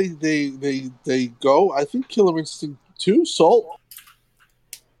wouldn't they go? I think Killer Instinct 2 sold.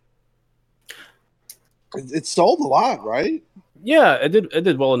 It sold a lot, right? Yeah, it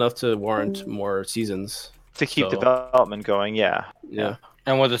did well enough to warrant more seasons. To keep development going, yeah.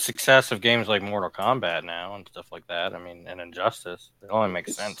 And with the success of games like Mortal Kombat now and stuff like that, I mean, and Injustice, it only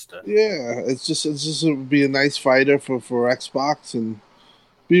makes sense to. Yeah, it's just it would be a nice fighter for Xbox, and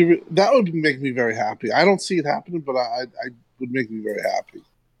that would make me very happy. I don't see it happening, but I would make me very happy.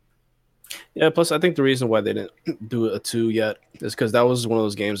 Yeah, plus I think the reason why they didn't do a 2 yet is because that was one of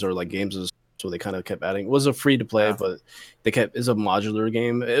those games where like games is. So they kind of kept adding. It was a free to play, but it's a modular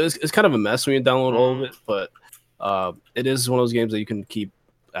game. It's kind of a mess when you download all of it, but it is one of those games that you can keep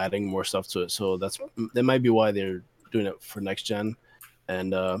adding more stuff to it. So that might be why they're doing it for next gen,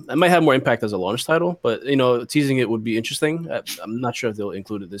 and it might have more impact as a launch title. But teasing it would be interesting. I'm not sure if they'll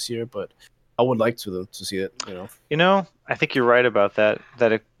include it this year, but I would like to see it. I think you're right about that.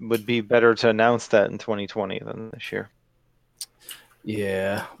 That it would be better to announce that in 2020 than this year.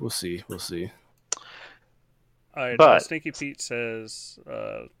 Yeah, we'll see. All right, but Stinky Pete says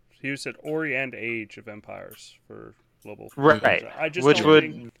he said Ori and Age of Empires for global. Right. I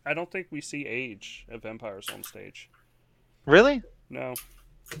don't think we see Age of Empires on stage. Really? No,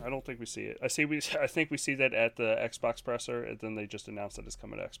 I don't think we see it. I think we see that at the Xbox presser, and then they just announced that it's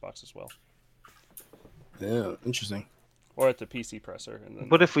coming to Xbox as well. Yeah, interesting. Or at the PC presser. And then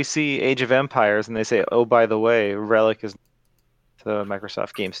what if we see Age of Empires and they say, oh, by the way, Relic is the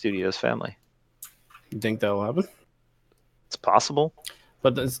Microsoft Game Studios family? You think that will happen? It's possible.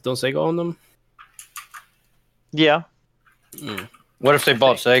 But don't Sega own them? Yeah. What if they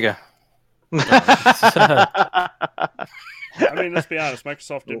bought Sega? I mean, let's be honest.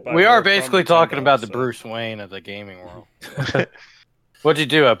 Microsoft did buy. We are basically talking about the Bruce Wayne of the gaming world. What'd you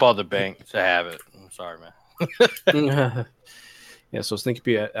do? I bought the bank to have it. I'm sorry, man. Yeah, so Stinky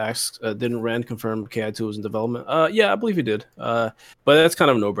P asks, didn't Rand confirm KI2 was in development? Yeah, I believe he did. But that's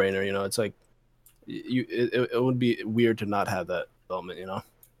kind of a no-brainer, It's like it would be weird to not have that development,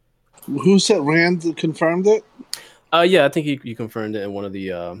 Who said Rand confirmed it? Yeah, I think he confirmed it in one of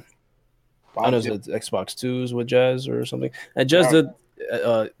the I don't know, it's Xbox 2s with Jazz or something. And Jazz did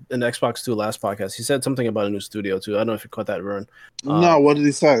an Xbox 2 last podcast. He said something about a new studio too. I don't know if you caught that, Vern. No, what did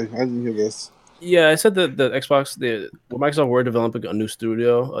he say? I didn't hear this. Yeah, I said that the Xbox, Microsoft were developing a new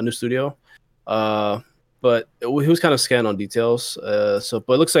studio, but he was kind of scant on details. But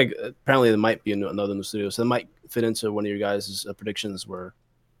it looks like apparently there might be another new studio, so it might fit into one of your guys' predictions where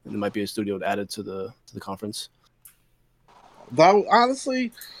there might be a studio added to the conference. That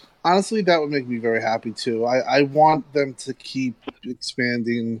honestly, that would make me very happy too. I want them to keep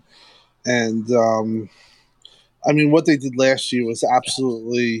expanding, and I mean what they did last year was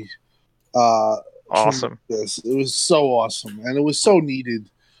absolutely. Awesome. It was so awesome, and it was so needed.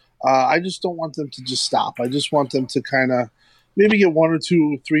 I just don't want them to just stop. I just want them to kind of maybe get 1 or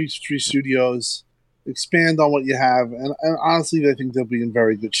 2, 3 studios, expand on what you have, and honestly, I think they'll be in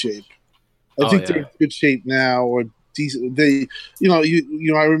very good shape. I think they're in good shape now, or decent. They,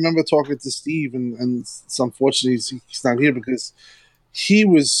 I remember talking to Steve, and it's unfortunately he's not here because he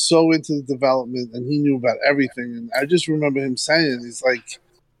was so into the development and he knew about everything. And I just remember him saying, "He's like."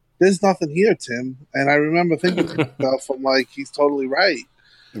 There's nothing here, Tim. And I remember thinking to myself, I'm like, he's totally right.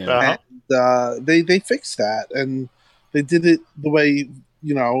 Yeah. And they fixed that, and they did it the way,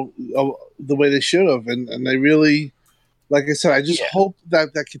 the way they should have. And they really, like I said, I just hope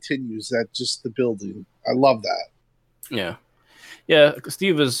that continues, that just the building. I love that. Yeah. Yeah,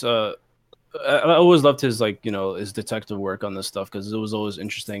 Steve is I always loved his his detective work on this stuff because it was always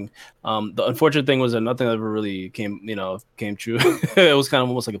interesting. The unfortunate thing was that nothing ever really came true. It was kind of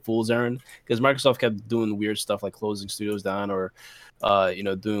almost like a fool's errand because Microsoft kept doing weird stuff like closing studios down or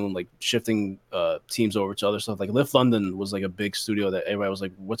doing like shifting teams over to other stuff. Like Lift London was like a big studio that everybody was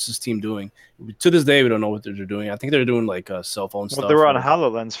like, "What's this team doing?" To this day, we don't know what they're doing. I think they're doing like cell phone stuff. They were on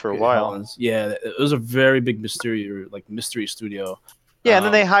HoloLens for a while. HoloLens. Yeah, it was a very big mystery studio. Yeah, and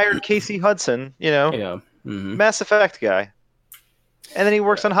then they hired Casey Hudson, Mass Effect guy. And then he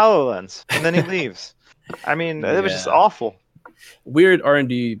works on HoloLens, and then he leaves. I mean, it was just awful. Weird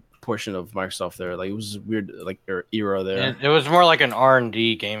R&D portion of Microsoft there. Like, it was weird, like, era there. It was more like an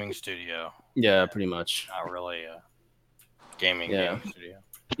R&D gaming studio. Yeah, pretty much. Not really a gaming studio.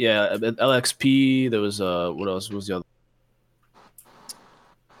 Yeah, at LXP, there was, what else was the other?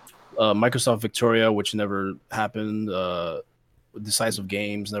 Microsoft Victoria, which never happened. Decisive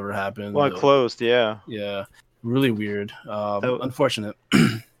Games never happened. Well, it closed, yeah. Yeah, really weird. Unfortunate.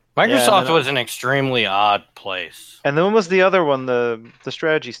 Microsoft was an extremely odd place. And then when was the other one, the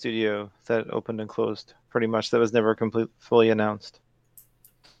strategy studio that opened and closed? Pretty much, that was never fully announced.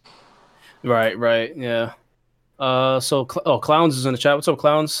 Right, yeah. Clowns is in the chat. What's up,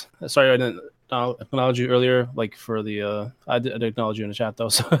 Clowns? Sorry, I didn't acknowledge you earlier. Like for the, I did acknowledge you in the chat though.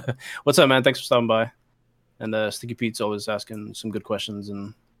 So, what's up, man? Thanks for stopping by. And Sticky Pete's always asking some good questions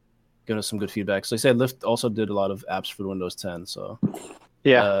and giving us some good feedback. So he said Lyft also did a lot of apps for Windows 10. So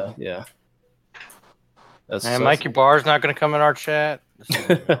yeah. And Mikey Barr's not going to come in our chat. This is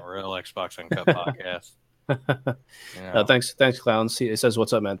a real Xbox Uncut podcast. Thanks, Clowns. He says,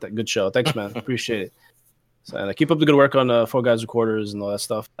 "What's up, man? Good show. Thanks, man. Appreciate it." So, and keep up the good work on Four Guys Recorders and all that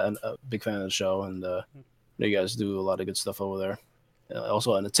stuff. And big fan of the show, and you guys do a lot of good stuff over there.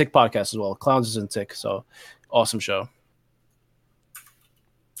 Also on the Tick podcast as well. Clowns is in Tick, so awesome show.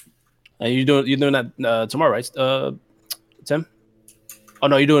 And you're doing that tomorrow, right, Tim? Oh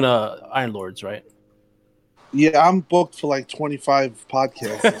no, you're doing Iron Lords, right? Yeah, I'm booked for like 25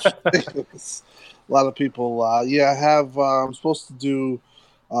 podcasts. A lot of people. I have. I'm supposed to do.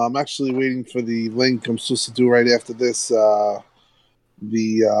 I'm actually waiting for the link. I'm supposed to do right after this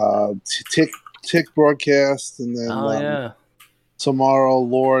the Tick broadcast, and then tomorrow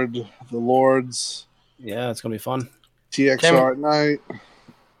the Lords. Yeah, it's gonna be fun. TXR at night.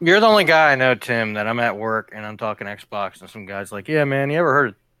 You're the only guy I know, Tim, that I'm at work and I'm talking Xbox, and some guy's like, "Yeah, man, you ever heard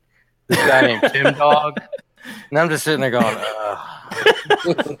of this guy named Tim Dog?" And I'm just sitting there going,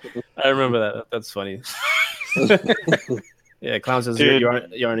 I remember that. That's funny. Yeah, Clown says Dude,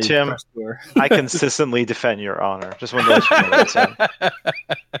 you're on Tim, I consistently defend your honor. Just wanted to let you know that,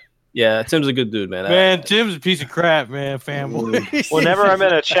 Tim. Yeah, Tim's a good dude, man. Man, Tim's a piece of crap, man, fanboy. Whenever I'm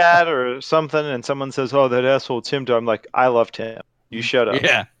in a chat or something and someone says, "Oh, that asshole Tim," I'm like, "I love Tim. You shut up."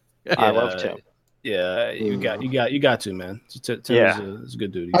 Yeah. I love Tim. Yeah, you got to, man. Tim is a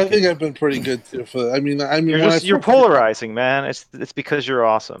good dude. I think I've been pretty good too. You're polarizing, man. It's because you're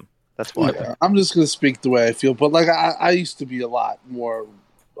awesome. That's why. Yeah, I'm just gonna speak the way I feel. But like I used to be a lot more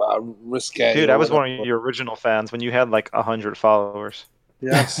risque. Dude, I was one of your original fans when you had like 100 followers.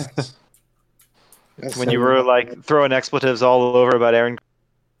 Yes. When you were like throwing expletives all over about Aaron.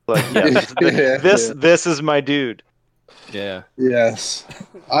 Like, this is my dude. Yeah. Yes.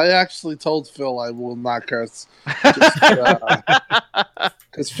 I actually told Phil I will not curse.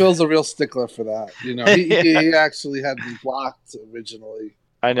 Because Phil's a real stickler for that. You know, he actually had me blocked originally.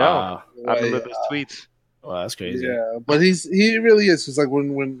 I know. I remember those tweets. Wow, that's crazy. Yeah, but he really is. It's like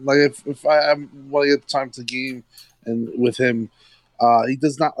when if I want to get time to game and with him, he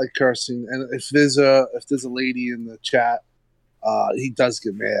does not like cursing. And if there's a lady in the chat, he does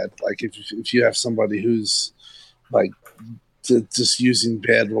get mad. Like if you have somebody who's like just using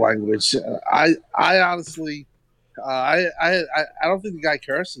bad language. I honestly, I don't think the guy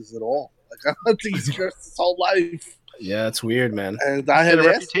curses at all. Like I don't think he's cursed his whole life. Yeah, it's weird, man. And I had a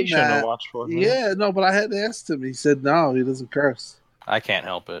asked reputation him that. to watch for. Yeah, no, but I had asked him. He said no, he doesn't curse. I can't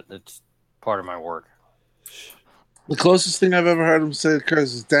help it. It's part of my work. The closest thing I've ever heard him say to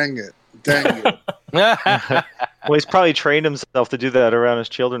curse is "dang it, dang it." Well, he's probably trained himself to do that around his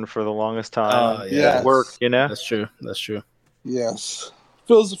children for the longest time. Yes. Work, you know. That's true. Yes,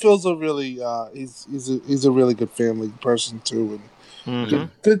 Phil's a really he's a really good family person too,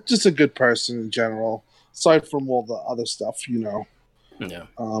 and just a good person in general. Aside from all the other stuff, you know. Yeah.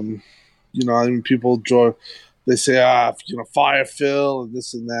 You know, I mean, people draw. They say, fire Phil and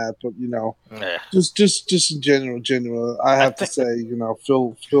this and that, but you know, just in general, I have to say, you know,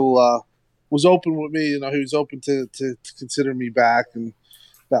 Phil was open with me. You know, he was open to consider me back, and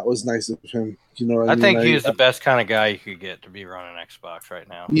that was nice of him. You know what I mean? think he's the best kind of guy you could get to be running Xbox right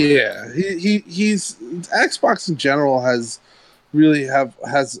now. Yeah, he's Xbox in general has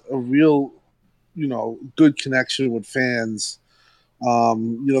a real, good connection with fans.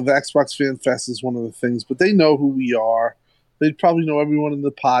 The Xbox Fan Fest is one of the things, but they know who we are. They probably know everyone in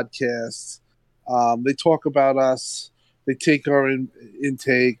the podcast. They talk about us. They take our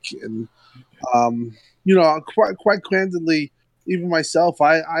intake, and quite candidly, even myself,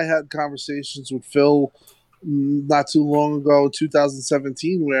 I had conversations with Phil not too long ago,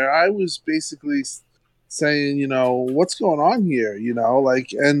 2017, where I was basically saying, what's going on here,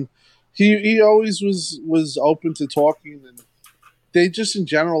 and he always was open to talking, and they just in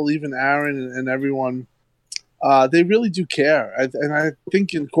general, even Aaron and everyone, they really do care, and I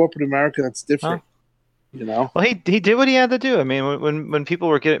think in corporate America that's different. Well, he did what he had to do. I mean, when people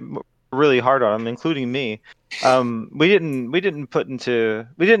were getting really hard on him, including me, we didn't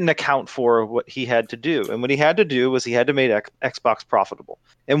account for what he had to do, and what he had to do was he had to make Xbox profitable.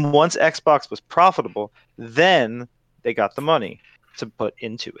 And once Xbox was profitable, then they got the money to put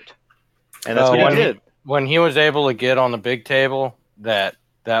into it, and that's what he did. When he was able to get on the big table, that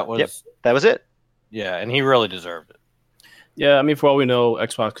was it. Yeah, and he really deserved it. Yeah, I mean, for all we know,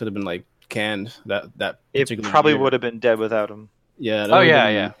 Xbox could have been canned that it probably would have been dead without him. Yeah.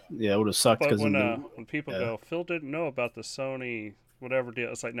 It would have sucked. But when people go, Phil didn't know about the Sony whatever deal,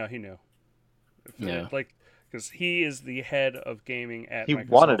 it's like, no, he knew. Because he is the head of gaming at Microsoft. He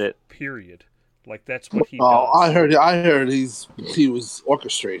wanted it. Period. That's what he does. I heard he was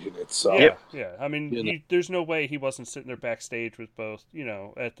orchestrating it. So yeah. I mean, there's no way he wasn't sitting there backstage with both,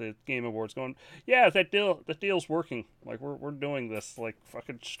 at the Game Awards, going, "Yeah, the deal's working. We're doing this,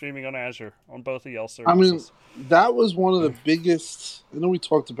 fucking streaming on Azure on both of y'all services." I mean, that was one of the biggest. I know we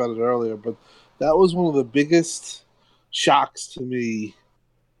talked about it earlier, but that was one of the biggest shocks to me.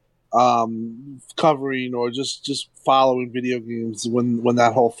 Covering or just following video games when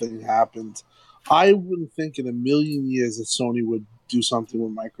that whole thing happened. I wouldn't think in a million years that Sony would do something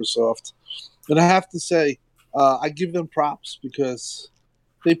with Microsoft. And I have to say, I give them props because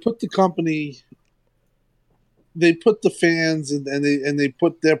they put the company, they put the fans, and they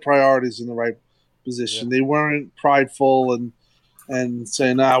put their priorities in the right position. Yeah. They weren't prideful and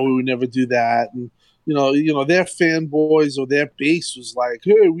saying, we would never do that. And their fanboys or their base was like,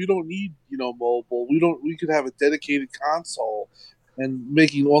 hey, we don't need mobile. We could have a dedicated console, and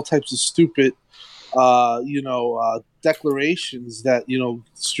making all types of stupid declarations that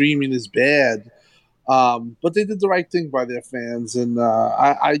streaming is bad, but they did the right thing by their fans, and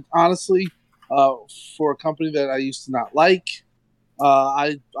I honestly, for a company that I used to not like,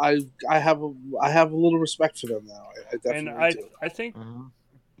 I have a little respect for them now. I definitely do. I think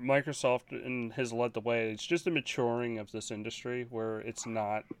Microsoft has led the way. It's just a maturing of this industry where it's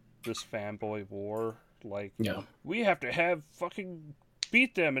not this fanboy war. We have to have fucking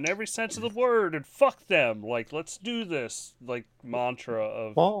beat them in every sense of the word and fuck them. Let's do this. Mantra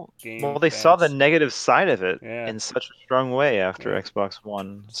of game. Well, they saw the negative side of it in such a strong way after Xbox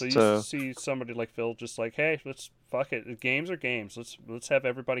One. So you see somebody like Phil just hey, let's fuck it. Games are games. Let's have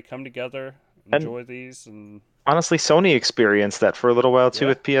everybody come together, enjoy these, and honestly, Sony experienced that for a little while too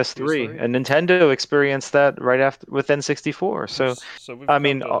with PS3, and Nintendo experienced that right after with N64. So we've come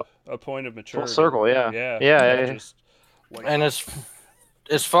to a point of maturity. Full circle, yeah. And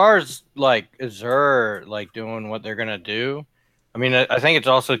as far as Azure doing what they're gonna do, I mean, I think it's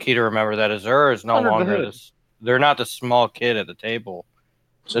also key to remember that Azure is no longer this. They're not the small kid at the table.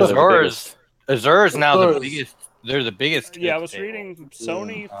 Azure is now the biggest. They're the biggest. Yeah, I was reading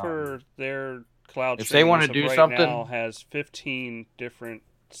Sony for their cloud. If they want to do something, now has 15 different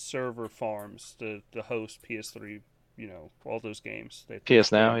server farms to host PS3. All those games.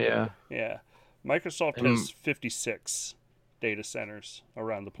 PS Now, yeah. Microsoft has 56 data centers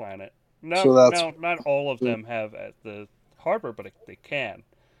around the planet. Not all of them have the hardware, but they can.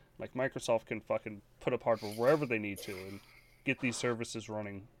 Microsoft can fucking put up hardware wherever they need to and get these services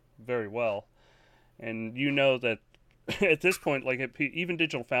running very well. And that at this point, even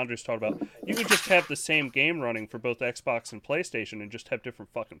Digital Foundry's talked about, you could just have the same game running for both Xbox and PlayStation and just have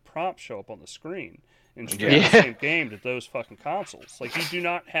different fucking prompts show up on the screen and stream the same game to those fucking consoles. You do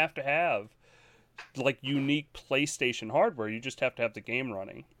not have to have unique PlayStation hardware. You just have to have the game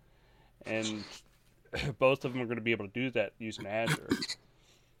running, and both of them are going to be able to do that using Azure.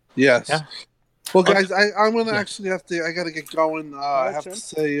 Yes. Yeah. Well, guys, I'm going to actually have to. I got to get going. I have to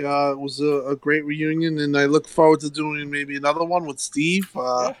say it was a great reunion, and I look forward to doing maybe another one with Steve.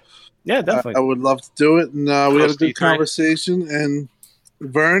 Yeah, definitely. I would love to do it, and we had a good conversation. And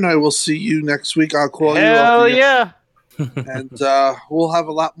Vern, I will see you next week. I'll call you. Hell yeah! and we'll have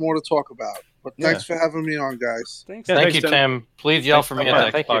a lot more to talk about. But thanks for having me on, guys. Thanks. Yeah, Thank thanks, you, Tim. Please yell for me at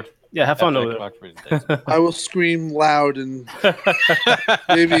the Thank Xbox. Yeah, have fun at the over Xbox presentation. I will scream loud and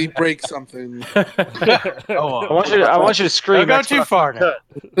maybe break something. Oh, I want you to scream. don't go too Xbox far now.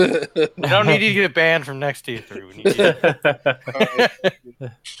 Uncut. You don't need to get banned from next E3. We need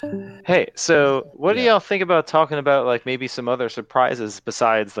you. Hey, so what do Yeah. y'all think about talking about like maybe some other surprises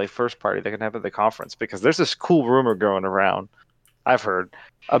besides like first party that can happen at the conference? Because there's this cool rumor going around, I've heard,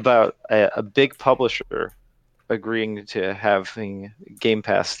 about a big publisher agreeing to having Game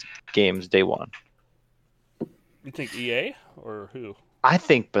Pass games day one. You think EA or who? I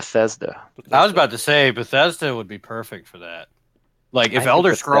think Bethesda. I was about to say Bethesda would be perfect for that. Like I if think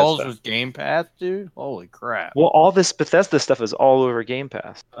Elder Bethesda. Scrolls was Game Pass, dude, holy crap! Well, all this Bethesda stuff is all over Game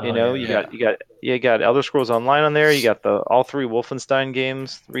Pass. You know, yeah. you got Elder Scrolls Online on there. You got all 3 Wolfenstein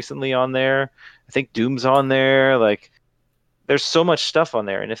games recently on there. I think Doom's on there. Like, there's so much stuff on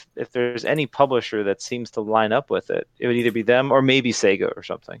there, and if there's any publisher that seems to line up with it, it would either be them or maybe Sega or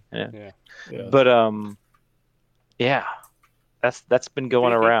something. Yeah. Yeah. But yeah, that's been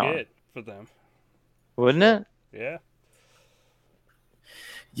going Be a good around, get for them. wouldn't it? Yeah.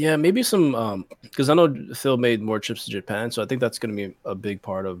 Yeah, maybe some because I know Phil made more trips to Japan, so I think that's going to be a big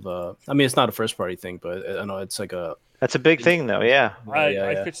part of. I mean, it's not a first party thing, but I know it's like a. That's a big thing, though. Yeah.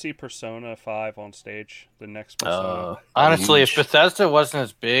 I could see Persona 5 on stage. The next Persona. Honestly, if Bethesda wasn't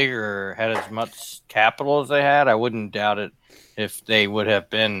as big or had as much capital as they had, I wouldn't doubt it if they would have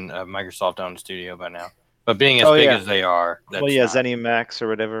been a Microsoft-owned studio by now. But being as big as they are, that's well, yeah, not... ZeniMax or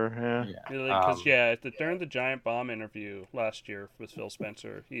whatever. Yeah. Because during the Giant Bomb interview last year with Phil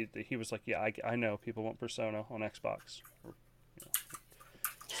Spencer, he was like, "Yeah, I know people want Persona on Xbox."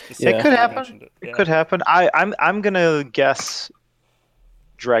 It could happen. It could happen. I'm gonna guess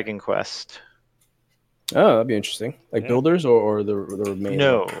Dragon Quest. Oh, that'd be interesting. Like builders or the main.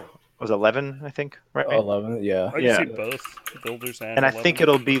 No, it was 11, I think. Right. 11. Yeah. I can see both builders and. And I 11. think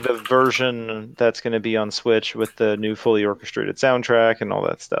it'll be the version that's going to be on Switch with the new fully orchestrated soundtrack and all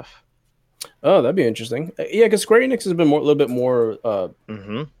that stuff. Oh, that'd be interesting. Yeah, because Square Enix has been a little bit more, a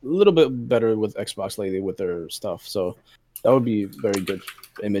little bit better with Xbox lately with their stuff. So that would be very good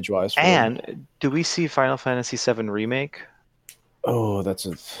image-wise. And do we see Final Fantasy VII Remake? Oh, that's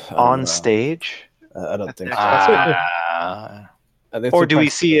on stage. I don't think so. Or do we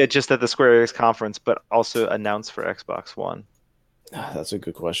see it just at the Square Enix conference, but also announced for Xbox One? That's a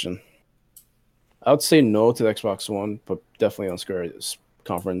good question. I would say no to the Xbox One, but definitely on Square Enix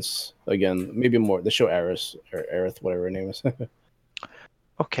conference again. Maybe more. They show Aerith, whatever her name is.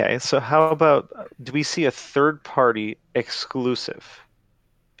 Okay, so how about do we see a third-party exclusive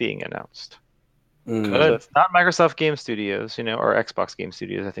being announced? So it's not Microsoft Game Studios, or Xbox Game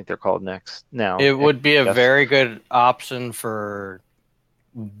Studios. I think they're called now. It would be a very good option for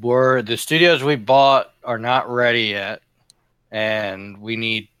where the studios we bought are not ready yet, and we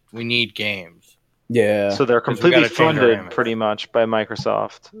need games. Yeah. So they're completely funded pretty much by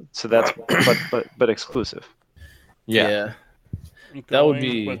Microsoft. So that's but exclusive. Yeah. That would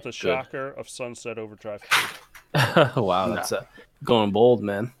be with the shocker of Sunset Overdrive 2. Wow, that's going bold,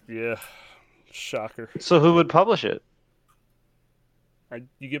 man. Yeah. Shocker. So who would publish it?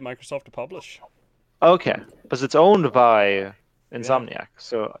 You get Microsoft to publish. Okay, because it's owned by Insomniac. Yeah.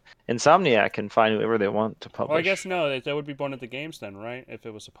 So Insomniac can find whoever they want to publish. Well, I guess no, that would be one of the games then, right? If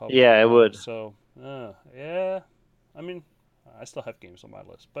it was a publisher. Yeah, it would. So, yeah. I mean, I still have games on my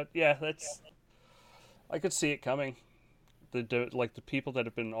list, but yeah, I could see it coming. The people that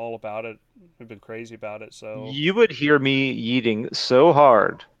have been all about it have been crazy about it. So you would hear me yeeting so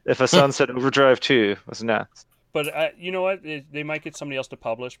hard if a Sunset Overdrive 2 was announced. But you know what? They might get somebody else to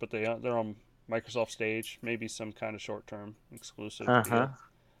publish, but they're on Microsoft stage, maybe some kind of short-term exclusive deal.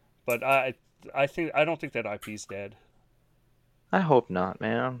 But I don't think that IP's dead. I hope not,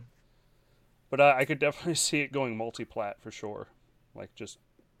 man. But I could definitely see it going multi-plat for sure. Like just.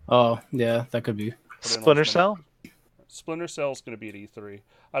 Oh yeah, that could be. Splinter Cell. Splinter Cell is going to be at E3.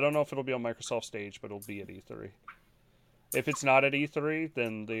 I don't know if it'll be on Microsoft stage, but it'll be at E3. If it's not at E3,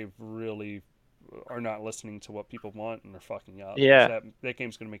 then they really are not listening to what people want and they're fucking up. Yeah. That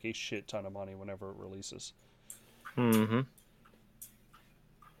game's going to make a shit ton of money whenever it releases. Mm-hmm.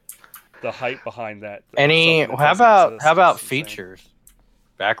 The hype behind that. How about features?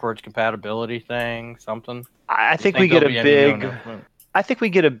 Backwards compatibility thing, something? I think we get a big. I think we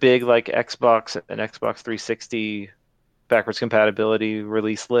get a big like Xbox and Xbox 360 backwards compatibility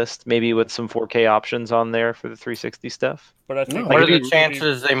release list, maybe with some 4K options on there for the 360 stuff. But I think what are the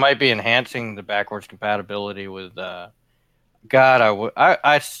chances they might be enhancing the backwards compatibility with? God,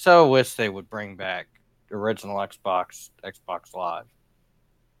 I so wish they would bring back original Xbox Live.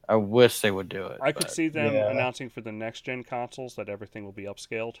 I wish they would do it. I could see them announcing for the next gen consoles that everything will be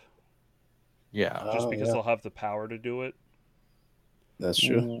upscaled. Yeah, just because they'll have the power to do it. That's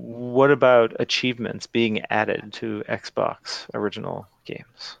true. What about achievements being added to Xbox original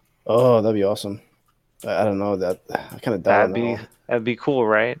games? Oh, that'd be awesome. I don't know that. I kind of doubt it. That'd be cool,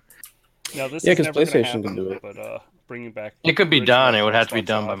 right? Now this Yeah, is because never gonna PlayStation happen, can do it. but bringing back it could be original done. It would have to be Xbox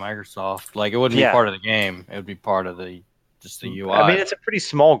done Live. by Microsoft. Like it wouldn't be part of the game. It would be part of the UI. I mean, it's a pretty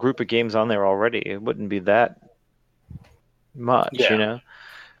small group of games on there already. It wouldn't be that much, you know.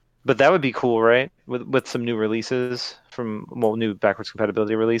 But that would be cool, right? With some new releases new backwards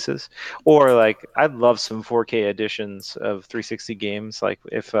compatibility releases, or like I'd love some 4K editions of 360 games. Like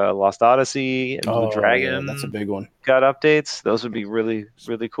if Lost Odyssey and Blue Dragon, that's a big one. Got updates. Those would be really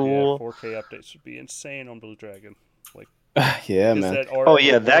cool. Yeah, 4K updates would be insane on Blue Dragon. Like, yeah, man.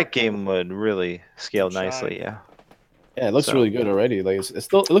 That game would really scale nicely. Yeah. Yeah, it looks really good already. Like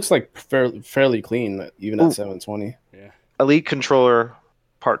it looks like fairly clean, even at 720. Yeah. Elite Controller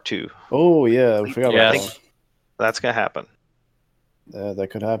Part 2. Oh yeah, I forgot about that. That's gonna happen. Yeah, that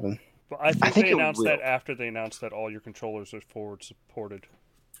could happen. But I think they announced that after they announced that all your controllers are forward supported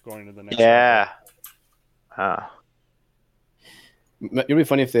going to the next. Yeah. It'd be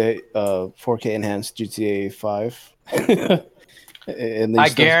funny if they 4K enhanced GTA 5. I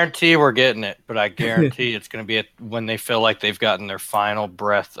guarantee we're getting it, but I guarantee it's going to be when they feel like they've gotten their final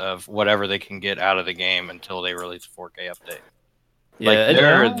breath of whatever they can get out of the game until they release a 4K update.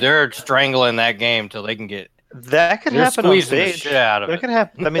 Like they're strangling that game till they can get. That could happen on stage. Shit out of that it. could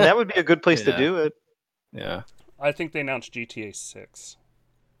happen. I mean, that would be a good place to do it. Yeah. I think they announced GTA 6.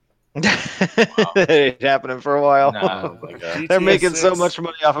 It ain't happening for a while. No, they're making so much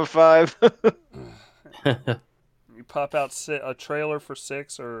money off of 5. You pop out a trailer for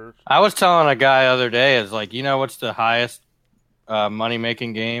 6, or I was telling a guy the other day, is like, you know what's the highest money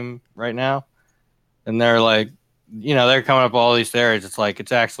making game right now? And they're like, you know, they're coming up with all these theories. It's like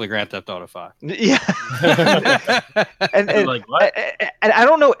it's actually Grand Theft Auto 5. Yeah. and like, what? And I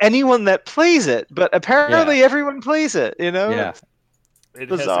don't know anyone that plays it, but apparently everyone plays it. You know, yeah. It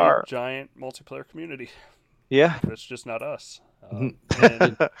bizarre. has a giant multiplayer community. Yeah, it's just not us. I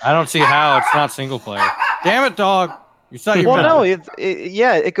don't see how it's not single player. Damn it, dog! You saw your. Well, no,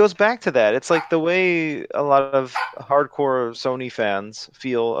 it goes back to that. It's like the way a lot of hardcore Sony fans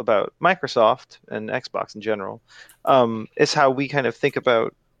feel about Microsoft and Xbox in general. Is how we kind of think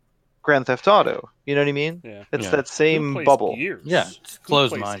about Grand Theft Auto. You know what I mean? Yeah. It's that same bubble. Gears? Yeah, it's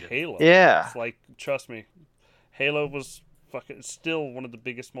closed-minded. Halo. Yeah. It's like, trust me, Halo was it's still one of the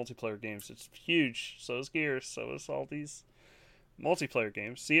biggest multiplayer games. It's huge. So is Gears. So is all these multiplayer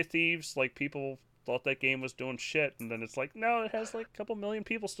games. Sea of Thieves, like, people thought that game was doing shit, and then it's like, no, it has like a couple million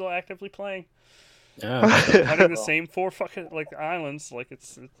people still actively playing. Yeah, hunting the same 4 fucking like islands, like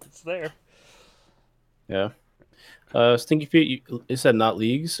it's there. Yeah. Stinky Pete, you said not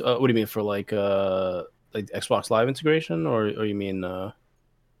leagues. What do you mean for like Xbox Live integration, or you mean for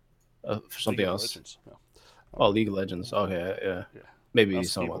something else? Legends. No. Oh, League of Legends. Okay, yeah. Maybe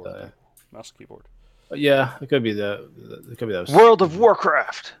Mouse something keyboard. like that. Mouse keyboard. Yeah, it could be that. It could be that. World of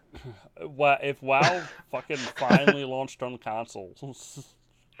Warcraft. If WoW fucking finally launched on consoles.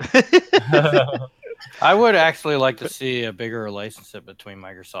 I would actually like to see a bigger relationship between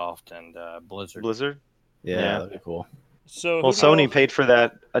Microsoft and Blizzard. Yeah, that'd be cool. So Sony paid for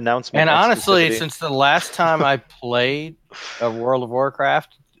that announcement. And honestly, since the last time I played a World of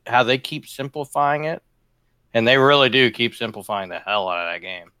Warcraft, how they keep simplifying it, and they really do keep simplifying the hell out of that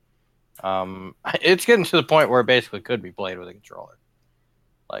game. It's getting to the point where it basically could be played with a controller.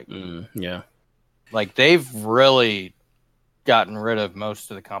 Like, yeah, like they've really gotten rid of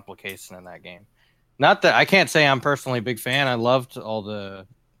most of the complication in that game. Not that I can't say I'm personally a big fan. I loved all the,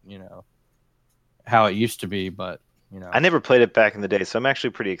 how it used to be, but I never played it back in the day, so I'm actually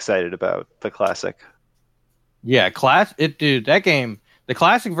pretty excited about the classic. Yeah, dude, that game, the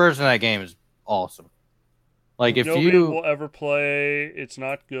classic version of that game is awesome. Like if nobody you will ever play, it's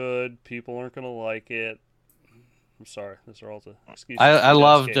not good. People aren't gonna like it. I'm sorry. Those are all the excuses. I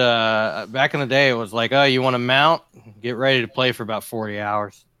loved back in the day. It was like, oh, you want to mount? Get ready to play for about 40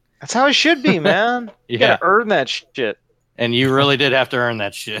 hours. That's how it should be, man. You gotta earn that shit. And you really did have to earn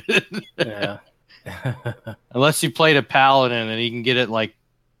that shit. Yeah. Unless you played a paladin and you can get it like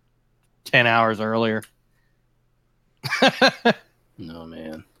 10 hours earlier. No,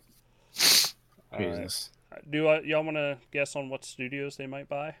 man. Jesus. Do y'all want to guess on what studios they might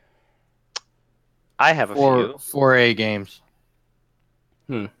buy? I have a few. 4A games.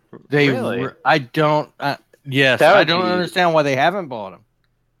 Really? I don't. Yes, I don't understand why they haven't bought them.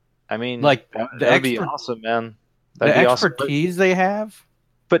 I mean, Like, that'd be awesome, man. That'd the be awesome. expertise they have.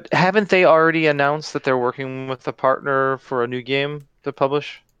 But haven't they already announced that they're working with a partner for a new game to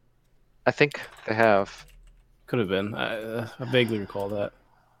publish? I think they have. Could have been. I vaguely recall that.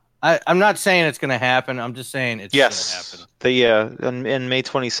 I'm not saying it's going to happen. I'm just saying it should happen. In May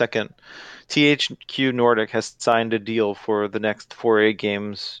 22nd, THQ Nordic has signed a deal for the next 4A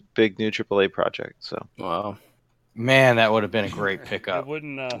Games big new AAA project. So wow, man, that would have been a great pickup. It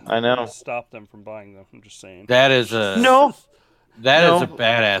wouldn't. I know. Stop them from buying them. I'm just saying. That is a That is a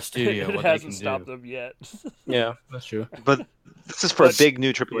badass studio. It what hasn't they can stopped do. them yet. Yeah, that's true. But this is for a big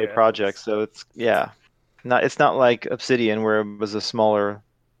new AAA project, so it's it's not like Obsidian where it was a smaller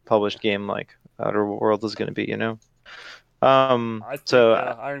published game like Outer Worlds is going to be, you know. I think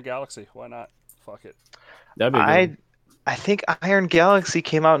Iron Galaxy. Why not? Fuck it. That'd be good. I think Iron Galaxy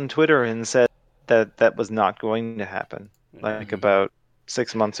came out on Twitter and said that was not going to happen, like about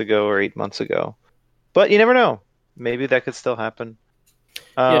 6 months ago or 8 months ago. But you never know. Maybe that could still happen.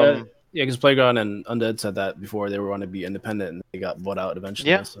 Yeah, because Playground and Undead said that before they were going to be independent and they got bought out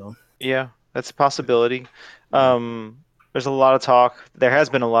eventually. Yeah, so. Yeah, that's a possibility. There's a lot of talk. There has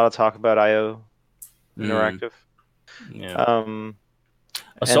been a lot of talk about IO Interactive. Yeah.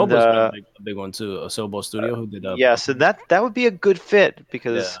 Asobo's been a big one too. Asobo Studio, who did so that would be a good fit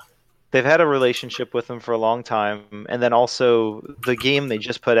because they've had a relationship with them for a long time, and then also the game they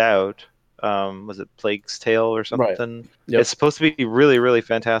just put out, was it Plague's Tale or something? Right. Yep. It's supposed to be really, really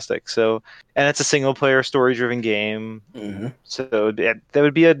fantastic. So, and it's a single player story driven game. Mm-hmm. So that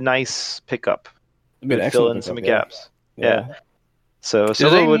would be a nice pickup. Fill in some gaps. Yeah. So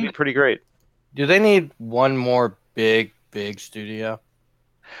Asobo would be pretty great. Do they need one more big studio?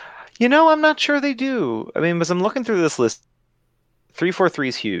 You know, I'm not sure they do. I mean, as I'm looking through this list, 343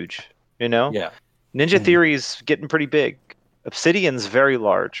 is huge, you know? Yeah. Ninja Theory's getting pretty big. Obsidian's very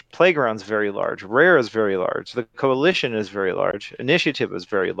large. Playground's very large. Rare is very large. The Coalition is very large. Initiative is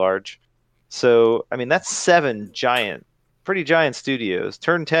very large. So, I mean, that's 7 pretty giant studios.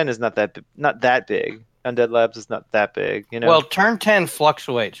 Turn 10 is not that big. Undead Labs is not that big, you know? Well, Turn 10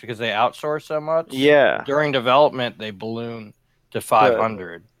 fluctuates because they outsource so much. Yeah. During development, they balloon to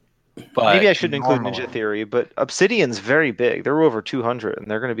 500. But maybe I shouldn't include Ninja Theory, but Obsidian's very big. They're over 200, and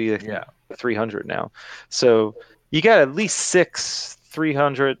they're going to be 300 now. So you got at least 6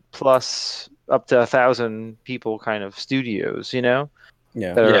 300 plus up to 1,000 people kind of studios, you know?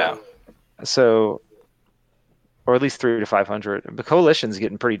 Yeah. So, or at least 300 to 500. The Coalition's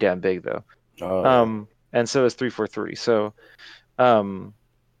getting pretty damn big, though. And so is 343. So,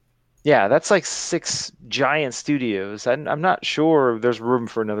 that's like 6 giant studios. I'm not sure there's room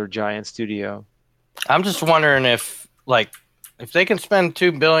for another giant studio. I'm just wondering if they can spend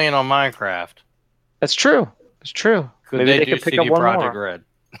 $2 billion on Minecraft. That's true. It's true. Maybe they could pick up one more. Red.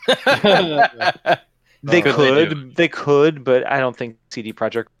 They could, but I don't think CD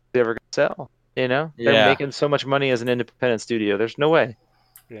Projekt is ever going to sell. You know, they're making so much money as an independent studio. There's no way.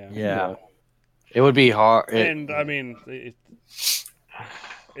 Yeah. It would be hard. And I mean,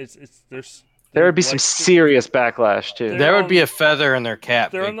 there would be some serious backlash too. There would be a feather in their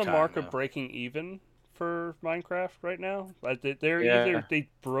cap. They're on the mark of breaking even for Minecraft right now. Like either they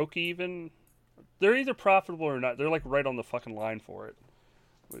broke even. They're either profitable or not. They're like right on the fucking line for it.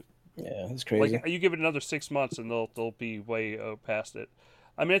 Yeah, it's crazy. Like you give it another 6 months and they'll be way past it.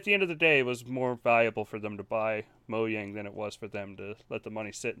 I mean, at the end of the day, it was more valuable for them to buy Mojang than it was for them to let the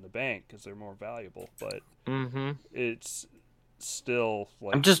money sit in the bank because they're more valuable. But it's still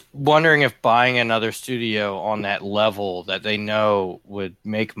like... I'm just wondering if buying another studio on that level that they know would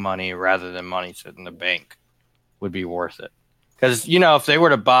make money rather than money sit in the bank would be worth it. Because, you know, if they were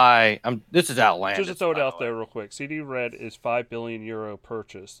to buy... this is outlandish. Just to throw it out there real quick. CD Red is €5 billion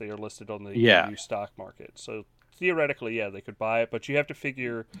purchase. They are listed on the EU stock market. So theoretically, they could buy it. But you have to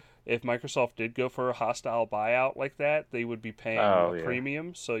figure if Microsoft did go for a hostile buyout like that, they would be paying a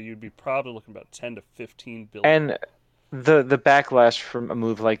premium. So you'd be probably looking about 10 to 15 billion. And the backlash from a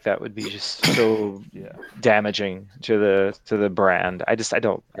move like that would be just so damaging to the brand. I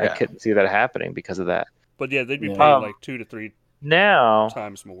couldn't see that happening because of that. But they'd be paying like 2 to 3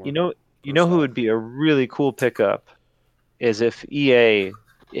 times more. You know who would be a really cool pickup is if EA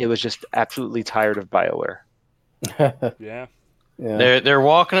was just absolutely tired of BioWare. Yeah. They're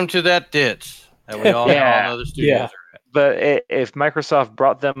walking them to that ditch that we all know all other studios are at. But if Microsoft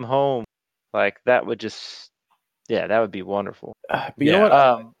brought them home, like that would just that would be wonderful. But you know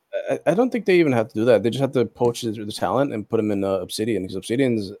what? I don't think they even have to do that. They just have to poach the talent and put them in Obsidian because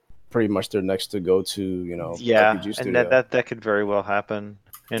Obsidian's pretty much their next to go to, you know, RPG studio. And that could very well happen,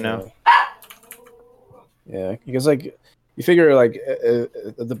 you know. Yeah, because like You figure like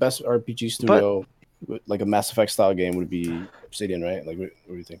the best RPG studio, like a Mass Effect style game, would be Obsidian, right? Like, what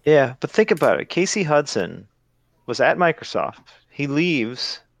do you think? Yeah, but think about it. Casey Hudson was at Microsoft. He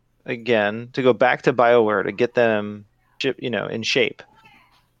leaves again to go back to BioWare to get them, in shape.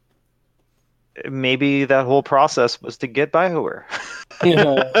 Maybe that whole process was to get BioWare.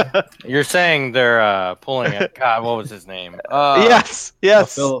 You're saying they're pulling it. God, what was his name? Yes.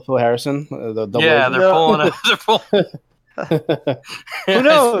 Phil Harrison. The double agent? They're pulling it. They're pulling. Who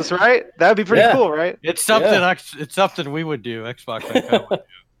knows, right? That'd be pretty cool, right? It's something. It's something we would do. Xbox Uncut would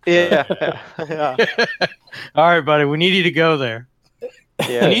do. Yeah. All right, buddy. We need you to go there.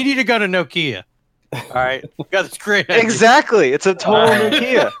 Yeah. We need you to go to Nokia. All right. We got this great idea. Exactly. It's a total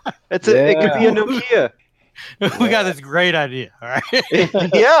Nokia. It could be a Nokia. We got this great idea. All right.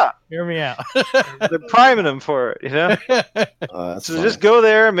 Yeah. Hear me out. They're priming them for it, So funny. just go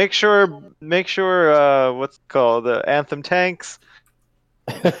there, make sure what's it called, the Anthem tanks.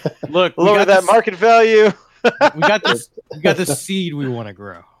 Look, Lower that market value. We got this seed we want to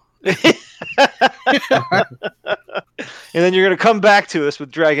grow. And then you're gonna come back to us with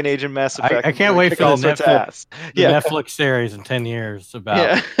Dragon Age and Mass Effect. I can't wait for the Netflix series in 10 years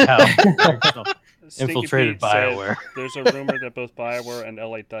about how infiltrated BioWare. There's a rumor that both BioWare and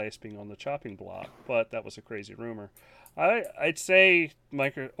LA Dice being on the chopping block, but that was a crazy rumor. I'd say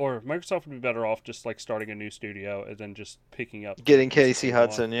Microsoft would be better off just like starting a new studio and then just picking up getting Casey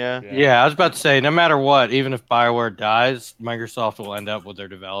Hudson. Yeah, I was about to say, no matter what, even if BioWare dies, Microsoft will end up with their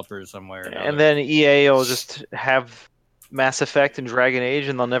developers somewhere. And then EA will just have Mass Effect and Dragon Age,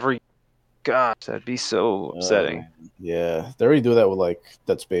 and they'll never. God, that'd be so upsetting. Yeah, they already do that with like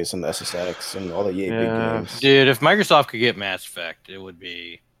Dead Space and SSX and all the EA big games. Dude, if Microsoft could get Mass Effect, it would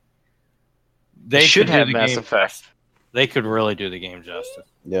be. They should have Mass Effect. They could really do the game justice.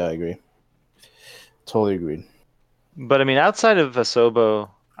 Yeah, I agree. Totally agreed. But I mean, outside of Asobo,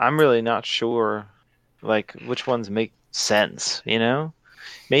 I'm really not sure, like which ones make sense.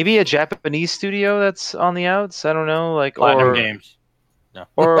 Maybe a Japanese studio that's on the outs. I don't know, like Platinum Games. No.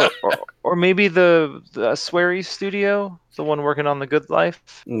 or maybe the Swery studio, the one working on The Good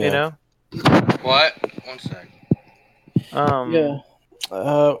Life. Yeah. What? One sec. Yeah.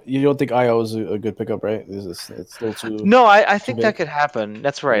 You don't think IO is a good pickup, right? It's still too. No, I think that could happen.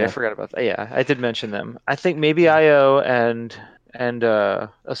 That's right. Yeah. I forgot about that. Yeah, I did mention them. I think maybe IO and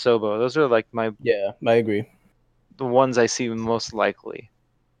Asobo. Those are like my. Yeah, I agree. The ones I see most likely.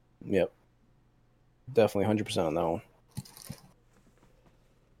 Yep. Definitely 100% on that one.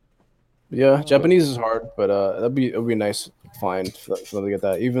 Yeah, Japanese is hard, but it'd be a nice find for them to get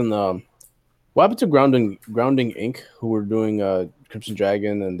that. Even what happened to Grounding Inc., who were doing Crimson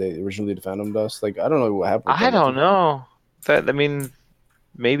Dragon, and they originally did Phantom Dust? Like, I don't know what happened. I don't know.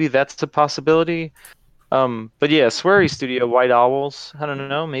 Maybe that's a possibility. But yeah, Swery Studio, White Owls. I don't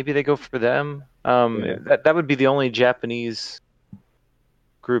know. Maybe they go for them. That would be the only Japanese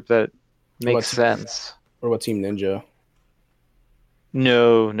group that makes sense. What about Team Ninja?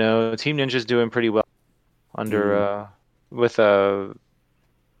 No. Team Ninja's doing pretty well under with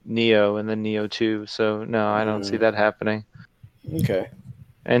Neo and then Neo 2. So no, I don't see that happening. Okay.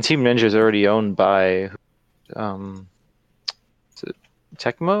 And Team Ninja is already owned by is it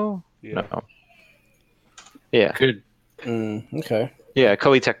Tecmo? Yeah. No. Yeah. Good. Okay. Yeah,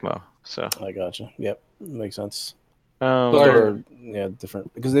 Koei Tecmo. So I gotcha. Yep, makes sense.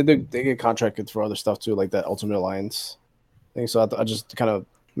 Different because they get contracted for other stuff too, like that Ultimate Alliance thing. So I just kind of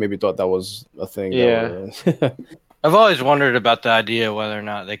maybe thought that was a thing. Yeah. I've always wondered about the idea whether or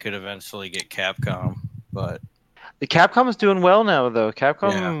not they could eventually get Capcom, but the Capcom is doing well now, though.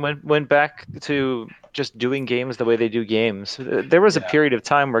 Capcom went back to just doing games the way they do games. There was a period of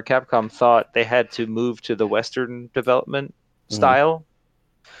time where Capcom thought they had to move to the Western development style,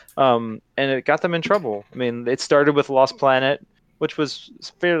 and it got them in trouble. I mean, it started with Lost Planet, which was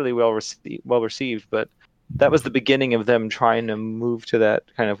fairly well received, but that was the beginning of them trying to move to that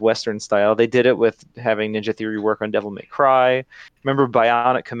kind of Western style. They did it with having Ninja Theory work on Devil May Cry. Remember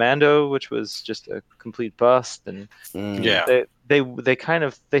Bionic Commando, which was just a complete bust, and they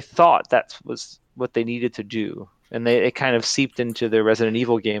thought that was what they needed to do, and it kind of seeped into their Resident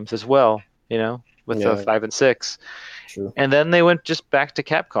Evil games as well, with 5 and 6. True. And then they went just back to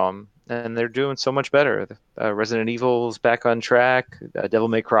Capcom, and they're doing so much better. Resident Evil's back on track. Devil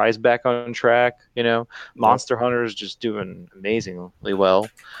May Cry's back on track. Monster Hunter's just doing amazingly well.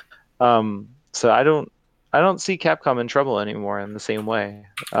 So I don't see Capcom in trouble anymore in the same way.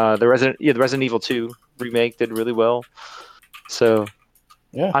 The Resident Evil 2 remake did really well. So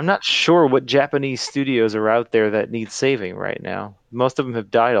I'm not sure what Japanese studios are out there that need saving right now. Most of them have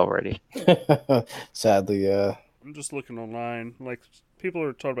died already. Sadly, yeah. I'm just looking online. Like people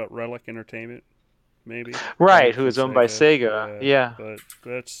are talking about Relic Entertainment, maybe. Right, who is owned by Sega. Yeah. But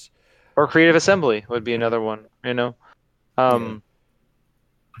that's or Creative Assembly would be another one. You know.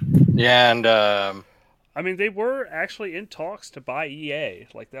 Yeah, and I mean, they were actually in talks to buy EA.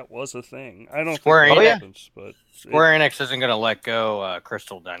 Like that was a thing. I don't Square think Enix, that happens, but Square Enix isn't going to let go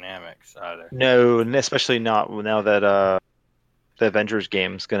Crystal Dynamics either. No, especially not now that the Avengers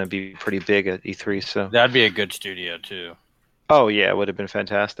game is going to be pretty big at E3. So that'd be a good studio too. Oh yeah, it would have been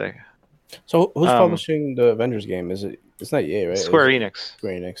fantastic. So who's publishing the Avengers game? Is it? It's not EA, right? Square Enix.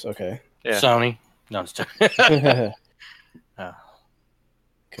 Square Enix. Okay. Yeah. Sony. No, I'm just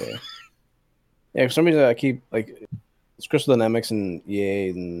Okay. Yeah, for some reason I keep like it's Crystal Dynamics and EA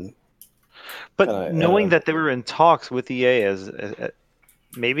and. But knowing that they were in talks with EA as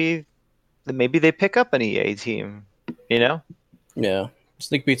maybe they pick up an EA team, you know? Yeah.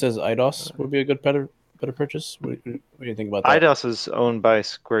 Sneak Peek says IDOS would be a good better purchase. What do you think about that? IDOS is owned by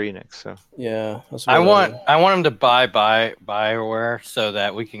Square Enix, so yeah. I want them to buy BioWare so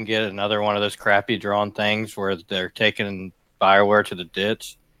that we can get another one of those crappy drawn things where they're taking BioWare to the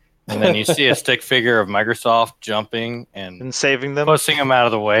ditch, and then you see a stick figure of Microsoft jumping and saving them, pushing them out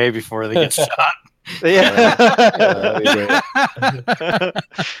of the way before they get shot. Yeah.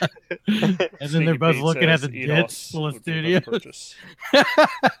 And then they're both looking at the ditch full of studios.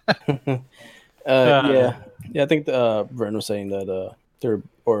 Yeah, I think Vern was saying that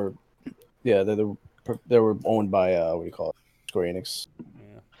they were owned by what do you call it, Square Enix.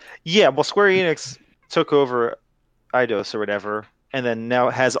 Yeah, well, Square Enix took over IDOS or whatever, and then now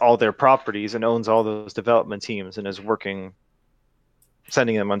has all their properties and owns all those development teams and is working,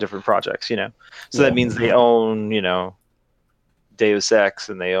 sending them on different projects. You know, so that means they own, you know, Deus Ex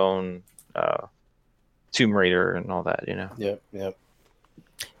and they own Tomb Raider and all that. You know. Yep.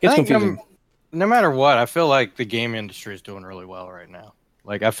 It's confusing. No matter what, I feel like the game industry is doing really well right now.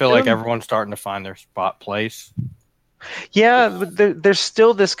 Like, I feel like everyone's starting to find their place. Yeah, but there's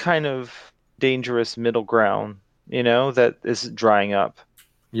still this kind of dangerous middle ground, you know, that is drying up.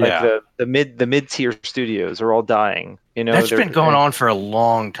 Yeah. Like the mid-tier studios are all dying. You know, that's been going on for a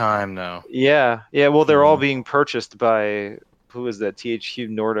long time, though. Yeah. Well, they're all being purchased by, who is that? THQ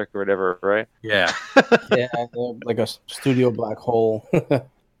Nordic or whatever, right? Yeah. Yeah, like a studio black hole.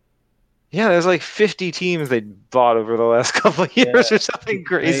 Yeah, there's like 50 teams they bought over the last couple of years or something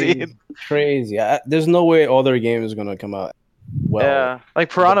crazy. Crazy. There's no way all their games are going to come out well. Yeah, like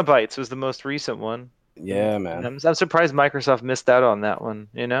Piranha Bytes was the most recent one. Yeah, man. I'm surprised Microsoft missed out on that one,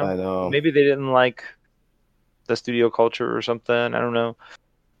 you know? I know. Maybe they didn't like the studio culture or something. I don't know.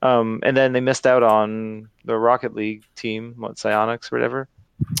 And then they missed out on the Rocket League team, Psyonix or whatever.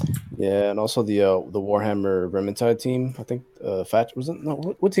 Yeah, and also the Warhammer Vermintide team. I think Fatch wasn't. No,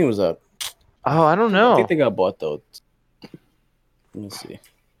 what team was that? Oh, I don't know. I think they got bought though. Let me see.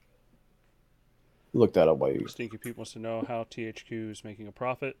 Look that up while you. Stinky Pete wants to know how THQ is making a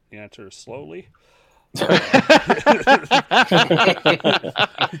profit. The answer is slowly.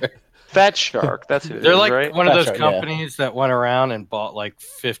 Fat Shark, that's who it They're is, like right? one of Fat those Shark, companies that went around and bought like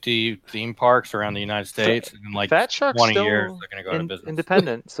 50 theme parks around the United States, and in like Fat Shark's 20 still years they're going to go out of business.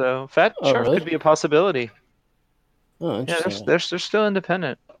 Independent, so Fat Shark really? could be a possibility. Oh, interesting. Yeah, they're still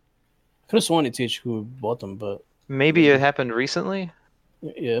independent. Could have sworn THQ bought them, but maybe it happened recently.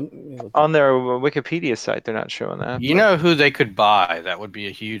 Yeah. On their Wikipedia site, they're not showing that. You know who they could buy? That would be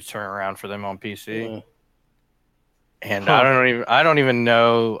a huge turnaround for them on PC. Yeah. And I don't even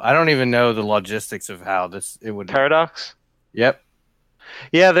know the logistics of how it would. Paradox. Yep.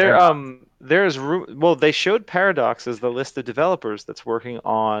 Yeah, they showed Paradox as the list of developers that's working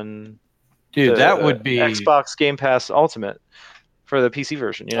on. Dude, that would be Xbox Game Pass Ultimate for the PC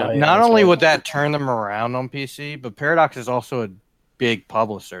version. You know, not only would that turn them around on PC, but Paradox is also a big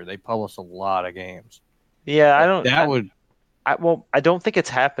publisher. They publish a lot of games. Yeah, I don't think it's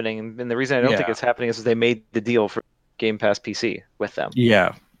happening, and the reason I don't think it's happening is they made the deal for Game Pass PC with them.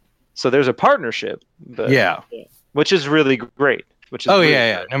 Yeah. So there's a partnership. But, which is really great.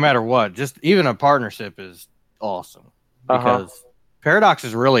 Yeah. No matter what, just even a partnership is awesome because Paradox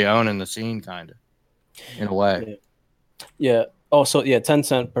is really owning the scene, kind of, in a way. Yeah. Oh, so yeah,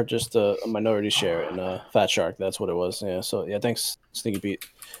 Tencent purchased a minority share in Fat Shark. That's what it was. Yeah. So yeah, thanks, Stinky Pete,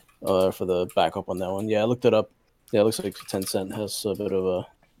 for the backup on that one. Yeah, I looked it up. Yeah, it looks like Tencent has a bit of a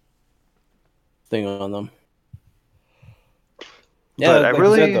thing on them. Yeah, but I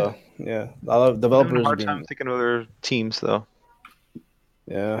really, a lot of developers. I'm having a hard time thinking of other teams though.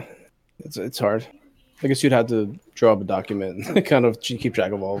 Yeah, it's hard. I guess you'd have to draw up a document and kind of keep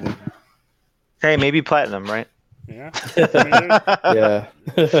track of all of them. Hey, maybe Platinum, right? Yeah.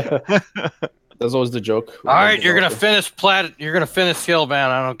 Yeah. That's always the joke. All right, you're gonna finish You're gonna finish Scalebound.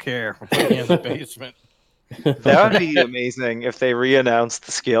 I don't care. We're putting you in the basement. That would be amazing if they re-announced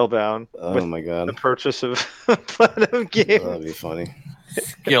the Scalebound. Oh my god! The purchase of Platinum Games. That'd be funny.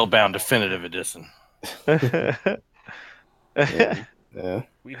 Scalebound Definitive Edition. Yeah.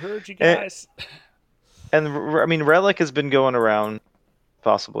 We heard you guys. And I mean, Relic has been going around,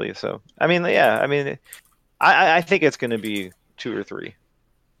 possibly. So I mean, yeah. I mean, I think it's going to be 2 or 3.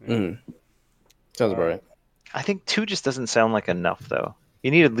 Sounds about right. I think 2 just doesn't sound like enough, though.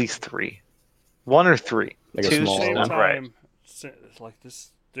 You need at least 3. 1 or 3. Like a 2 small Same not time, right. like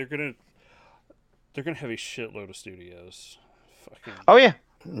this, they're gonna have a shitload of studios. Fucking. Oh yeah.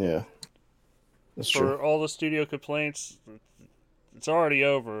 Yeah. That's For true. all the studio complaints, it's already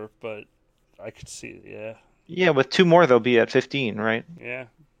over, but I could see it, yeah. Yeah, with 2 more, they'll be at 15, right? Yeah.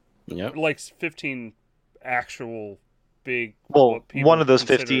 Yep. Like 15 actual big. Well, one of those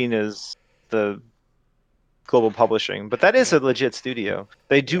 15 is the Global Publishing, but that is a legit studio.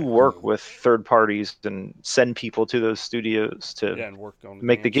 They do work with third parties and send people to those studios to and work on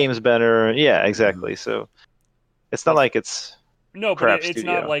make the games better. Yeah, exactly. So it's not like it's no, but crap it's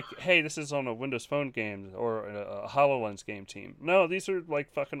studio. not like, hey, this is on a Windows Phone game or a HoloLens game team. No, these are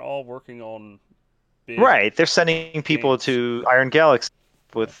like fucking all working on big right. They're sending people to Iron Galaxy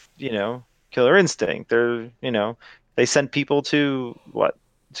with Killer Instinct. They're they sent people to what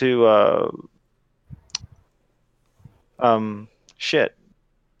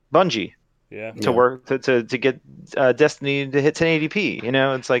Bungie. Yeah. To work to get Destiny to hit 1080p.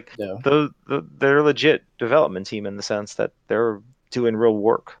 It's like they're a legit development team in the sense that they're doing real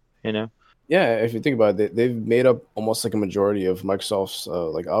work. Yeah, if you think about it, they've made up almost like a majority of Microsoft's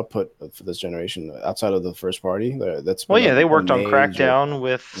like output for this generation outside of the first party. That's they worked on Crackdown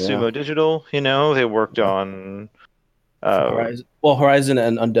with Sumo Digital. They worked on Horizon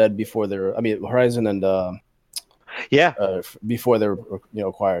and Undead before Horizon and before they were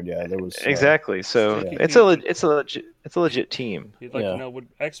acquired. Yeah, there was exactly. So it's a legit team. You'd like to know, would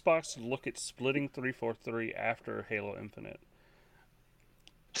Xbox look at splitting 343 after Halo Infinite?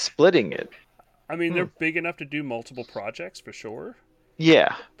 Splitting it. I mean, they're big enough to do multiple projects for sure.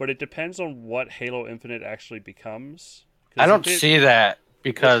 Yeah, but it depends on what Halo Infinite actually becomes. I don't see that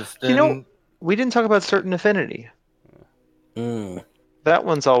because we didn't talk about Certain Affinity. That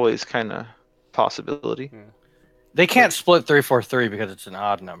one's always kind of possibility. They can't split 343 because it's an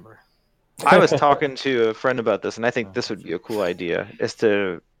odd number. I was talking to a friend about this, and I think this would be a cool idea: is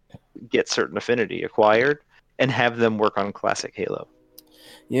to get Certain Affinity acquired and have them work on classic Halo.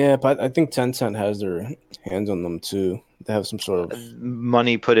 Yeah, but I think Tencent has their hands on them too. They have some sort of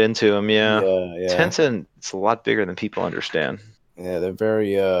money put into them. Yeah. Tencent, it's a lot bigger than people understand. Yeah, they're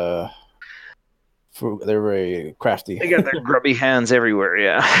very crafty. They got their grubby hands everywhere.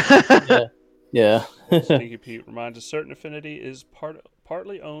 Yeah. Yeah. Sneaky Pete reminds us Certain Affinity is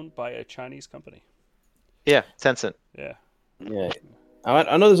partly owned by a Chinese company. Yeah, Tencent. Yeah. Yeah.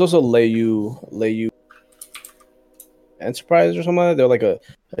 I know there's also Leiyu Enterprise or something like that. They're like a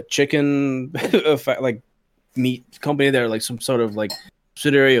chicken like meat company. They're like some sort of like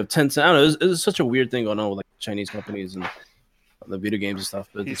subsidiary of Tencent. I don't know. It's such a weird thing going on with like Chinese companies and the video games and stuff.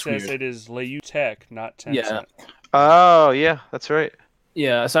 But he says it is Leiyu Tech, not Tencent. Yeah. Oh yeah, that's right.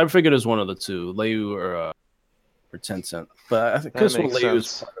 Yeah, so I figured it was one of the two, Leiyu or Tencent. But I think Leiyu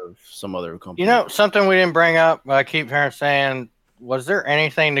is part of some other company. Something we didn't bring up, but I keep hearing saying, was there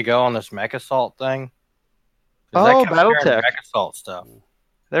anything to go on this MechAssault thing? BattleTech. MechAssault stuff.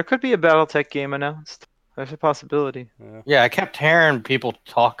 There could be a BattleTech game announced. There's a possibility. Yeah, I kept hearing people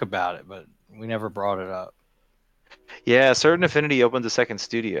talk about it, but we never brought it up. Yeah, Certain Affinity opened a second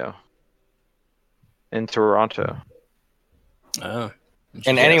studio in Toronto. Oh.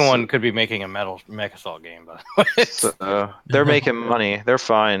 And anyone could be making a MechAssault game, by the way. So, they're making money. They're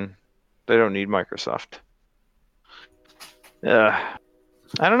fine. They don't need Microsoft. I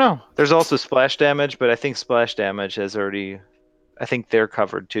don't know. There's also Splash Damage, but I think Splash Damage has already... I think they're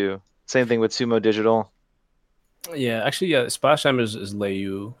covered too. Same thing with Sumo Digital. Yeah, actually, Splash Damage is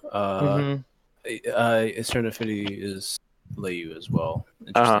Leiyu. Certain Affinity is Leiyu as well.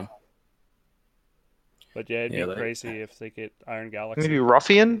 Interesting. But yeah, it'd be crazy if they get Iron Galaxy. Maybe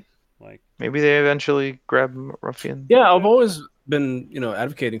Ruffian? Maybe they eventually grab Ruffian. Yeah, I've always been,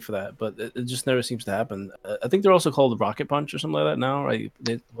 advocating for that, but it just never seems to happen. I think they're also called Rocket Punch or something like that now, right?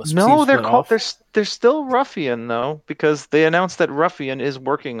 No, they're called. They're still Ruffian though, because they announced that Ruffian is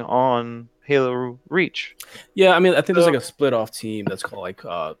working on Halo Reach. Yeah, I mean, I think there's like a split-off team that's called like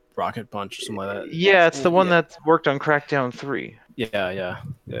Rocket Punch or something like that. Yeah, it's the one that worked on Crackdown 3. Yeah,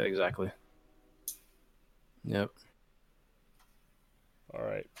 exactly. Yep. All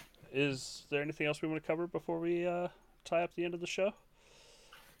right. Is there anything else we want to cover before we tie up the end of the show?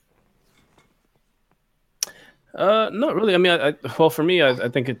 Not really. I mean, well, for me, I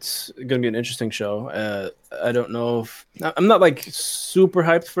think it's going to be an interesting show. I don't know if I'm not like super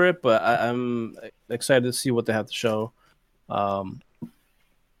hyped for it, but I'm excited to see what they have to show. I'm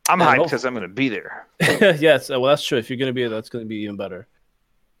hyped because I'm going to be there. Yes, well, that's true. If you're going to be there, that's going to be even better.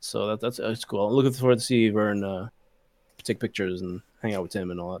 So that's cool. I'm looking forward to see Vern take pictures and hang out with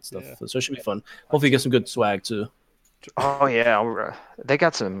him and all that stuff. Yeah. So it should be fun. Hopefully, get some good swag too. Oh yeah, they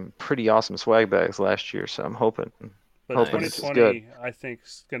got some pretty awesome swag bags last year, so I'm hoping. But 2020, I think,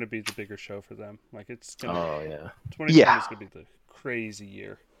 is going to be the bigger show for them. Like it's going to. 2020 is going to be the crazy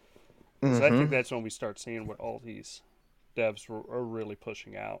year. Mm-hmm. So I think that's when we start seeing what all these devs are really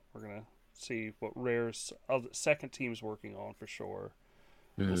pushing out. We're going to see what Rare's second team's working on for sure.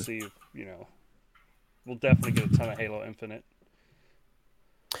 Mm-hmm. We'll see if, we'll definitely get a ton of Halo Infinite.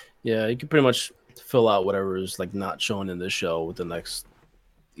 Yeah, you can pretty much fill out whatever is like not shown in this show with the next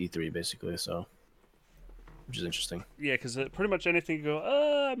E3, basically. So, which is interesting. Yeah, because pretty much anything you go,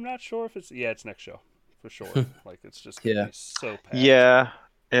 I'm not sure if it's next show for sure. Like it's just gonna be so packed. Yeah,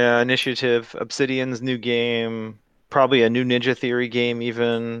 Initiative, Obsidian's new game, probably a new Ninja Theory game,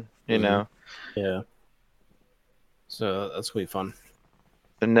 even. You know. Yeah. So that's gonna be fun.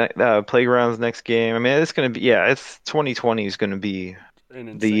 The Playground's next game. I mean, it's gonna be it's 2020 is gonna be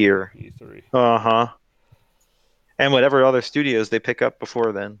the year. E3. And whatever other studios they pick up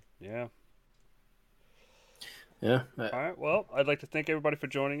before then. Yeah. Yeah. All right. Well, I'd like to thank everybody for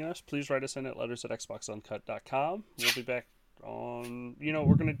joining us. Please write us in at letters@xboxuncut.com. We'll be back on.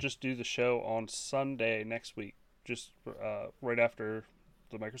 We're gonna just do the show on Sunday next week, just right after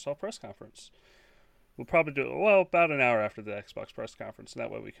the Microsoft press conference. We'll probably do it about an hour after the Xbox press conference, and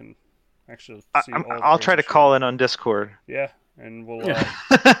that way we can actually see. I'll try to call in on Discord. Yeah. And we'll we'll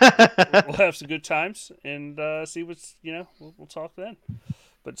have some good times and see what's we'll talk then.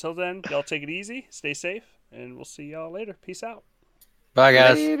 But until then, y'all take it easy, stay safe, and we'll see y'all later. Peace out. Bye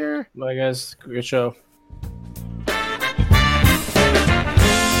guys. Later. Bye guys. Good show.